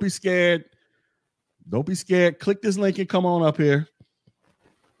go. Don't be scared. Don't be scared. Click this link and come on up here.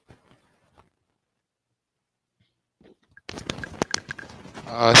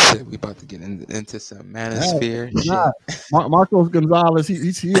 Oh shit, we about to get into some manosphere. Marcos Gonzalez,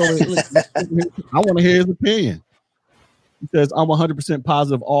 he I want to hear his opinion. He says, I'm 100%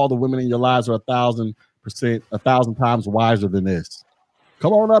 positive all the women in your lives are 1,000 times wiser than this.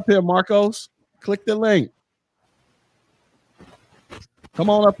 Come on up here, Marcos. Click the link. Come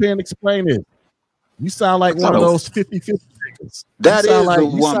on up here and explain it. You sound like one of those 50-50 niggas. That is a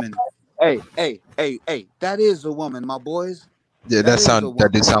woman. Hey, that is a woman, my boys. Yeah, that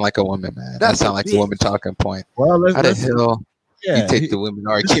did sound like a woman, man. That sound like a woman talking point. Well, how the hell you take the women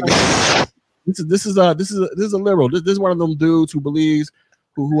argument? This is a liberal. This is one of them dudes who believes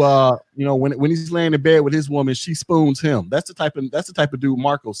who you know, when he's laying in bed with his woman, she spoons him. That's the type of dude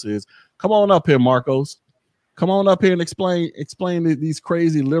Marcos is. Come on up here, Marcos. Come on up here and explain these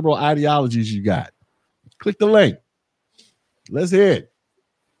crazy liberal ideologies you got. Click the link. Let's hear it.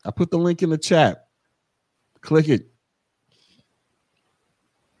 I put the link in the chat. Click it.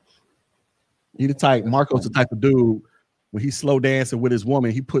 He the type, Marcos the type of dude, when he's slow dancing with his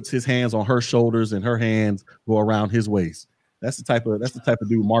woman, he puts his hands on her shoulders and her hands go around his waist. That's the type of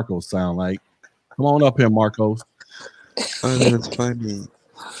dude Marcos sound like. Come on up here, Marcos. Oh, that's funny.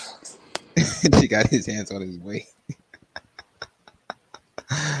 He got his hands on his waist.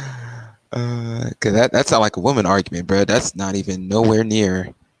 Cause that sounds like a woman argument, bro. That's not even nowhere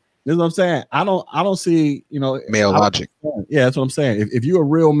near. This is what I'm saying. I don't see, you know, male logic. Yeah, that's what I'm saying. If you're a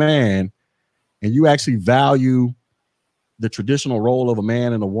real man and you actually value the traditional role of a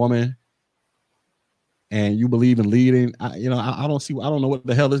man and a woman, and you believe in leading, I don't know what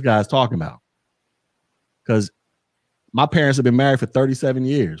the hell this guy's talking about. Because my parents have been married for 37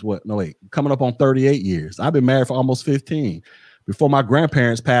 years. Coming up on 38 years. I've been married for almost 15. Before my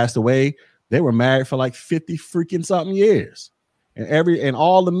grandparents passed away, they were married for like 50 freaking something years. And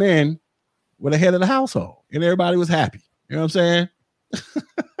all the men were the head of the household, and everybody was happy. You know what I'm saying?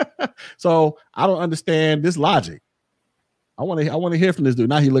 So I don't understand this logic. I want to hear from this dude.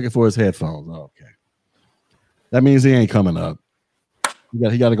 Now he's looking for his headphones. Okay. That means he ain't coming up.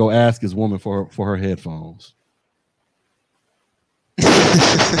 He got to go ask his woman for her headphones.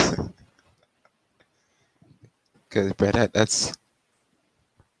 Because, bro, that's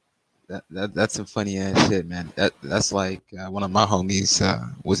some funny ass shit, man. That's like one of my homies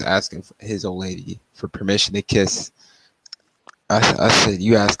was asking his old lady for permission to kiss. I said,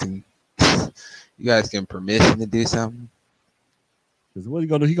 you asking permission to do something? Because what he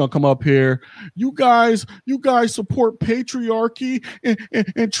gonna do? He gonna come up here. You guys support patriarchy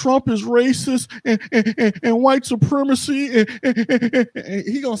and Trump is racist and white supremacy and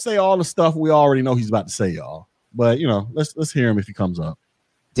he gonna say all the stuff we already know he's about to say, y'all. But you know, let's hear him if he comes up.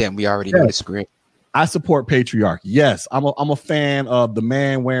 Damn, we already know the script. I support patriarchy. Yes, I'm a fan of the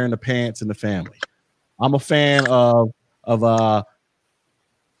man wearing the pants in the family. I'm a fan of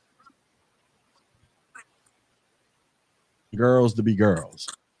girls to be girls.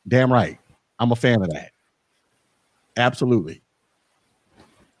 Damn right. I'm a fan of that. Absolutely.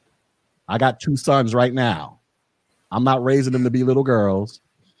 I got 2 sons right now. I'm not raising them to be little girls.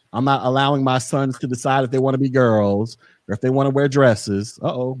 I'm not allowing my sons to decide if they want to be girls or if they want to wear dresses.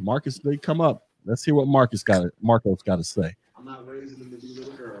 Marcus, they come up. Let's hear what Marcos got to say. I'm not raising them to be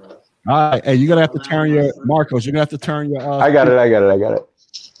little girls. All right. Hey, you're going to have to turn your Marcos. You're going to have to turn your. I got it.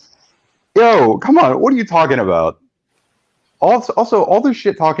 Yo, come on. What are you talking about? Also, all this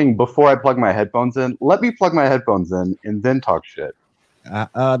shit talking before I plug my headphones in. Let me plug my headphones in and then talk shit.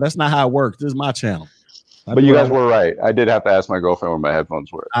 That's not how it works. This is my channel. But you guys were right. I did have to ask my girlfriend where my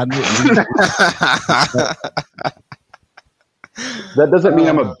headphones were. That doesn't mean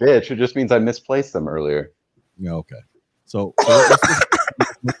I'm a bitch. It just means I misplaced them earlier. Yeah, okay. So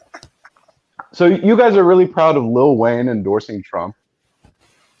you guys are really proud of Lil Wayne endorsing Trump?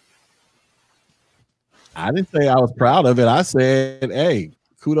 I didn't say I was proud of it. I said, hey,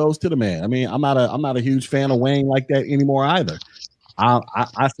 kudos to the man. I mean, I'm not a huge fan of Wayne like that anymore either.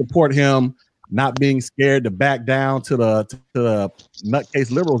 I support him not being scared to back down to the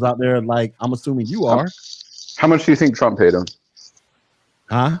nutcase liberals out there, like I'm assuming you are. How much do you think Trump paid him?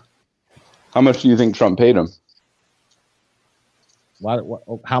 Huh? How much do you think Trump paid him?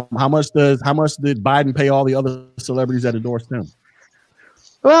 How much did Biden pay all the other celebrities that endorsed him?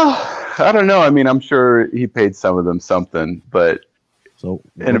 Well, I don't know. I mean, I'm sure he paid some of them something, but so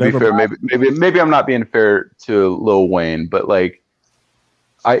and to be fair, maybe I'm not being fair to Lil Wayne, but like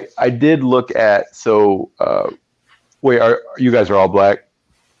I did look at wait, you guys are all black?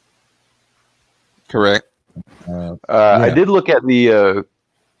 Correct. Yeah. I did look at the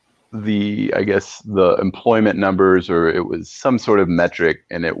I guess the employment numbers, or it was some sort of metric,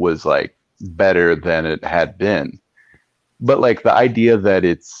 and it was like better than it had been. But like the idea that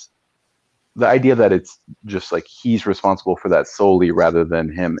it's just like he's responsible for that solely, rather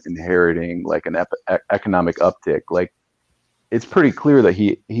than him inheriting like an economic uptick, like it's pretty clear that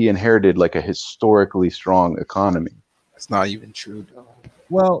he inherited like a historically strong economy. It's not even true, though.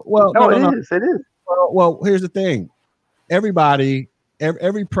 Well, no, it is. It is. Well, here's the thing. Everybody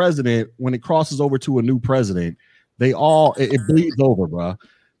every president, when it crosses over to a new president, it bleeds over, bro.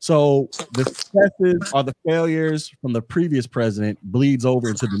 So the successes or the failures from the previous president bleeds over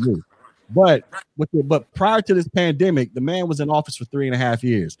into the new. But prior to this pandemic, the man was in office for 3.5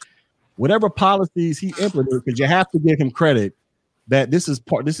 years. Whatever policies he implemented, because you have to give him credit that this is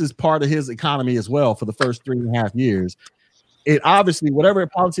part of his economy as well for the first 3.5 years. It obviously, whatever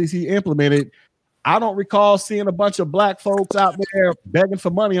policies he implemented, I don't recall seeing a bunch of black folks out there begging for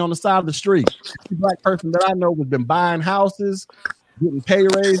money on the side of the street. Every black person that I know has been buying houses, getting pay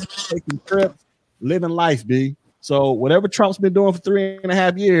raises, taking trips, living life, B. So whatever Trump's been doing for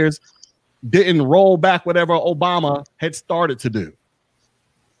 3.5 years didn't roll back whatever Obama had started to do.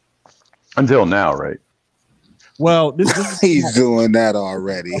 Until now, right? Well, he's doing that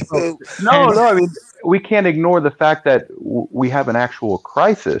already. No, I mean, we can't ignore the fact that we have an actual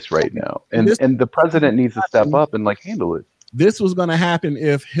crisis right now, and the president needs to step up and handle it. This was going to happen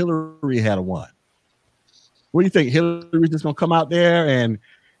if Hillary had won. What do you think? Hillary's just going to come out there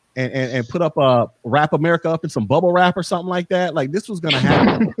and put up wrap America up in some bubble wrap or something like that? Like, this was going to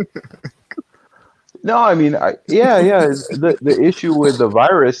happen. No, I mean, yeah. The issue with the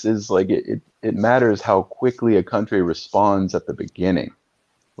virus is it matters how quickly a country responds at the beginning,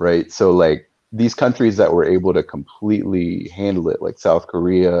 right? So these countries that were able to completely handle it, like South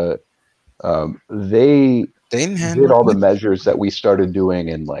Korea, they did all the measures that we started doing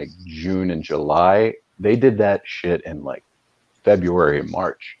in June and July. They did that shit in February and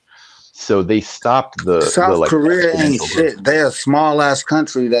March. So they stopped South Korea ain't shit. They're a small ass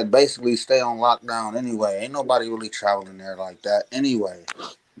country that basically stay on lockdown anyway. Ain't nobody really traveling there like that anyway.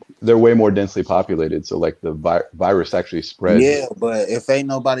 They're way more densely populated, so the virus actually spreads. Yeah, but if ain't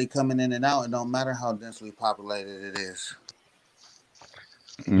nobody coming in and out, it don't matter how densely populated it is.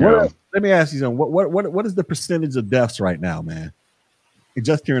 Yeah. Let me ask you something. What is the percentage of deaths right now, man?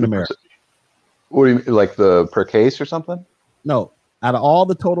 Just here in America. What do you mean, the per case or something? No. Out of all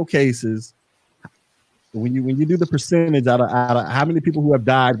the total cases, when you do the percentage out of how many people who have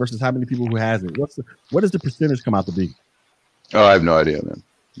died versus how many people who hasn't, what does the percentage come out to be? Oh, I have no idea, man.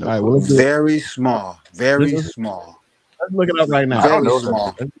 No. All right, well, very small. Let's look it up right now. Very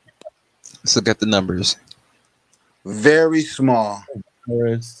small. Let's look at the numbers. Very small.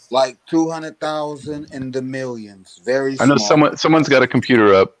 Like 200,000 in the millions. Very small. I know someone's got a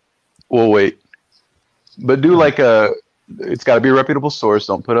computer up. We'll wait. But do it's got to be a reputable source.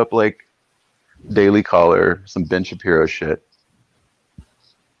 Don't put up Daily Caller, some Ben Shapiro shit.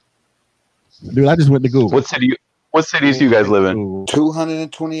 Dude, I just went to Google. What cities do you guys live in?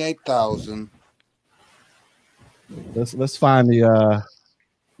 228,000. Let's find the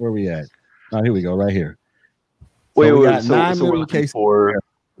where we at. Oh, here we go, right here. Wait, got 9 million cases.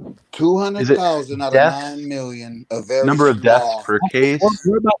 200,000 out of 9 million. A very number of deaths per case.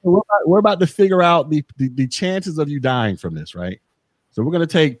 We're about to figure out the chances of you dying from this, right? So we're going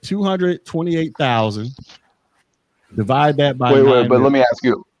to take 228,000, divide that by. Wait, but let me ask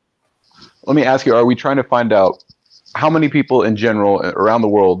you. Are we trying to find out how many people in general around the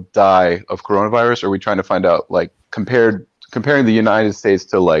world die of coronavirus? Or are we trying to find out comparing the United States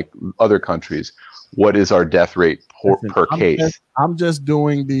to other countries? What is our death rate per case? I'm just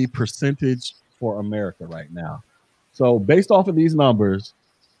doing the percentage for America right now. So based off of these numbers,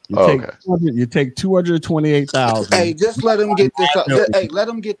 you take 228,000. Hey, just let them get this out. Let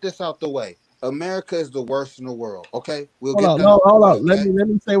them get this out the way. America is the worst in the world. Okay, hold on. Let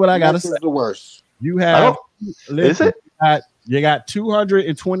me say what I gotta say. The worst. You have. Is it? You got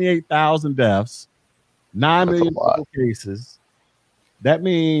 228,000 deaths, 9 million cases. That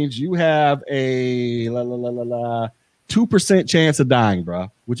means you have a 2% chance of dying,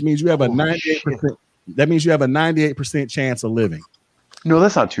 bro. Which means you have a 98%. That means you have a 98% chance of living. No,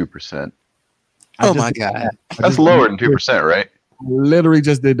 that's not 2%. Oh my God, that's lower than 2%, right? Literally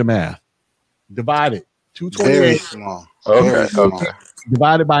just did the math. Divide it. 228. Very small. Okay.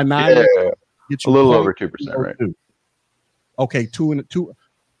 Divided by 9. Yeah. Get you a little over 2%, right? Okay,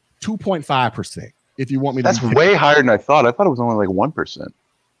 2.5%. If you want me to, that's way higher than I thought. I thought it was only 1%.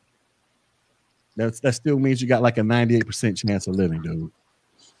 That still means you got a 98% chance of living, dude.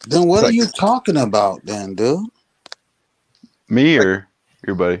 Then what are you talking about, then, dude? Me or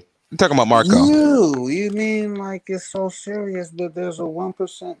your buddy? I'm talking about Marco. You mean it's so serious, but there's a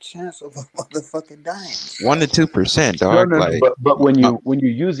 1% chance of a motherfucking dying. 1 to 2%, dog. No. But when you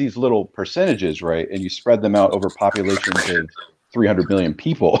use these little percentages, right, and you spread them out over populations of 300 million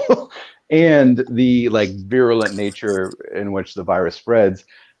people, and the virulent nature in which the virus spreads,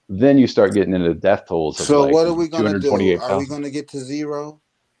 then you start getting into death tolls. So what are we going to do? Are we going to get to zero?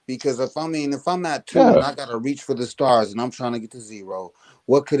 Because if I'm at 2 and I gotta reach for the stars and I'm trying to get to 0,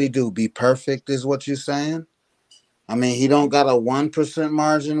 what could he do? Be perfect is what you're saying? I mean, he don't got a 1%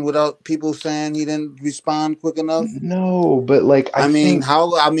 margin without people saying he didn't respond quick enough. No, but like I think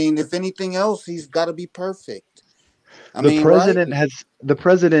if anything else, he's got to be perfect. the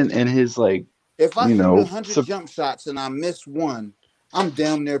president and his like. If I shoot 100 jump shots and I miss one, I'm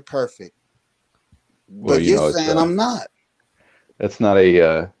damn near perfect. But you're saying I'm not. That's not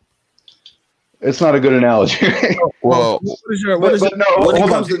a. It's not a good analogy. Well, when it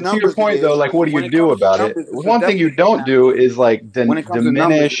comes to your point though, like what do you do about it? One thing you don't do is like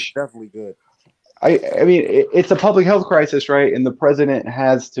diminish. Definitely good. I mean, it's a public health crisis, right? And the president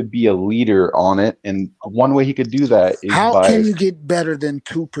has to be a leader on it. And one way he could do that is how can you get better than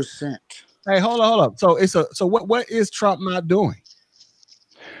 2%? Hey, hold up. So what is Trump not doing?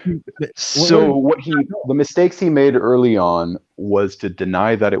 So the mistakes he made early on was to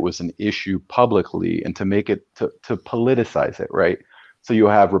deny that it was an issue publicly and to make it to politicize it, right? So you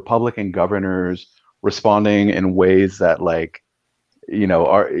have Republican governors responding in ways that like,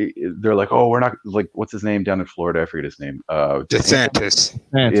 they're like, oh, we're not like, what's his name down in Florida? I forget his name. DeSantis.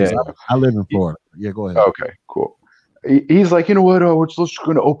 Yeah. I live in Florida. Yeah, go ahead. Okay, cool. He's like, you know what? We're just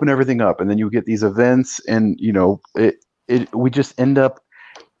going to open everything up, and then you get these events, and we just end up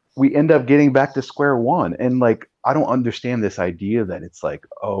getting back to square one. And like, I don't understand this idea that it's like,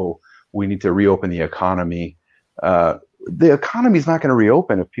 oh, we need to reopen the economy. The economy is not going to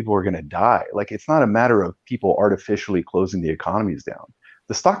reopen if people are going to die. Like, it's not a matter of people artificially closing the economies down.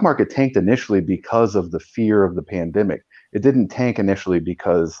 The stock market tanked initially because of the fear of the pandemic. It didn't tank initially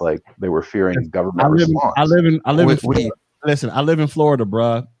because like they were fearing government response. I live in Florida. Listen, I live in Florida,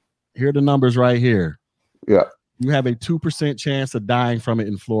 bruh. Here are the numbers right here. Yeah. You have a 2% chance of dying from it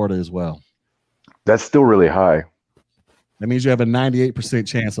in Florida as well. That's still really high. That means you have a 98%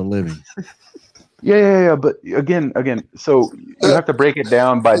 chance of living. Yeah. But again, so you have to break it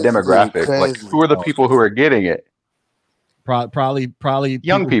down by demographic. Like, who are the people who are getting it? Probably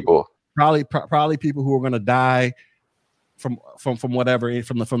young people. Probably people who are going to die from whatever,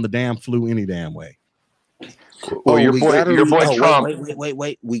 from the damn flu any damn way. Well, your boy Trump.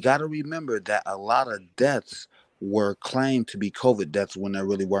 Wait. We got to remember that a lot of deaths were claimed to be COVID deaths when there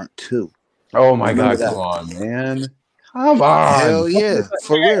really weren't too. Oh my God! Come on, man. Come on. Hell yeah,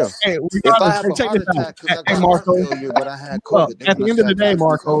 for real. Hey, if I have a heart attack because I got heart failure, but I had COVID. At the end of the day,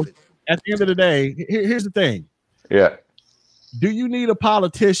 Marco. At the end of the day, here's the thing. Yeah. Do you need a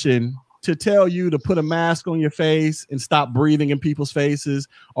politician to tell you to put a mask on your face and stop breathing in people's faces,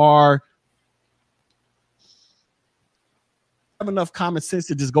 or have enough common sense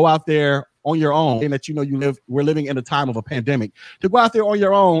to just go out there on your own, and that we're living in a time of a pandemic, to go out there on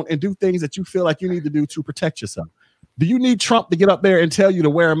your own and do things that you feel like you need to do to protect yourself? Do you need Trump to get up there and tell you to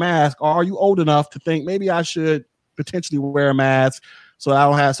wear a mask, or are you old enough to think maybe I should potentially wear a mask so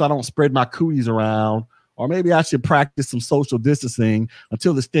I don't spread my cooties around, or maybe I should practice some social distancing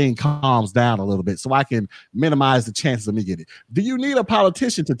until this thing calms down a little bit so I can minimize the chances of me getting it? Do you need a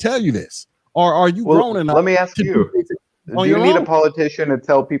politician to tell you this, or are you grown enough? Let me ask you. Do you need a politician to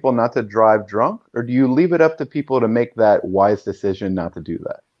tell people not to drive drunk, or do you leave it up to people to make that wise decision not to do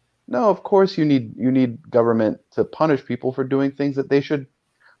that? No, of course you need government to punish people for doing things that they should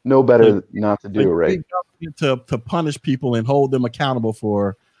know better not to do, right? To punish people and hold them accountable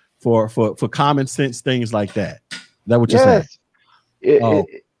for common sense things like that. Is that what you're saying?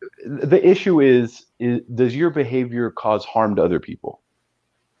 The issue is does your behavior cause harm to other people?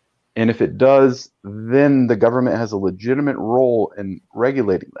 And if it does, then the government has a legitimate role in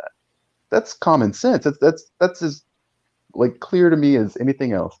regulating that. That's common sense. That's as like clear to me as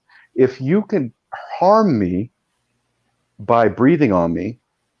anything else. If you can harm me by breathing on me,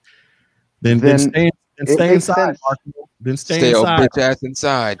 then stay inside, Marco. Then stay inside. Bitch ass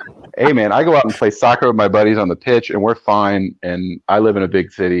inside. Hey man, I go out and play soccer with my buddies on the pitch, and we're fine. And I live in a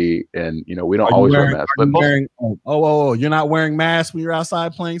big city, and we don't always wear masks. You're not wearing masks when you're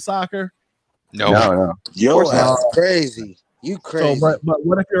outside playing soccer? No. Yo, that's crazy. You crazy. So, but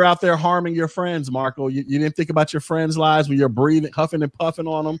what if you're out there harming your friends, Marco? You didn't think about your friends' lives when you're breathing, huffing and puffing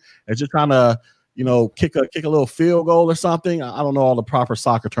on them as you're trying to, kick a little field goal or something? I don't know all the proper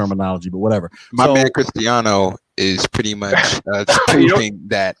soccer terminology, but whatever. My man Cristiano is pretty much proving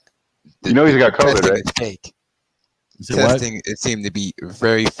that he's got COVID, right? Is fake. Testing, it seemed to be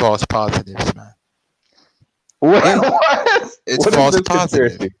very false positives, man. What? It's false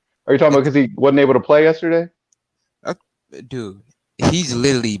positive. Are you talking about because he wasn't able to play yesterday? Dude, he's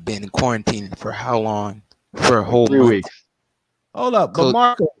literally been quarantined for how long? For a whole 3 month. weeks. Hold up,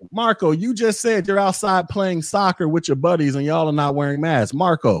 but Marco, you just said you're outside playing soccer with your buddies and y'all are not wearing masks.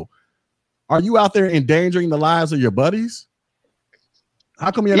 Marco, are you out there endangering the lives of your buddies?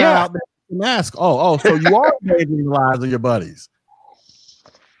 How come you're not out there with your mask? Oh, so you are endangering the lives of your buddies.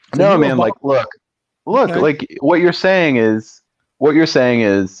 So no, man, like look, okay. Like what you're saying is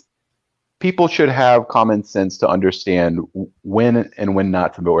people should have common sense to understand when and when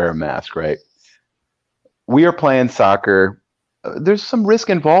not to wear a mask, right? We are playing soccer. There's some risk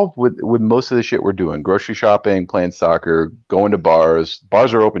involved with most of the shit we're doing. Grocery shopping, playing soccer, going to bars.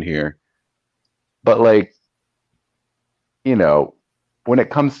 Bars are open here. But like, you know, when it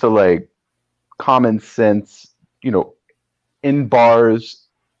comes to like common sense, you know, in bars,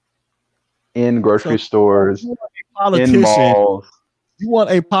 in grocery stores, in malls. You want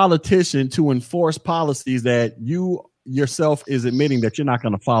a politician to enforce policies that you yourself is admitting that you're not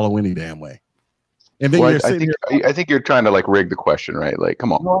going to follow any damn way. And then I think you're trying to like rig the question, right? Like,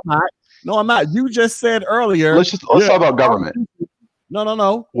 come on. No, I'm not. You just said earlier. Let's talk about government.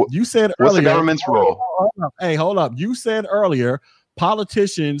 No. You said earlier. What's the government's role? Hold up. You said earlier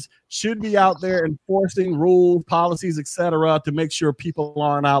politicians should be out there enforcing rules, policies, etc., to make sure people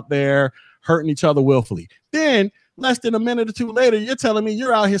aren't out there hurting each other willfully. Then less than a minute or two later, you're telling me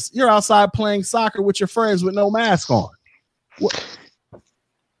you're outside playing soccer with your friends with no mask on. What?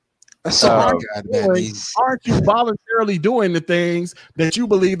 So aren't you voluntarily doing the things that you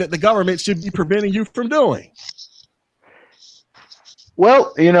believe that the government should be preventing you from doing?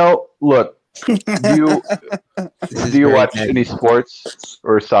 Well, you know, look, do you watch any sports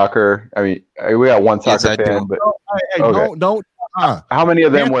or soccer? I mean, we got one soccer fan, but don't. How many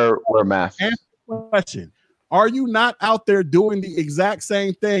of them wear masks? Answer the question. Are you not out there doing the exact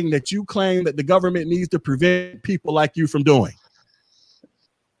same thing that you claim that the government needs to prevent people like you from doing?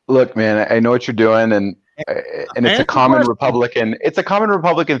 Look, man, I know what you're doing, and it's a common Republican. It's a common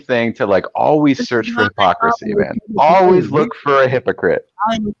Republican thing to like always search for hypocrisy, man. Always look for a hypocrite.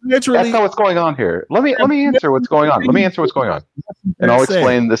 That's not what's going on here. Let me answer what's going on. And I'll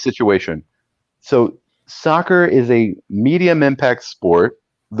explain the situation. So, soccer is a medium impact sport.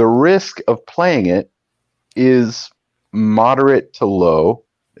 The risk of playing it is moderate to low.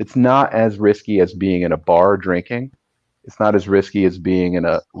 It's not as risky as being in a bar drinking. It's not as risky as being in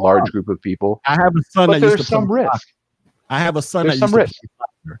a large group of people. I have a son that used to play some risk. Soccer. I have a son that used to play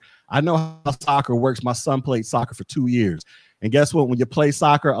soccer. I know how soccer works. My son played soccer for 2 years. And guess what? When you play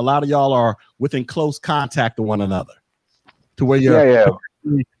soccer, a lot of y'all are within close contact to one another. To where you're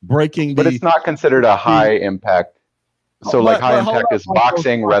breaking But it's not considered a high impact. So high impact is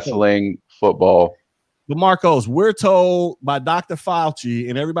boxing, wrestling, football. But Marcos, we're told by Dr. Fauci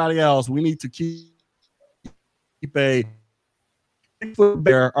and everybody else we need to keep a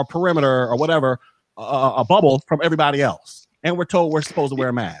perimeter or whatever, a bubble from everybody else. And we're told we're supposed to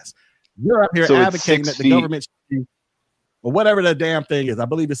wear masks. You're up here advocating that the government should be, or whatever the damn thing is. I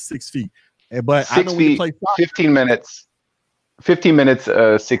believe it's 6 feet. But 6 feet, I know when you play soccer, 15 minutes,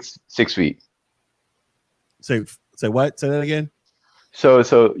 6 feet. Say what? Say that again.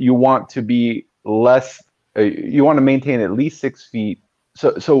 So you want to be less, you want to maintain at least 6 feet.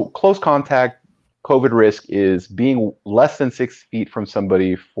 So close contact COVID risk is being less than 6 feet from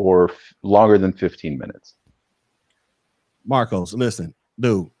somebody for longer than 15 minutes. Marcos, listen,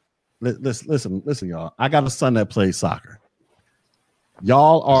 dude. Listen, y'all. I got a son that plays soccer.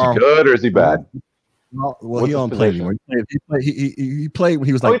 Y'all are is he good or is he bad? Well, he don't play anymore. He played when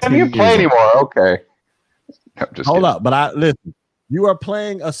he was like. He doesn't play anymore. Okay. Hold up, but listen. You are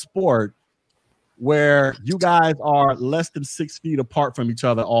playing a sport where you guys are less than 6 feet apart from each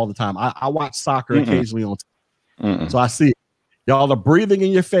other all the time. I watch soccer occasionally on TV. So I see it. Y'all are breathing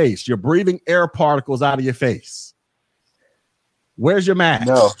in your face. You're breathing air particles out of your face. Where's your mask?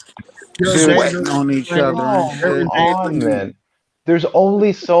 No. You're sweating on each other. Man. There's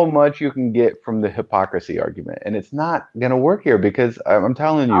only so much you can get from the hypocrisy argument, and it's not going to work here because I'm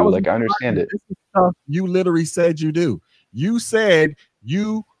telling you, I understand it. This is stuff you literally said you do. You said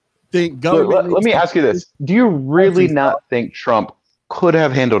you think government. Let me ask you this: do you really not think Trump could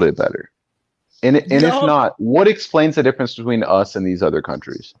have handled it better? And if not, what explains the difference between us and these other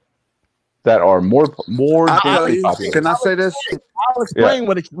countries that are more densely populated? Can I say this? I'll explain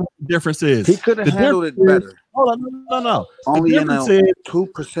what the difference is. He could have handled it better. Hold on, no. Only in a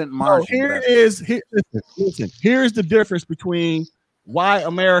 2% margin. Here's the difference between why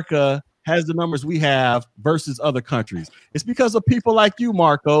America has the numbers we have versus other countries. It's because of people like you,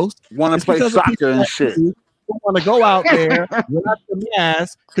 Marcos. Want to play soccer and shit. don't want to go out there without the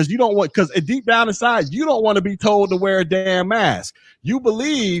mask because you don't want, because deep down inside, you don't want to be told to wear a damn mask. You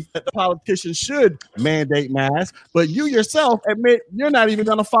believe that the politicians should mandate masks, but you yourself admit you're not even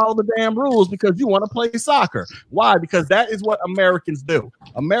going to follow the damn rules because you want to play soccer. Why? Because that is what Americans do.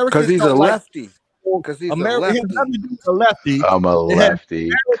 Americans, because he's a lefty. Because he's America, a lefty. A lefty. I'm a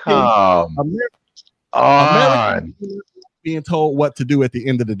lefty. Come on. Americans being told what to do at the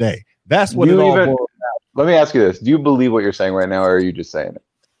end of the day. That's what it all boils down. Let me ask you this: do you believe what you're saying right now, or are you just saying it?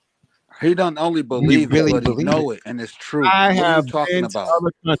 He doesn't only believe really it, but he believe know it, and it's true. I what have are you talking about?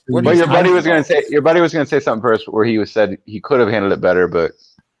 But your buddy was going to say something first, where he said he could have handled it better, but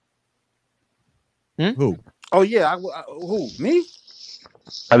who? Oh yeah, who? Me?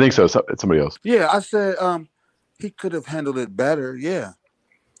 I think so. It's somebody else. Yeah, I said he could have handled it better. Yeah,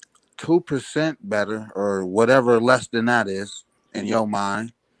 2% better, or whatever less than that is in your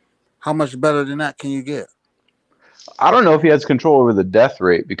mind. How much better than that can you get? I don't know if he has control over the death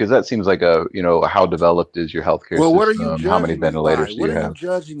rate, because that seems like how developed is your healthcare system? What are you judging? How many ventilators do you have? What are you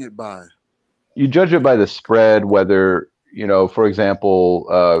judging it by? You judge it by the spread, whether, for example,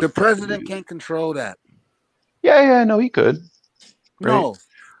 the president can't control that. Yeah, no, he could. Right? No.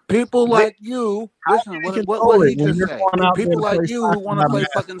 People like you, listen, what he just said. People like you who want to play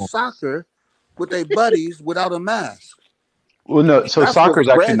fucking soccer with their buddies without a mask. Well, no, so soccer's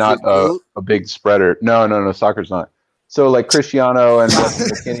actually not a big spreader. No, soccer's not. So like Cristiano and Weston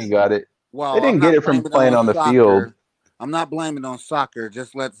McKennie got it. Well, they didn't get it from playing on the field. I'm not blaming it on soccer.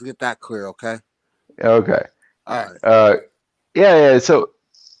 Just let's get that clear, okay? Okay. All right. Yeah. So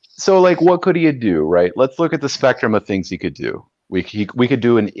like, what could he do, right? Let's look at the spectrum of things he could do. We could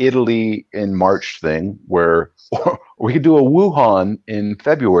do an Italy in March thing, or we could do a Wuhan in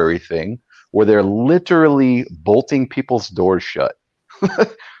February thing, where they're literally bolting people's doors shut.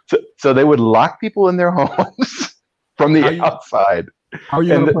 so they would lock people in their homes from the outside. How are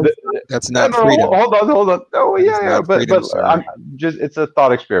you going to play? That's not freedom. Hold on. Oh yeah, but I'm just, it's a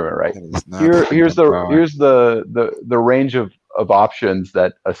thought experiment, right? Here's the range of options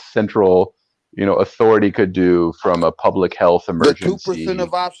that a central authority could do from a public health emergency. The 2%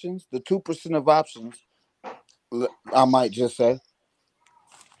 of options. The 2% of options. I might just say.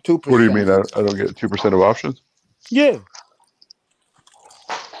 2%. What do you mean? I don't get 2% of options. Yeah.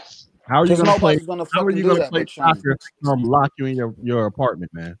 How are you going to play? How are you going to play soccer if they lock you in your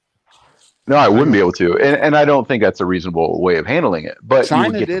apartment, man? No, I wouldn't be able to, and I don't think that's a reasonable way of handling it. But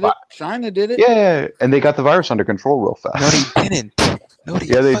China did it. China did it. Yeah, and they got the virus under control real fast. No, they didn't.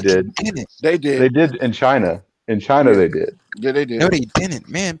 Yeah, they did. They did. They did in China. In China, they did. Yeah, they did. No, they didn't,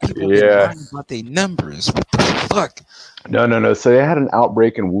 man. People lying about their numbers. What the fuck? No. So they had an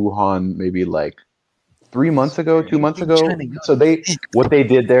outbreak in Wuhan maybe like 2 months ago. So what they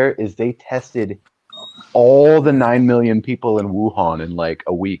did there is they tested all the 9 million people in Wuhan in like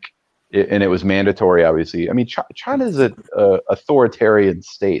a week, and it was mandatory, obviously. I mean, China's a authoritarian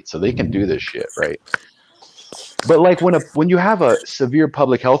state, so they can do this shit, right? But like when you have a severe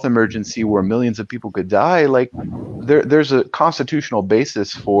public health emergency where millions of people could die, like there's a constitutional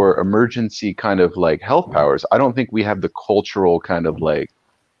basis for emergency kind of like health powers. I don't think we have the cultural kind of like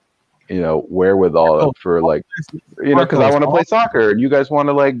wherewithal for like because I want to play soccer and you guys want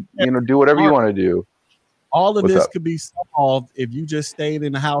to like do whatever you want to do. All of this could be solved if you just stayed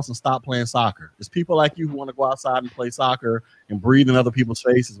in the house and stopped playing soccer. It's people like you who want to go outside and play soccer and breathe in other people's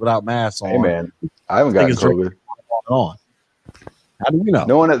faces without masks on. Hey man, I haven't gotten COVID. On. How do you know?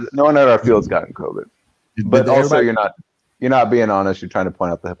 No one at our field's gotten COVID. But also, you're not being honest. You're trying to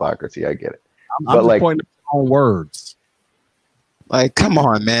point out the hypocrisy. I get it. I'm just pointing out my own words. Like, come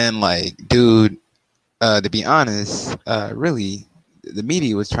on, man. Like, dude. To be honest, really, the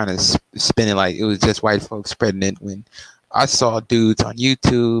media was trying to spin it like it was just white folks spreading it. When I saw dudes on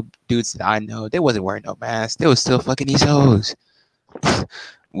YouTube, dudes that I know, they wasn't wearing no mask. They was still fucking these hoes.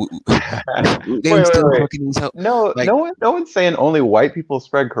 They were still fucking these hoes. No, like, no one's saying only white people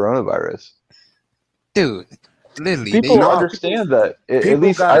spread coronavirus. Dude, literally, people don't understand that. At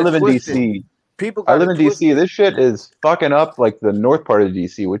least I live in DC. I live in DC. This shit is fucking up like the north part of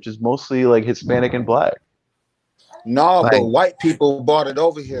DC, which is mostly like Hispanic and black. No, but white people brought it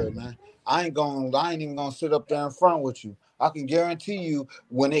over here, man. I ain't even gonna sit up there in front with you. I can guarantee you,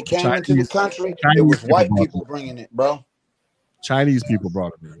 when it came into the country, it was white people bringing it, bro. Chinese people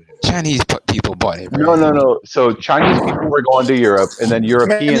brought it over here. Chinese people bought it. Right? No. So Chinese people were going to Europe, and then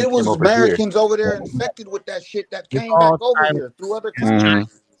Europeans it was came over Americans here. over there infected with that shit that came back over here through other countries.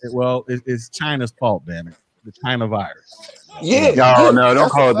 Well, it's China's fault, damn it. The China virus. Yeah. No,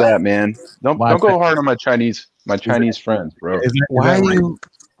 don't call it that, man. Don't go hard on my Chinese friends, bro. Is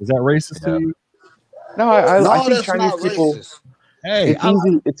that racist to you? No, I No, think that's Chinese not people. racist. Hey,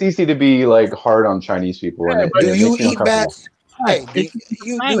 It's easy to be like hard on Chinese people, and but Do it you makes me eat uncomfortable. bats? right, Hey, it do keeps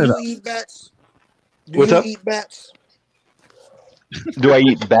you China though. eat bats? Do What's you up? eat bats? Do I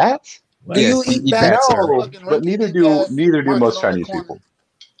eat bats? Do Yes, you you eat eat bats? bats, sir. No, Fucking but rinky dink ass neither do market most on the Chinese corner. people.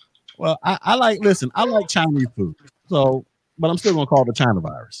 Well, I like I like Chinese food. So, but I'm still gonna call it the China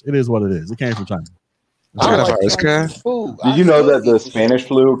virus. It is what it is. It came from China. That's I China all. like virus, Chinese cuz. food. Did I you know still that the eat the shit. Spanish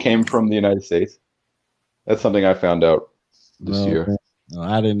flu came from the United States? That's something I found out this No, year. no,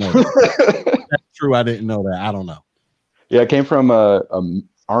 I didn't know that. That's true. I didn't know that. I don't know. Yeah, it came from a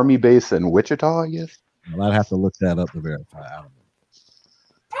army base in Wichita, I guess. Well, I'd have to look that up to verify. I don't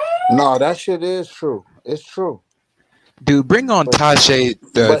know. No, that shit is true. It's true. Dude, bring on But Tashe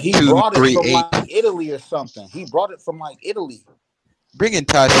the but he brought it from 238. like Italy or something. He brought it from like Italy Bring in or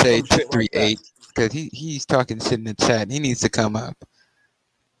Tashe some shit like that. 238 because he's talking shit in the chat. He needs to come up.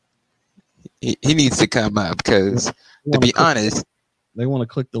 He needs to come up because to wanna be click- honest, They want to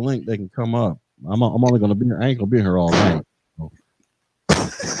click the link. They can come up. I'm only gonna be here. I ain't gonna be here all night.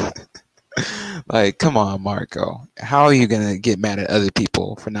 like, come on, Marco. How are you gonna get mad at other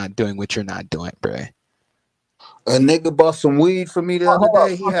people for not doing what you're not doing, bruh? A nigga bought some weed for me the other Hold up,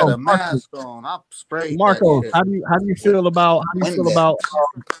 day. He had a Marco. mask on. I sprayed Marcos, that shit. how do you feel about Windex.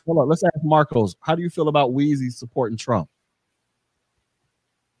 hold on, let's ask Marcos. How do you feel about Wheezy supporting Trump?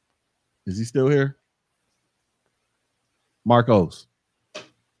 Is he still here? Marcos.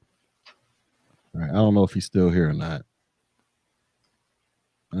 All right, I don't know if he's still here or not.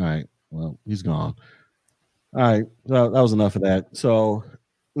 All right, well, he's gone. All right, so that was enough of that. So,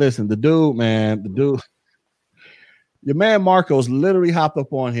 listen, the dude, your man Marcos literally hopped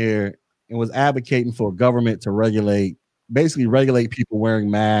up on here and was advocating for a government to basically regulate people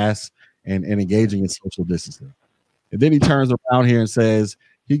wearing masks and engaging in social distancing. And then he turns around here and says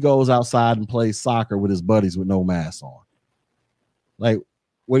he goes outside and plays soccer with his buddies with no mask on. Like,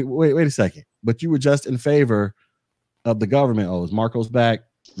 wait a second. But you were just in favor of the government. Oh, is Marcos back?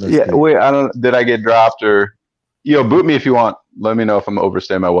 Wait, I don't. Did I get dropped or? Boot me if you want. Let me know if I'm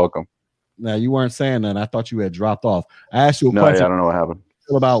overstaying my welcome. No, you weren't saying that. I thought you had dropped off. I asked you a No, question. yeah, I don't know what happened.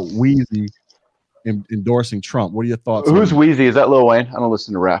 About Wheezy endorsing Trump. What are your thoughts? Who's Wheezy? Is that Lil Wayne? I don't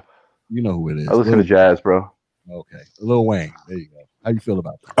listen to rap. You know who it is. I listen to jazz, bro. Okay, Lil Wayne. There you go. How you feel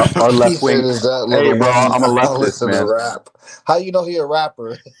about that? Our left wing. Hey, bro, I'm a leftist, man. Rap. How you know he a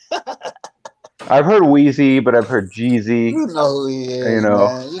rapper? I've heard Wheezy, but I've heard Jeezy. You know who he is,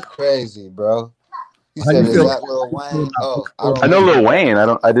 man. You crazy, bro. You said is that Lil Wayne? Oh, I know Lil Wayne.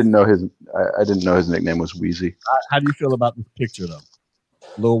 I didn't know his. I didn't know his nickname was Wheezy. How do you feel about this picture, though?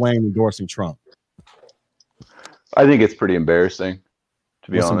 Lil Wayne endorsing Trump. I think it's pretty embarrassing,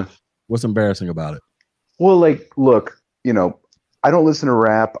 to be honest. What's embarrassing about it? Well, like, look, I don't listen to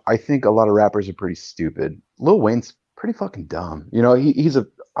rap. I think a lot of rappers are pretty stupid. Lil Wayne's pretty fucking dumb. He's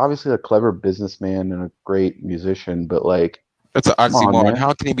obviously a clever businessman and a great musician, but like, that's an oxymoron.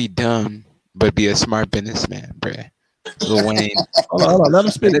 How can he be dumb but be a smart businessman, bruh? Lil Wayne. Hold on, let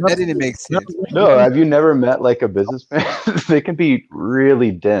him speak. That didn't make sense. No, have you never met like a businessman? They can be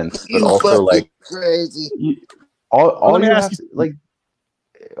really dense, but also like crazy. All you have to, like,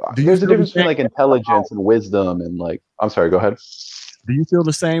 there's a difference between like intelligence and wisdom and like. I'm sorry. Go ahead. Do you feel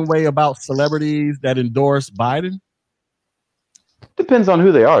the same way about celebrities that endorse Biden? Depends on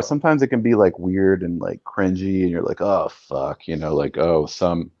who they are. Sometimes it can be like weird and like cringy, and you're like, oh fuck, like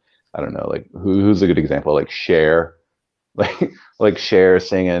I don't know, like who's a good example? Like Cher, like Cher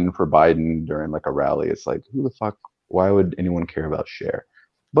singing for Biden during like a rally. It's like, who the fuck? Why would anyone care about Cher?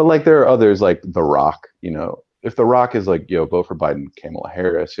 But like there are others like The Rock. If The Rock is like, vote for Biden, Kamala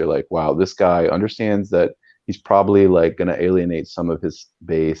Harris, you're like, wow, this guy understands that he's probably like gonna alienate some of his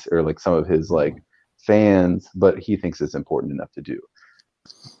base or like some of his like fans, but he thinks it's important enough to do.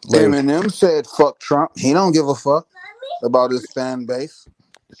 Like, Eminem said, "Fuck Trump." He don't give a fuck about his fan base.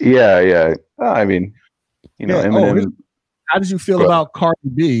 Yeah. I mean, Eminem. How did you feel about Cardi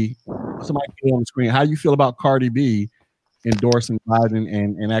B? Somebody put on the screen. How do you feel about Cardi B endorsing Biden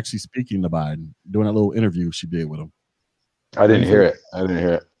and actually speaking to Biden, doing a little interview she did with him? I didn't hear it.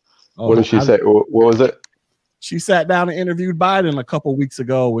 Oh, what did she say? What was it? She sat down and interviewed Biden a couple weeks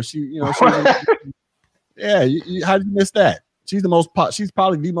ago. Where she yeah. How did you miss that? She's she's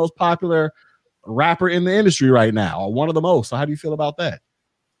probably the most popular rapper in the industry right now, or one of the most. So how do you feel about that?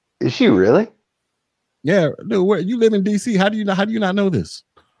 Is she really? Yeah, dude. Where you live in DC? How do you not know this?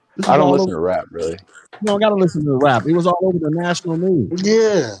 I don't listen to rap, really. You don't gotta listen to the rap. It was all over the national news.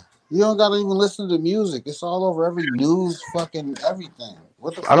 Yeah. You don't gotta even listen to music. It's all over every news, fucking everything.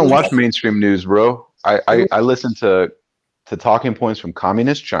 What the fuck? I don't watch mainstream news, bro. I listen to talking points from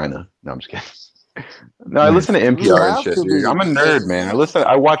communist China. No, I'm just kidding. No, I listen to You NPR and have shit, to dude. be. I'm a nerd, man.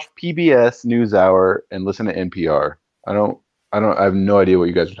 I watch PBS NewsHour and listen to NPR. I have no idea what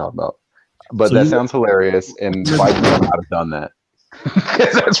you guys are talking about. But So that sounds hilarious, and Biden should not have done that.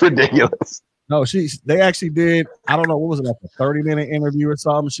 That's ridiculous. No, they actually did. I don't know, what was it, like a 30-minute interview or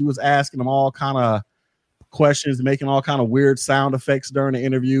something? She was asking them all kind of questions, making all kind of weird sound effects during the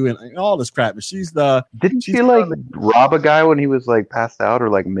interview and all this crap. But didn't she like rob a guy when he was like passed out or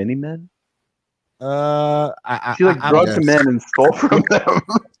like mini men? She drugged the men and stole from them.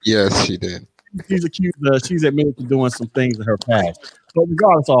 Yes, she did. She's accused. She's admitted to doing some things in her past. But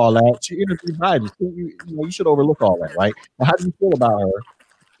regardless of all that, she interviewed Biden. You should overlook all that, right? Well, how do you feel about her?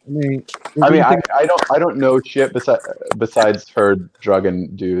 I don't know shit besides her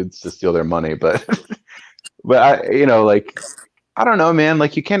drugging dudes to steal their money, but I don't know, man.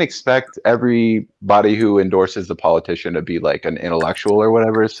 Like, you can't expect everybody who endorses the politician to be like an intellectual or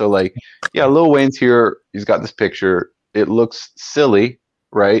whatever. So like, yeah, Lil Wayne's here. He's got this picture. It looks silly,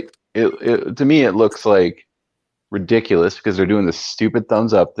 right? It to me, it looks like ridiculous because they're doing this stupid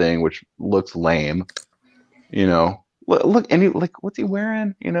thumbs up thing, which looks lame. Look, and what's he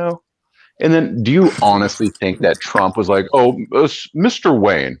wearing? And then, do you honestly think that Trump was like, "Oh, Mr.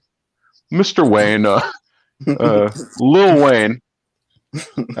 Wayne, Lil Wayne,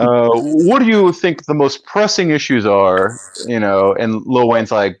 what do you think the most pressing issues are?" And Lil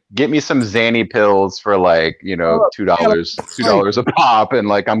Wayne's like, "Get me some Xanny pills for like, $2 a pop, and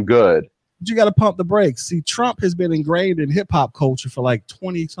like I'm good." But you got to pump the brakes. See, Trump has been ingrained in hip hop culture for like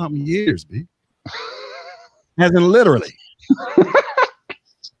 20-something years, B. As in literally.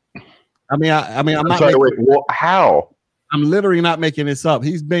 I'm not. Sorry, how? I'm literally not making this up.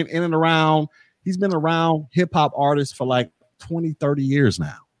 He's been in and around. He's been around hip hop artists for like 20, 30 years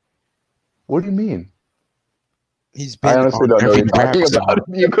now. What do you mean? He's been. I honestly don't know what you're talking about.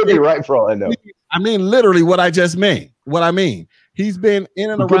 You could be right for all I know. I mean, literally, what I just mean. What I mean. He's been in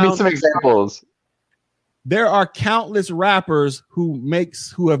and around. Give me some examples. There are countless rappers who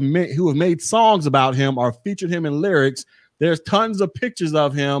have made songs about him or featured him in lyrics. There's tons of pictures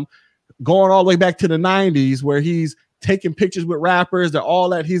of him going all the way back to the 90s where he's taking pictures with rappers. They're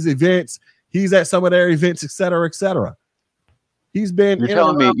all at his events. He's at some of their events, et cetera, et cetera. He's been.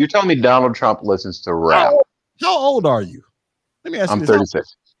 You're telling me Donald Trump listens to rap. How old are you? Let me ask you this. I'm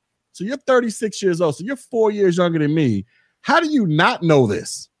 36. So you're 36 years old. So you're 4 years younger than me. How do you not know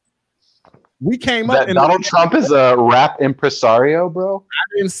this? We came up and Donald Trump is a rap impresario, bro.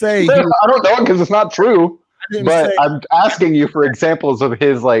 I didn't say. I don't know because it's not true. But I'm asking you for examples of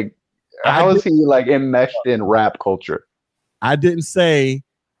his like. How is he like enmeshed in rap culture? I didn't say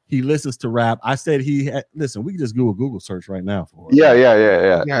he listens to rap. I said listen. We can just Google search right now for it.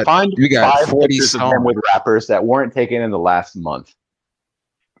 Yeah. Find we got 5 40 pictures of him with rappers that weren't taken in the last month.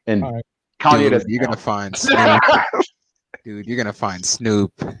 And Kanye, dude, you're gonna find Snoop. Dude, you're gonna find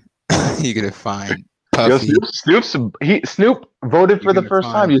Snoop. You're gonna find Puffy. Snoop voted for the first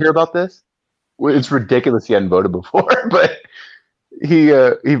time. You hear about this? Well, it's ridiculous. He hadn't voted before, but he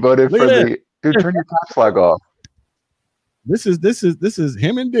voted for the dude. Turn your top flag off. This is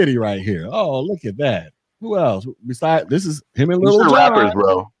him and Diddy right here. Oh, look at that. Who else? Besides, this is him and Lil Jon. Rappers,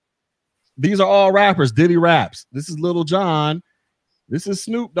 bro. These are all rappers. Diddy raps. This is Lil Jon. This is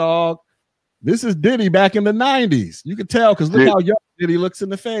Snoop Dogg. This is Diddy back in the 90s. You can tell because look how young Diddy looks in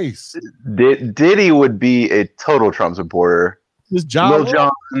the face. Diddy would be a total Trump supporter. This Lil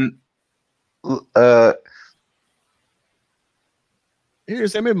Jon.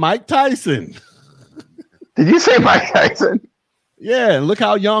 Here's him and Mike Tyson. Did you say Mike Tyson? Yeah, and look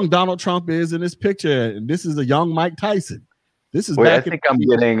how young Donald Trump is in this picture. This is a young Mike Tyson. This is. Wait, I think I'm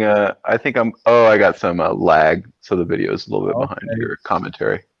getting. I got some lag, so the video is a little bit behind your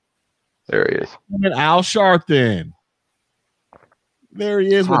commentary. There he is. And Al Sharpton. There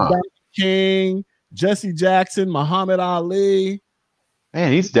he is with Dr. King, Jesse Jackson, Muhammad Ali.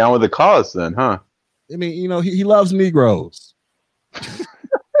 Man, he's down with the cause then, huh? I mean, he loves Negroes.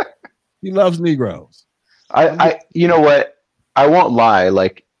 He loves Negroes. You know what? I won't lie.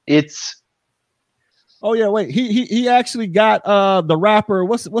 Like it's. Oh yeah, wait. He actually got the rapper.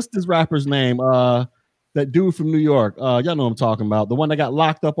 What's this rapper's name? That dude from New York. Y'all know what I'm talking about. The one that got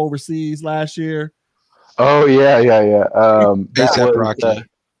locked up overseas last year. Oh yeah. ASAP Rocky.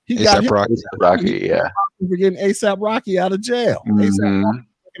 ASAP Rocky. Yeah. We're getting ASAP Rocky out of jail. ASAP Rocky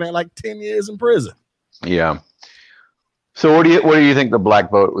looking at like 10 years in prison. Yeah. So what do you think the black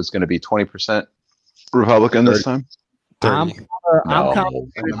vote was going to be? 20% Republican this time? 30. I'm kind of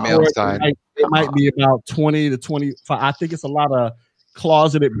on the male side. It might be about 20 to 25. I think it's a lot of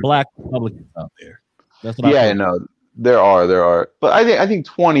closeted black Republicans out there. That's what I think. No, there are. But I think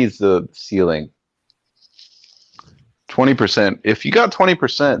 20 is the ceiling. 20%. If you got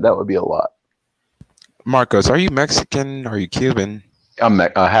 20%, that would be a lot. Marcos, are you Mexican? Are you Cuban? I'm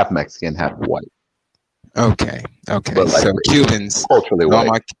half Mexican, half white. Okay. But So Cubans, culturally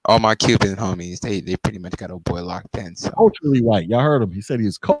white. All my Cuban homies, they pretty much got old boy locked in. So Culturally white. Y'all heard him. He said he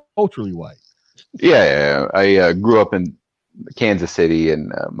was culturally white. Yeah. I grew up in Kansas City,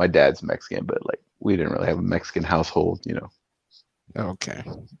 and my dad's Mexican, but like we didn't really have a Mexican household, you know. Okay.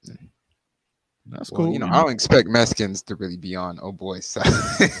 That's cool. I don't expect Mexicans to really be on old boy's side.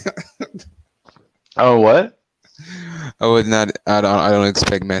 Oh, what? I would not. I don't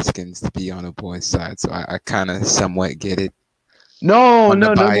expect Mexicans to be on a boy's side, so I kind of somewhat get it. No.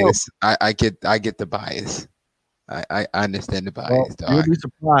 I get the bias. I understand the bias. Well, you'll be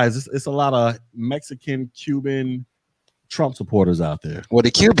surprised. It's a lot of Mexican, Cuban, Trump supporters out there. Well,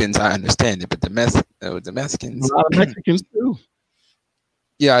 the Cubans, I understand it, but the Mexicans, a lot of Mexicans too.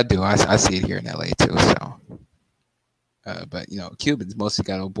 Yeah, I do. I see it here in LA too. So, but Cubans mostly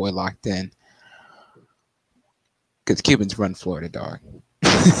got old boy locked in. Because Cubans run Florida, dog.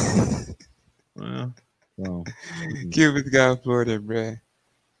 Well, Cubans got Florida, bro.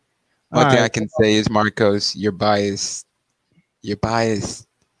 One thing I can say is, Marcos, you're biased. You're biased.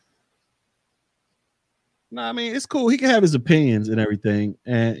 No, I mean it's cool. He can have his opinions and everything,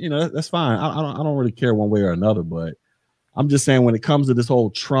 and that's fine. I don't really care one way or another. But I'm just saying when it comes to this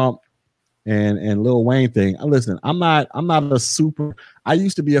whole Trump and Lil Wayne thing, listen. I'm not a super. I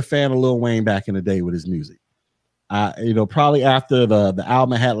used to be a fan of Lil Wayne back in the day with his music. Probably after the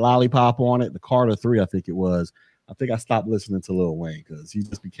album had Lollipop on it, the Carter 3, I think it was. I think I stopped listening to Lil Wayne because he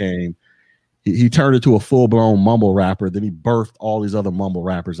just became, he turned into a full-blown mumble rapper. Then he birthed all these other mumble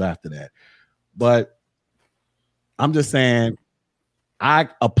rappers after that. But I'm just saying, I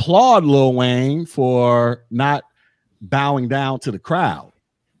applaud Lil Wayne for not bowing down to the crowd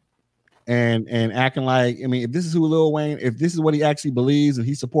and acting like, if this is who Lil Wayne, if this is what he actually believes and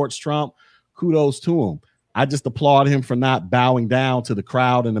he supports Trump, kudos to him. I just applaud him for not bowing down to the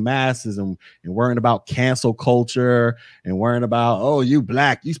crowd and the masses and worrying about cancel culture and worrying about, oh, you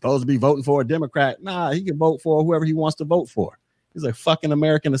black, you supposed to be voting for a Democrat. Nah, he can vote for whoever he wants to vote for. He's a fucking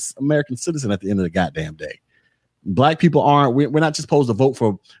American citizen at the end of the goddamn day. Black people we're not just supposed to vote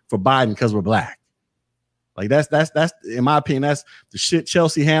for Biden because we're black. Like that's in my opinion, that's the shit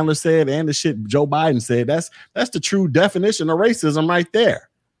Chelsea Handler said and the shit Joe Biden said. That's the true definition of racism right there.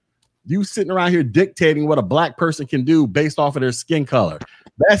 You sitting around here dictating what a black person can do based off of their skin color.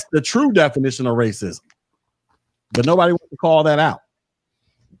 That's the true definition of racism. But nobody wants to call that out.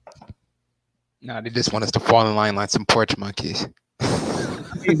 No, they just want us to fall in line like some porch monkeys.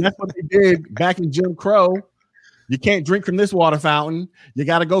 That's what they did back in Jim Crow. You can't drink from this water fountain. You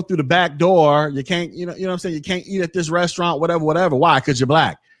got to go through the back door. You can't, you know what I'm saying? You can't eat at this restaurant, whatever. Why? Because you're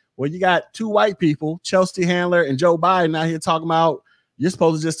black. Well, you got two white people, Chelsea Handler and Joe Biden, out here talking about you're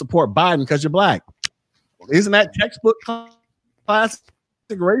supposed to just support Biden because you're black. Isn't that textbook classic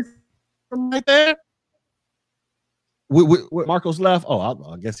racism right there? Marcos left.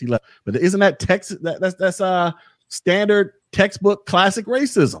 Oh, I guess he left. But isn't that that's standard textbook classic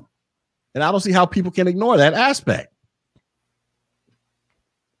racism? And I don't see how people can ignore that aspect.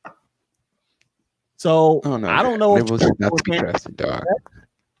 So I don't know if not to be trusted, dog.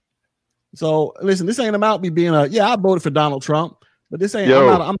 So listen, this ain't about me being I voted for Donald Trump, but this ain't.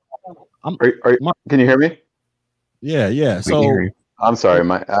 Can you hear me? Yeah. So I'm sorry,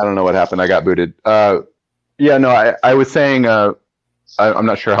 I don't know what happened. I got booted. I was saying I'm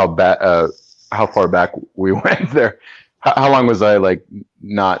not sure how far back we went there. How long was I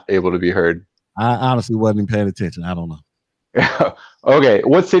not able to be heard? I honestly wasn't even paying attention. I don't know. Okay,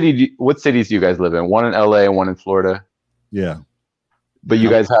 what cities do you guys live in? One in LA and one in Florida. Yeah, but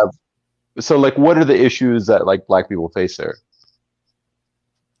you guys have. So, what are the issues that black people face there?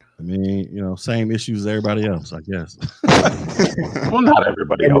 I mean, same issues as everybody else, I guess. Well, not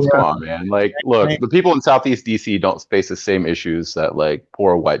everybody else. Come on, man. Look, the people in Southeast DC don't face the same issues that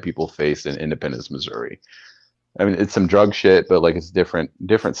poor white people face in Independence, Missouri. I mean, it's some drug shit, but it's different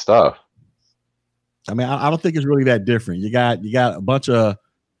stuff. I mean, I don't think it's really that different. You got a bunch of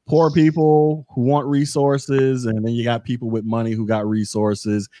poor people who want resources, and then you got people with money who got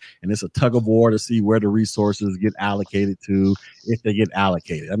resources, and it's a tug of war to see where the resources get allocated to, if they get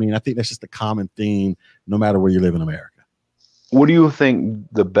allocated. I mean, I think that's just a common theme, no matter where you live in America. What do you think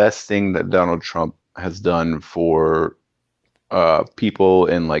the best thing that Donald Trump has done for people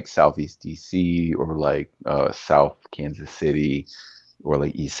in Southeast DC or South Kansas City or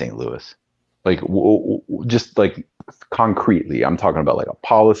East St. Louis? Just concretely, I'm talking about a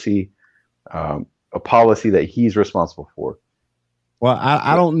policy that he's responsible for. Well,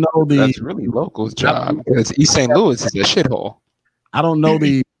 I don't know That's really local's job because East St. Louis is a shithole. I don't know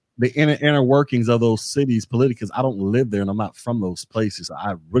the inner workings of those cities politically because I don't live there and I'm not from those places.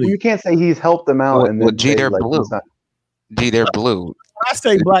 I really you can't say he's helped them out and then G, they're blue. They're blue. When I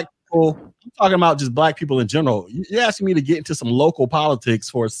say black people, I'm talking about just black people in general. You're asking me to get into some local politics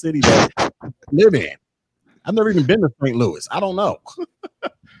for a city that I live in. I've never even been to St. Louis. I don't know.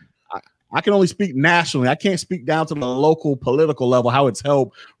 I can only speak nationally. I can't speak down to the local political level, how it's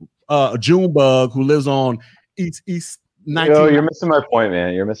helped Junebug who lives on East 19. No, you're missing my point,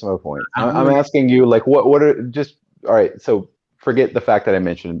 man. You're missing my point. I'm asking you, like, what are just all right. So forget the fact that I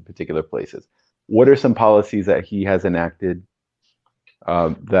mentioned particular places. What are some policies that he has enacted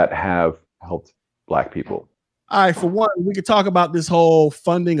that have helped Black people? All right, for one, we could talk about this whole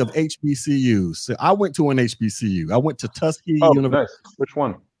funding of HBCUs. So I went to an HBCU. I went to Tuskegee University. Nice. Which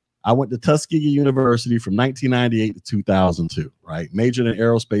one? I went to Tuskegee University from 1998 to 2002, right? Majored in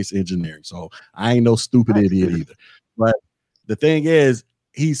aerospace engineering. So I ain't no stupid idiot either. But the thing is,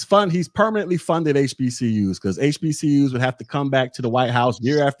 he's permanently funded HBCUs because HBCUs would have to come back to the White House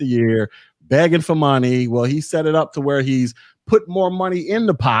year after year begging for money. Well, he set it up to where he's put more money in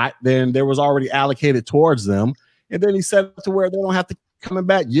the pot than there was already allocated towards them. And then he set it up to where they don't have to coming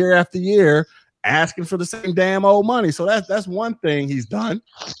back year after year asking for the same damn old money. So that's one thing he's done.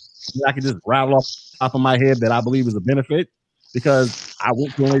 I can just rattle off the top of my head that I believe is a benefit because I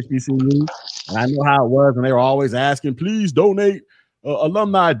went to an HBCU and I know how it was. And they were always asking, please donate,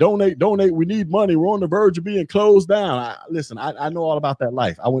 alumni, donate. We need money. We're on the verge of being closed down. I know all about that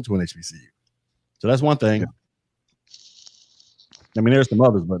life. I went to an HBCU. So that's one thing. I mean, there's some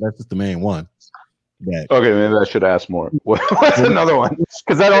others, but that's just the main one. Okay, maybe I should ask more. What's another one?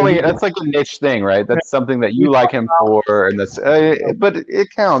 Because that's like a niche thing, right? That's something that you like him for, and that's but it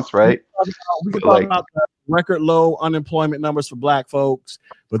counts, right? We can talk about the record low unemployment numbers for Black folks,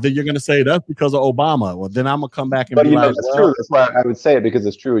 but then you're going to say that's because of Obama. Well, then I'm gonna come back and be like, that's true. That's why I would say it because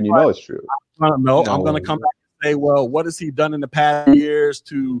it's true, and you know it's true. No, I'm going to come back and say, well, what has he done in the past years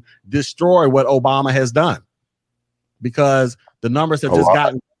to destroy what Obama has done? Because the numbers have just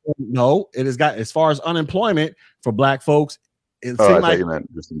gotten. No, it has got as far as unemployment for Black folks. It seemed like you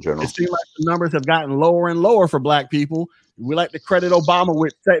meant just in general. It seemed like the numbers have gotten lower and lower for Black people. We like to credit Obama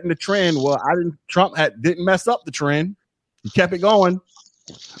with setting the trend. Well, Trump didn't mess up the trend. He kept it going.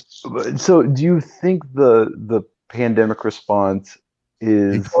 So, do you think the pandemic response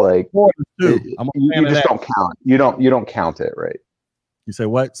is like you just don't count? You don't count it, right? You say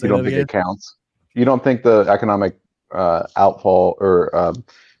what? You don't think it counts? You don't think the economic outfall or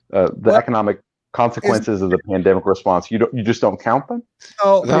the economic consequences of the pandemic response, you just don't count them?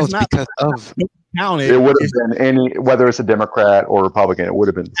 No, that was because of counted. It would have been whether it's a Democrat or Republican, it would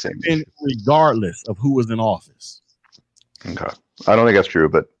have been the same. Regardless of who was in office. Okay, I don't think that's true,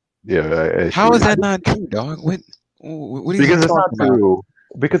 but yeah. How is that not true, dog? What because it's not true.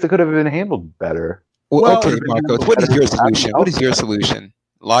 Because it could have been handled better. Well, okay, Marcos, what is your solution? What is your solution?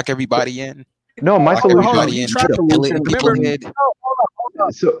 Lock everybody in? No, my solution.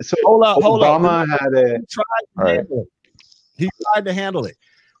 So Obama had it. He tried to handle it.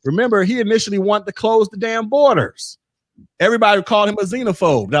 Remember, he initially wanted to close the damn borders. Everybody called him a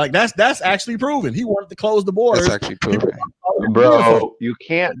xenophobe. Like that's actually proven. He wanted to close the borders. That's actually proven. Bro, you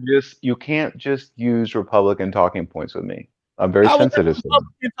can't just use Republican talking points with me. I'm very sensitive.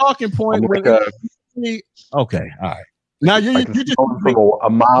 Republican talking point. Okay, all right. Now you just from a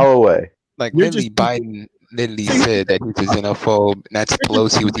mile away. Like Biden literally said that he's a xenophobe. Nancy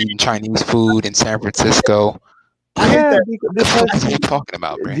Pelosi was eating Chinese food in San Francisco. I hate that. What are you talking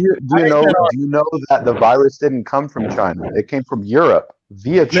about, man? Do you know that the virus didn't come from China? It came from Europe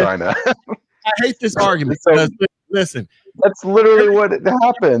via China. I hate this argument. Because, listen, that's literally what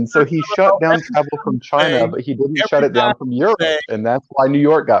happened. So he shut down travel from China, but he didn't shut it down from Europe, and that's why New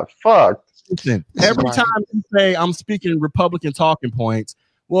York got fucked. Listen, every time you say I'm speaking Republican talking points,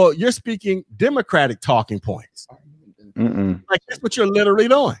 well, you're speaking Democratic talking points. Like that's what you're literally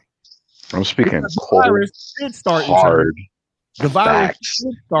doing. I'm speaking cold, virus did start hard. The virus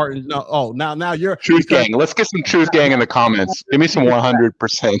did start. Now you're Truth Gang. Let's get some Truth Gang in the comments. Give me some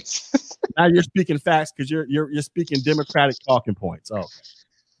 100%. Now you're speaking facts because you're speaking Democratic talking points. Okay.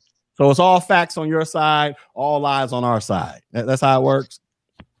 So it's all facts on your side, all lies on our side. That's how it works.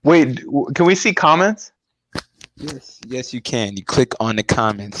 Wait, can we see comments? Yes, you can. You click on the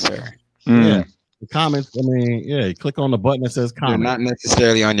comments, sir. Yeah, the comments. I mean, you click on the button that says comment. They're not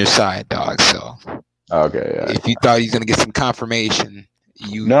necessarily on your side, dog. So, okay. Yeah. If you thought you were gonna get some confirmation,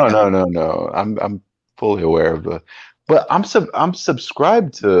 No. I'm fully aware of but I'm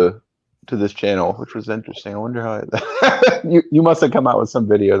subscribed to to this channel, which was interesting. I wonder how you must have come out with some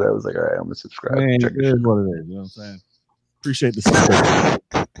video that was like, all right, I'm gonna subscribe. Man, Check it is what it is. You know what I'm saying? Appreciate the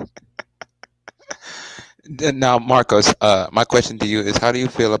subscription. Now, Marcos, my question to you is: how do you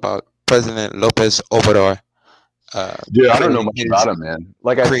feel about President Lopez Obrador? Dude, I don't know much about him, man.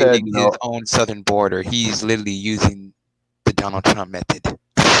 Like I said, his own southern border. He's literally using the Donald Trump method.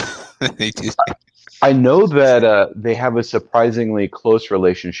 I know that they have a surprisingly close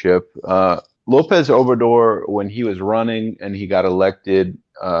relationship. Lopez Obrador, when he was running and he got elected,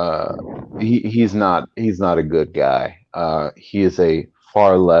 he's not a good guy. He is a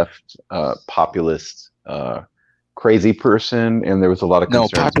far left populist crazy person, and there was a lot of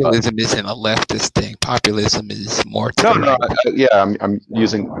concerns. No, populism isn't a leftist thing. Populism is more. I'm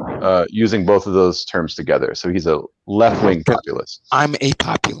using both of those terms together. So he's a left-wing populist. I'm a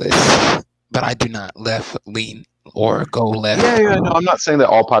populist, but I do not left-lean or go left. Yeah. No, I'm not saying that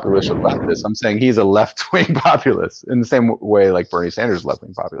all populists are leftists. I'm saying he's a left-wing populist in the same way like Bernie Sanders is a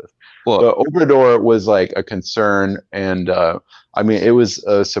left-wing populist. Well, Obrador was like a concern, and I mean, it was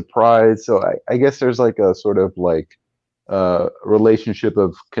a surprise. So I guess there's like a sort of like relationship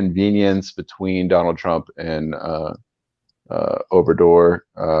of convenience between Donald Trump and Obrador,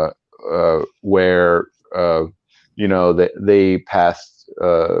 where you know they passed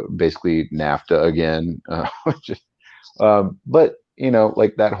basically NAFTA again, but you know,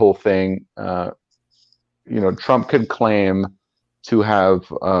 like that whole thing, you know, Trump could claim to have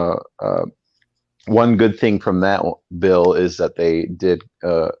one good thing from that bill is that they did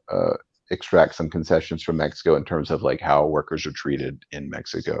extract some concessions from Mexico in terms of like how workers are treated in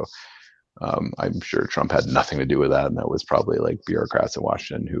Mexico. I'm sure Trump had nothing to do with that, and that was probably like bureaucrats in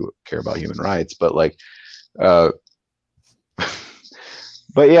Washington who care about human rights. But like,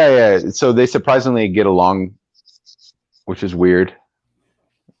 but yeah. So they surprisingly get along, which is weird.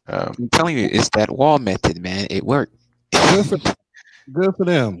 I'm telling you, it's that wall method, man. It worked. Good for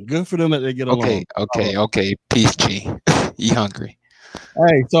them. Good for them that they get along. Okay. Peace, G. You hungry?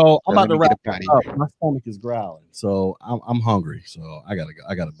 Hey, so I'm about to wrap up. My stomach is growling, so I'm hungry. So I gotta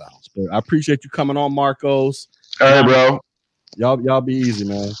bounce. But I appreciate you coming on, Marcos. All right, bro. Y'all be easy,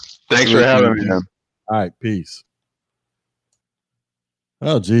 man. Thanks for having me, man. All right, peace.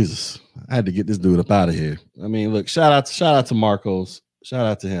 Oh Jesus, I had to get this dude up out of here. I mean, look, shout out to Marcos. Shout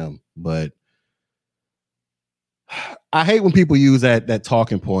out to him, but I hate when people use that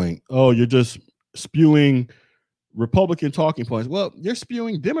talking point. Oh, you're just spewing Republican talking points. Well, you're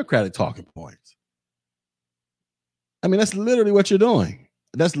spewing Democratic talking points. I mean, that's literally what you're doing.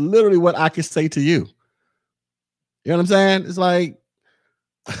 That's literally what I could say to you. You know what I'm saying? It's like,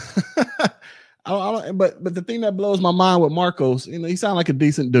 but the thing that blows my mind with Marcos, you know, he sounds like a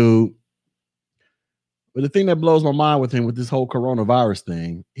decent dude. But the thing that blows my mind with him with this whole coronavirus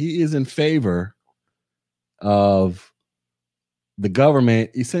thing, he is in favor of the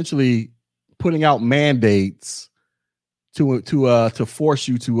government essentially putting out mandates to force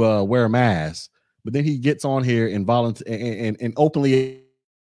you to wear a mask. But then he gets on here and and openly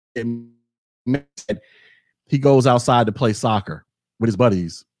admits that he goes outside to play soccer with his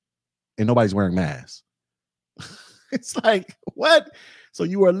buddies and nobody's wearing masks. It's like, what? So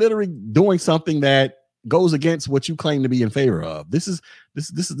you are literally doing something that goes against what you claim to be in favor of. This is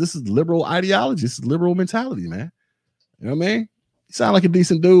liberal ideology. This is liberal mentality, man. You know what I mean? You sound like a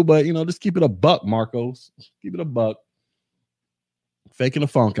decent dude, but you know, just keep it a buck, Marcos. Keep it a buck. Faking the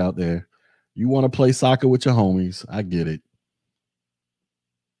funk out there. You want to play soccer with your homies. I get it.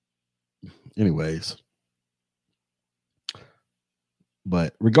 Anyways.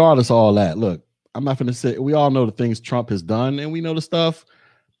 But regardless of all that, look, I'm not going to say, we all know the things Trump has done and we know the stuff.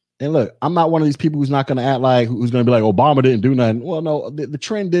 And look, I'm not one of these people who's not going to act like, who's going to be like, Obama didn't do nothing. Well, no, the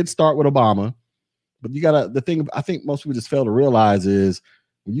trend did start with Obama. But you got the thing I think most people just fail to realize is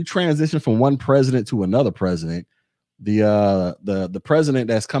when you transition from one president to another president, the president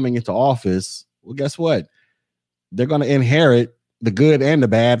that's coming into office, well, guess what? They're going to inherit the good and the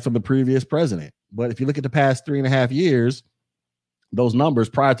bad from the previous president. But if you look at the past 3.5 years, those numbers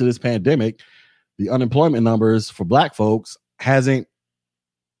prior to this pandemic, the unemployment numbers for Black folks hasn't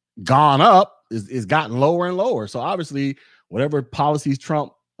gone up, is gotten lower and lower. So obviously, whatever policies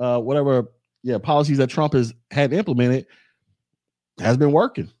Trump, policies that Trump has had implemented has been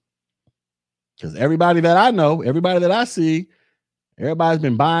working. Because everybody that I know, everybody that I see, everybody's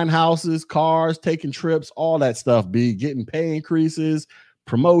been buying houses, cars, taking trips, all that stuff, getting pay increases,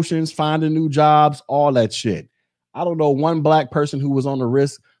 promotions, finding new jobs, all that shit. I don't know one Black person who was on the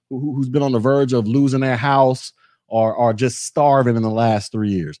risk, who's been on the verge of losing their house or just starving in the last 3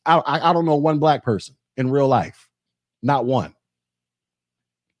 years. I don't know one Black person in real life. Not one.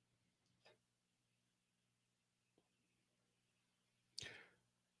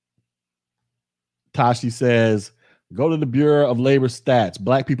 Tashi says, go to the Bureau of Labor stats.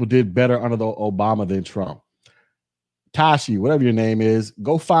 Black people did better under the Obama than Trump. Tashi, whatever your name is,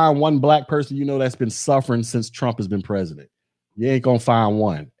 go find one black person you know that's been suffering since Trump has been president. You ain't gonna find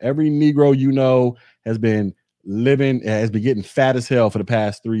one. Every Negro you know has been getting fat as hell for the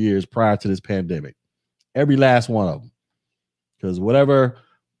past 3 years prior to this pandemic. Every last one of them. Because whatever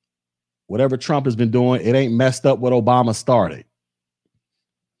Trump has been doing, it ain't messed up what Obama started.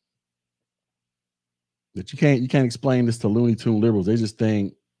 But you can't explain this to Looney Tune liberals. They just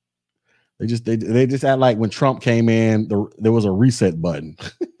think they just act like when Trump came in, there was a reset button.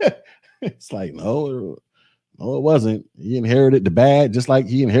 It's like, no, it wasn't. He inherited the bad just like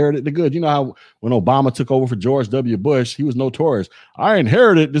he inherited the good. You know how when Obama took over for George W. Bush, he was notorious. I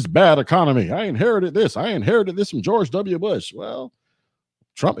inherited this bad economy. I inherited this from George W. Bush. Well,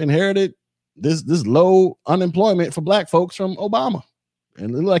 Trump inherited this low unemployment for black folks from Obama.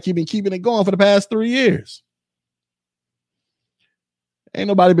 And it looked like he's been keeping it going for the past 3 years. Ain't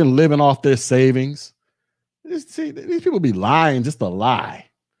nobody been living off their savings. See, these people be lying just to lie.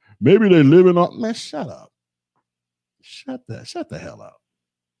 Maybe they living off. Man, shut up. Shut the hell up.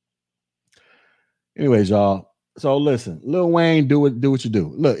 Anyways, y'all. So listen, Lil Wayne, do what you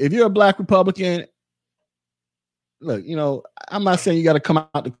do. Look, if you're a black Republican, look, I'm not saying you got to come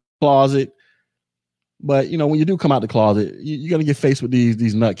out the closet, but when you do come out the closet, you're gonna get faced with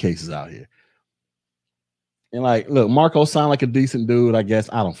these nutcases out here. And like, look, Marco sound like a decent dude, I guess.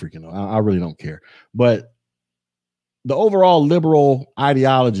 I don't freaking know. I really don't care. But the overall liberal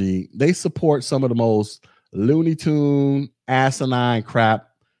ideology, they support some of the most Looney Tune, asinine crap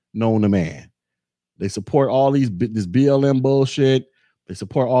known to man. They support all this BLM bullshit. They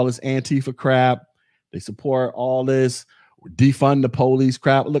support all this Antifa crap. They support all this defund the police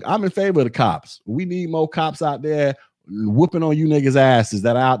crap. Look, I'm in favor of the cops. We need more cops out there whooping on you niggas' asses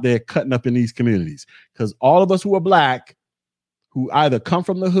that are out there cutting up in these communities. Because all of us who are black, who either come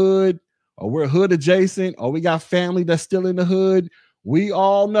from the hood or we're hood adjacent or we got family that's still in the hood, we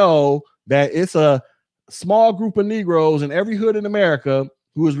all know that it's a small group of Negroes in every hood in America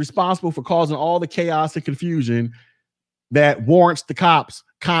who is responsible for causing all the chaos and confusion that warrants the cops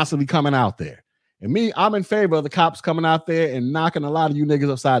constantly coming out there. And me, I'm in favor of the cops coming out there and knocking a lot of you niggas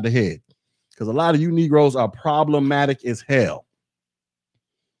upside the head. Because a lot of you Negroes are problematic as hell.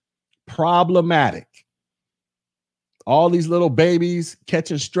 Problematic. All these little babies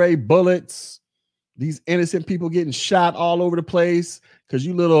catching stray bullets. These innocent people getting shot all over the place because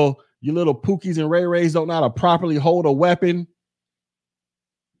you little Pookies and Ray Rays don't know how to properly hold a weapon.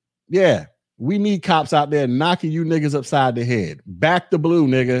 Yeah, we need cops out there knocking you niggas upside the head. Back the blue,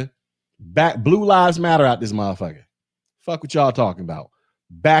 nigga. Back Blue Lives Matter out this motherfucker. Fuck what y'all talking about.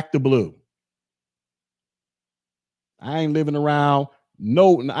 Back the blue. I ain't living around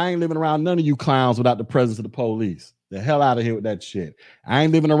none of you clowns without the presence of the police. The hell out of here with that shit. I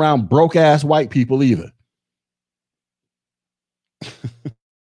ain't living around broke ass white people either.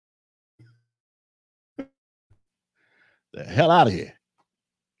 The hell out of here.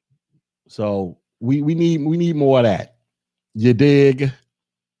 So we need more of that. You dig?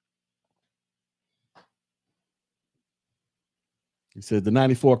 He said the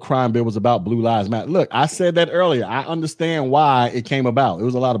 94 crime bill was about Blue Lives Matter. Look, I said that earlier. I understand why it came about. It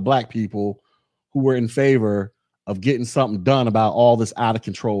was a lot of black people who were in favor of getting something done about all this out of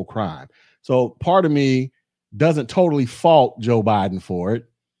control crime. So part of me doesn't totally fault Joe Biden for it.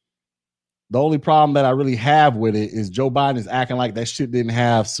 The only problem that I really have with it is Joe Biden is acting like that shit didn't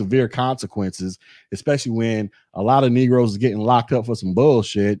have severe consequences, especially when a lot of Negroes is getting locked up for some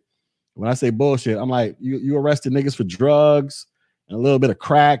bullshit. When I say bullshit, I'm like, you arrested niggas for drugs and a little bit of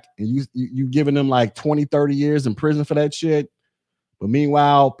crack, and you giving them like 20, 30 years in prison for that shit. But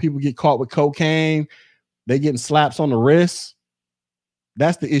meanwhile, people get caught with cocaine, they getting slaps on the wrist.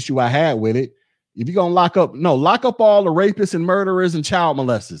 That's the issue I had with it. If you're gonna lock up all the rapists and murderers and child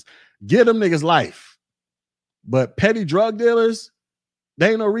molesters. Give them niggas life. But petty drug dealers,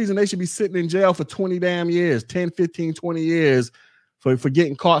 there ain't no reason they should be sitting in jail for 20 damn years, 10, 15, 20 years for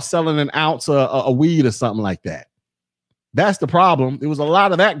getting caught selling an ounce of weed or something like that. That's the problem. There was a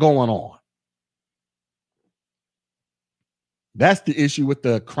lot of that going on. That's the issue with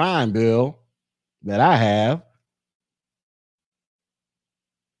the crime bill that I have.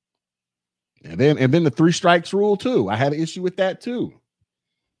 And then the 3 strikes rule too. I had an issue with that too.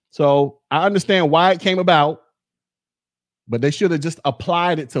 So I understand why it came about, but they should have just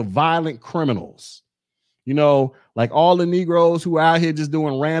applied it to violent criminals. Like all the Negroes who are out here just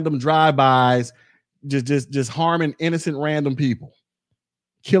doing random drive-bys, just harming innocent random people,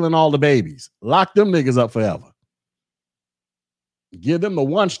 killing all the babies. Lock them niggas up forever. Give them the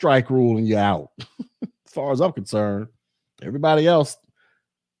 1 strike rule and you're out. As far as I'm concerned, everybody else,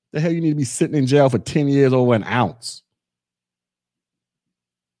 the hell you need to be sitting in jail for 10 years over an ounce?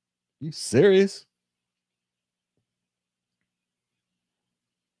 You serious?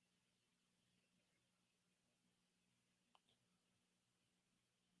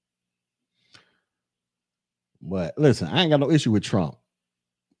 But listen, I ain't got no issue with Trump.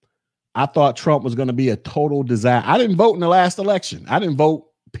 I thought Trump was going to be a total disaster. I didn't vote in the last election. I didn't vote,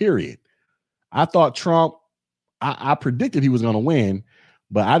 period. I thought Trump, I predicted he was going to win,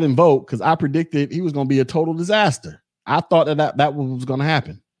 but I didn't vote because I predicted he was going to be a total disaster. I thought that was going to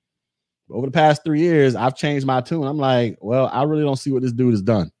happen. But over the past 3 years, I've changed my tune. I'm like, well, I really don't see what this dude has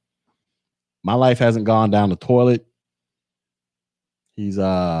done. My life hasn't gone down the toilet. He's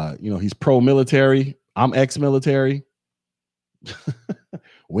he's pro-military. I'm ex-military.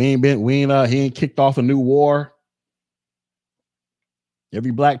 he ain't kicked off a new war.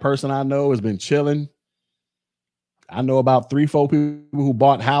 Every black person I know has been chilling. I know about 3-4 people who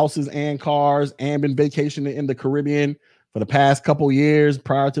bought houses and cars and been vacationing in the Caribbean for the past couple years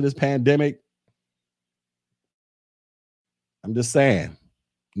prior to this pandemic. I'm just saying,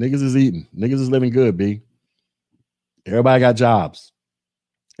 niggas is eating. Niggas is living good, B. Everybody got jobs.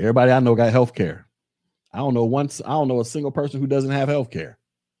 Everybody I know got health care. I don't know a single person who doesn't have health care.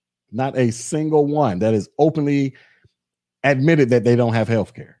 Not a single one that is openly admitted that they don't have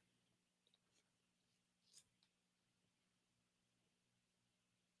health care.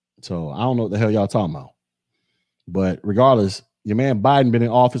 So I don't know what the hell y'all talking about. But regardless, your man Biden been in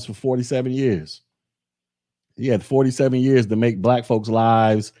office for 47 years. He had 47 years to make black folks'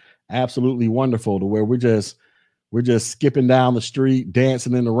 lives absolutely wonderful, to where we're just skipping down the street,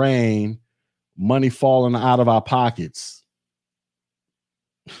 dancing in the rain, money falling out of our pockets.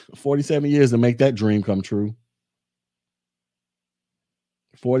 47 years to make that dream come true.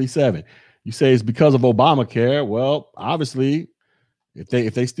 47. You say it's because of Obamacare. Well, obviously, if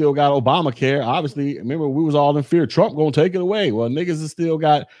they still got Obamacare, obviously, remember we was all in fear. Trump gonna take it away. Well, niggas still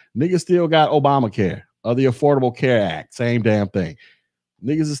got Obamacare, or the Affordable Care Act. Same damn thing.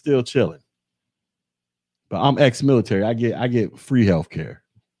 Niggas is still chilling. But I'm ex-military. I get free health care.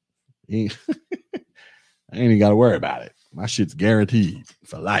 I ain't even got to worry about it. My shit's guaranteed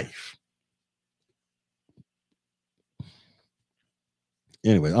for life.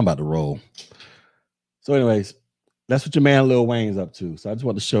 Anyways, I'm about to roll. So anyways, that's what your man Lil Wayne's up to. So I just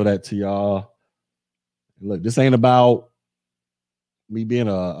want to show that to y'all. Look, this ain't about me being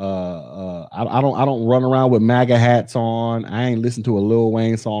I don't run around with MAGA hats on. I ain't listened to a Lil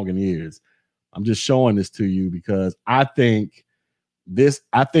Wayne song in years. I'm just showing this to you because I think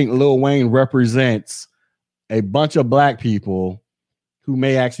Lil Wayne represents a bunch of black people who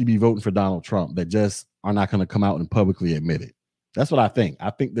may actually be voting for Donald Trump that just are not going to come out and publicly admit it. That's what I think. I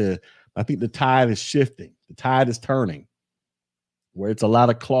think the tide is shifting. The tide is turning, where it's a lot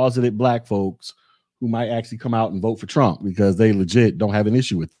of closeted black folks who might actually come out and vote for Trump because they legit don't have an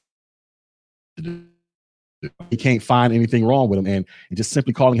issue with it. You can't find anything wrong with him, and just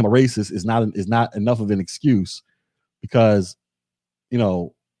simply calling him a racist is not enough of an excuse, because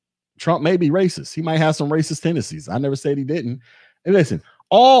Trump may be racist. He might have some racist tendencies. I never said he didn't. And listen,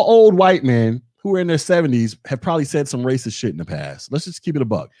 all old white men who are in their 70s have probably said some racist shit in the past. Let's just keep it a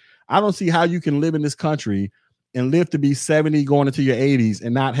buck. I don't see how you can live in this country and live to be 70 going into your 80s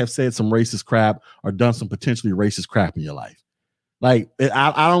and not have said some racist crap or done some potentially racist crap in your life. Like,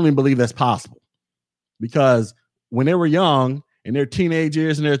 I don't even believe that's possible. Because when they were young, in their teenage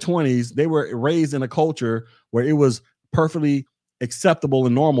years, in their 20s, they were raised in a culture where it was perfectly acceptable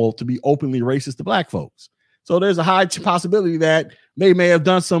and normal to be openly racist to black folks. So there's a high possibility that they may have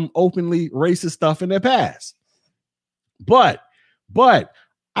done some openly racist stuff in their past. But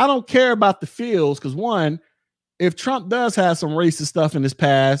I don't care about the feels, because one, if Trump does have some racist stuff in his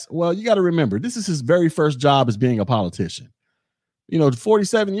past, well, you got to remember, this is his very first job as being a politician.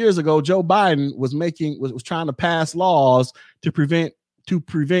 47 years ago, Joe Biden was trying to pass laws to prevent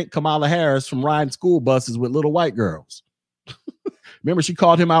Kamala Harris from riding school buses with little white girls. Remember, she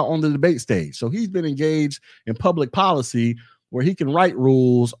called him out on the debate stage. So he's been engaged in public policy where he can write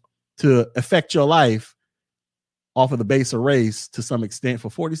rules to affect your life off of the base of race to some extent for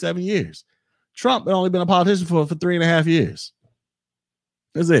 47 years. Trump had only been a politician for 3.5 years.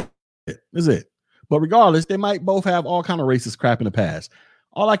 That's it. But regardless, they might both have all kind of racist crap in the past.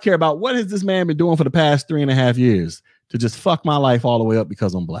 All I care about, what has this man been doing for the past 3.5 years to just fuck my life all the way up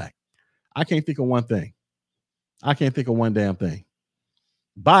because I'm black? I can't think of one thing. I can't think of one damn thing.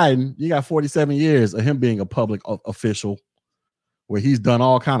 Biden, you got 47 years of him being a public official where he's done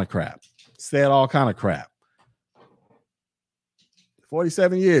all kind of crap, said all kind of crap.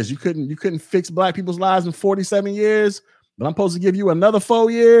 47 years. You couldn't fix black people's lives in 47 years, but I'm supposed to give you another 4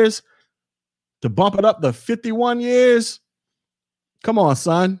 years to bump it up to 51 years. Come on,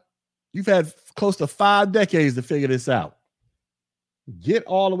 son. You've had close to 5 decades to figure this out. Get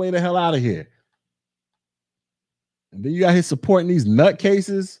all the way the hell out of here. And then you got his supporting these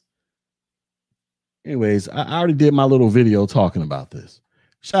nutcases. Anyways, I already did my little video talking about this.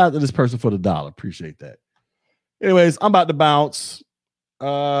 Shout out to this person for the $1. Appreciate that. Anyways, I'm about to bounce.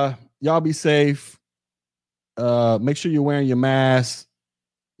 Y'all be safe. Make sure you're wearing your mask.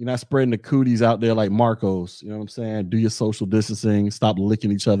 You're not spreading the cooties out there like Marcos. You know what I'm saying? Do your social distancing. Stop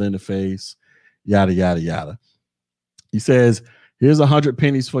licking each other in the face. Yada, yada, yada. He says, here's 100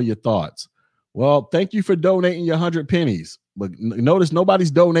 pennies for your thoughts. Well, thank you for donating your 100 pennies. But notice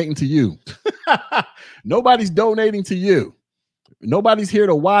nobody's donating to you. Nobody's donating to you. Nobody's here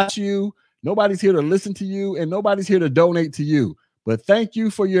to watch you. Nobody's here to listen to you. And nobody's here to donate to you. But thank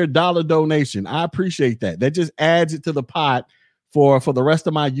you for your $1 donation. I appreciate that. That just adds it to the pot for the rest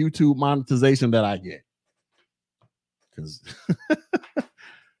of my YouTube monetization that I get. Because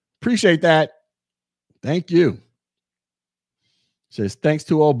appreciate that. Thank you. Says, thanks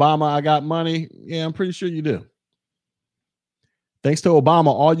to Obama, I got money. Yeah, I'm pretty sure you do. Thanks to Obama,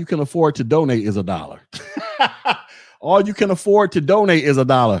 all you can afford to donate is $1. All you can afford to donate is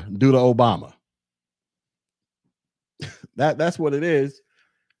 $1 due to Obama. That's what it is.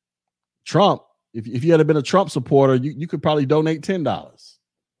 Trump, if you had been a Trump supporter, you could probably donate $10.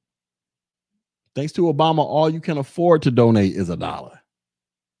 Thanks to Obama, all you can afford to donate is $1.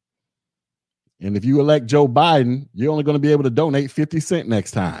 And if you elect Joe Biden, you're only going to be able to donate 50 cents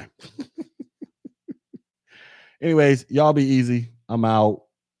next time. Anyways, y'all be easy. I'm out.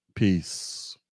 Peace.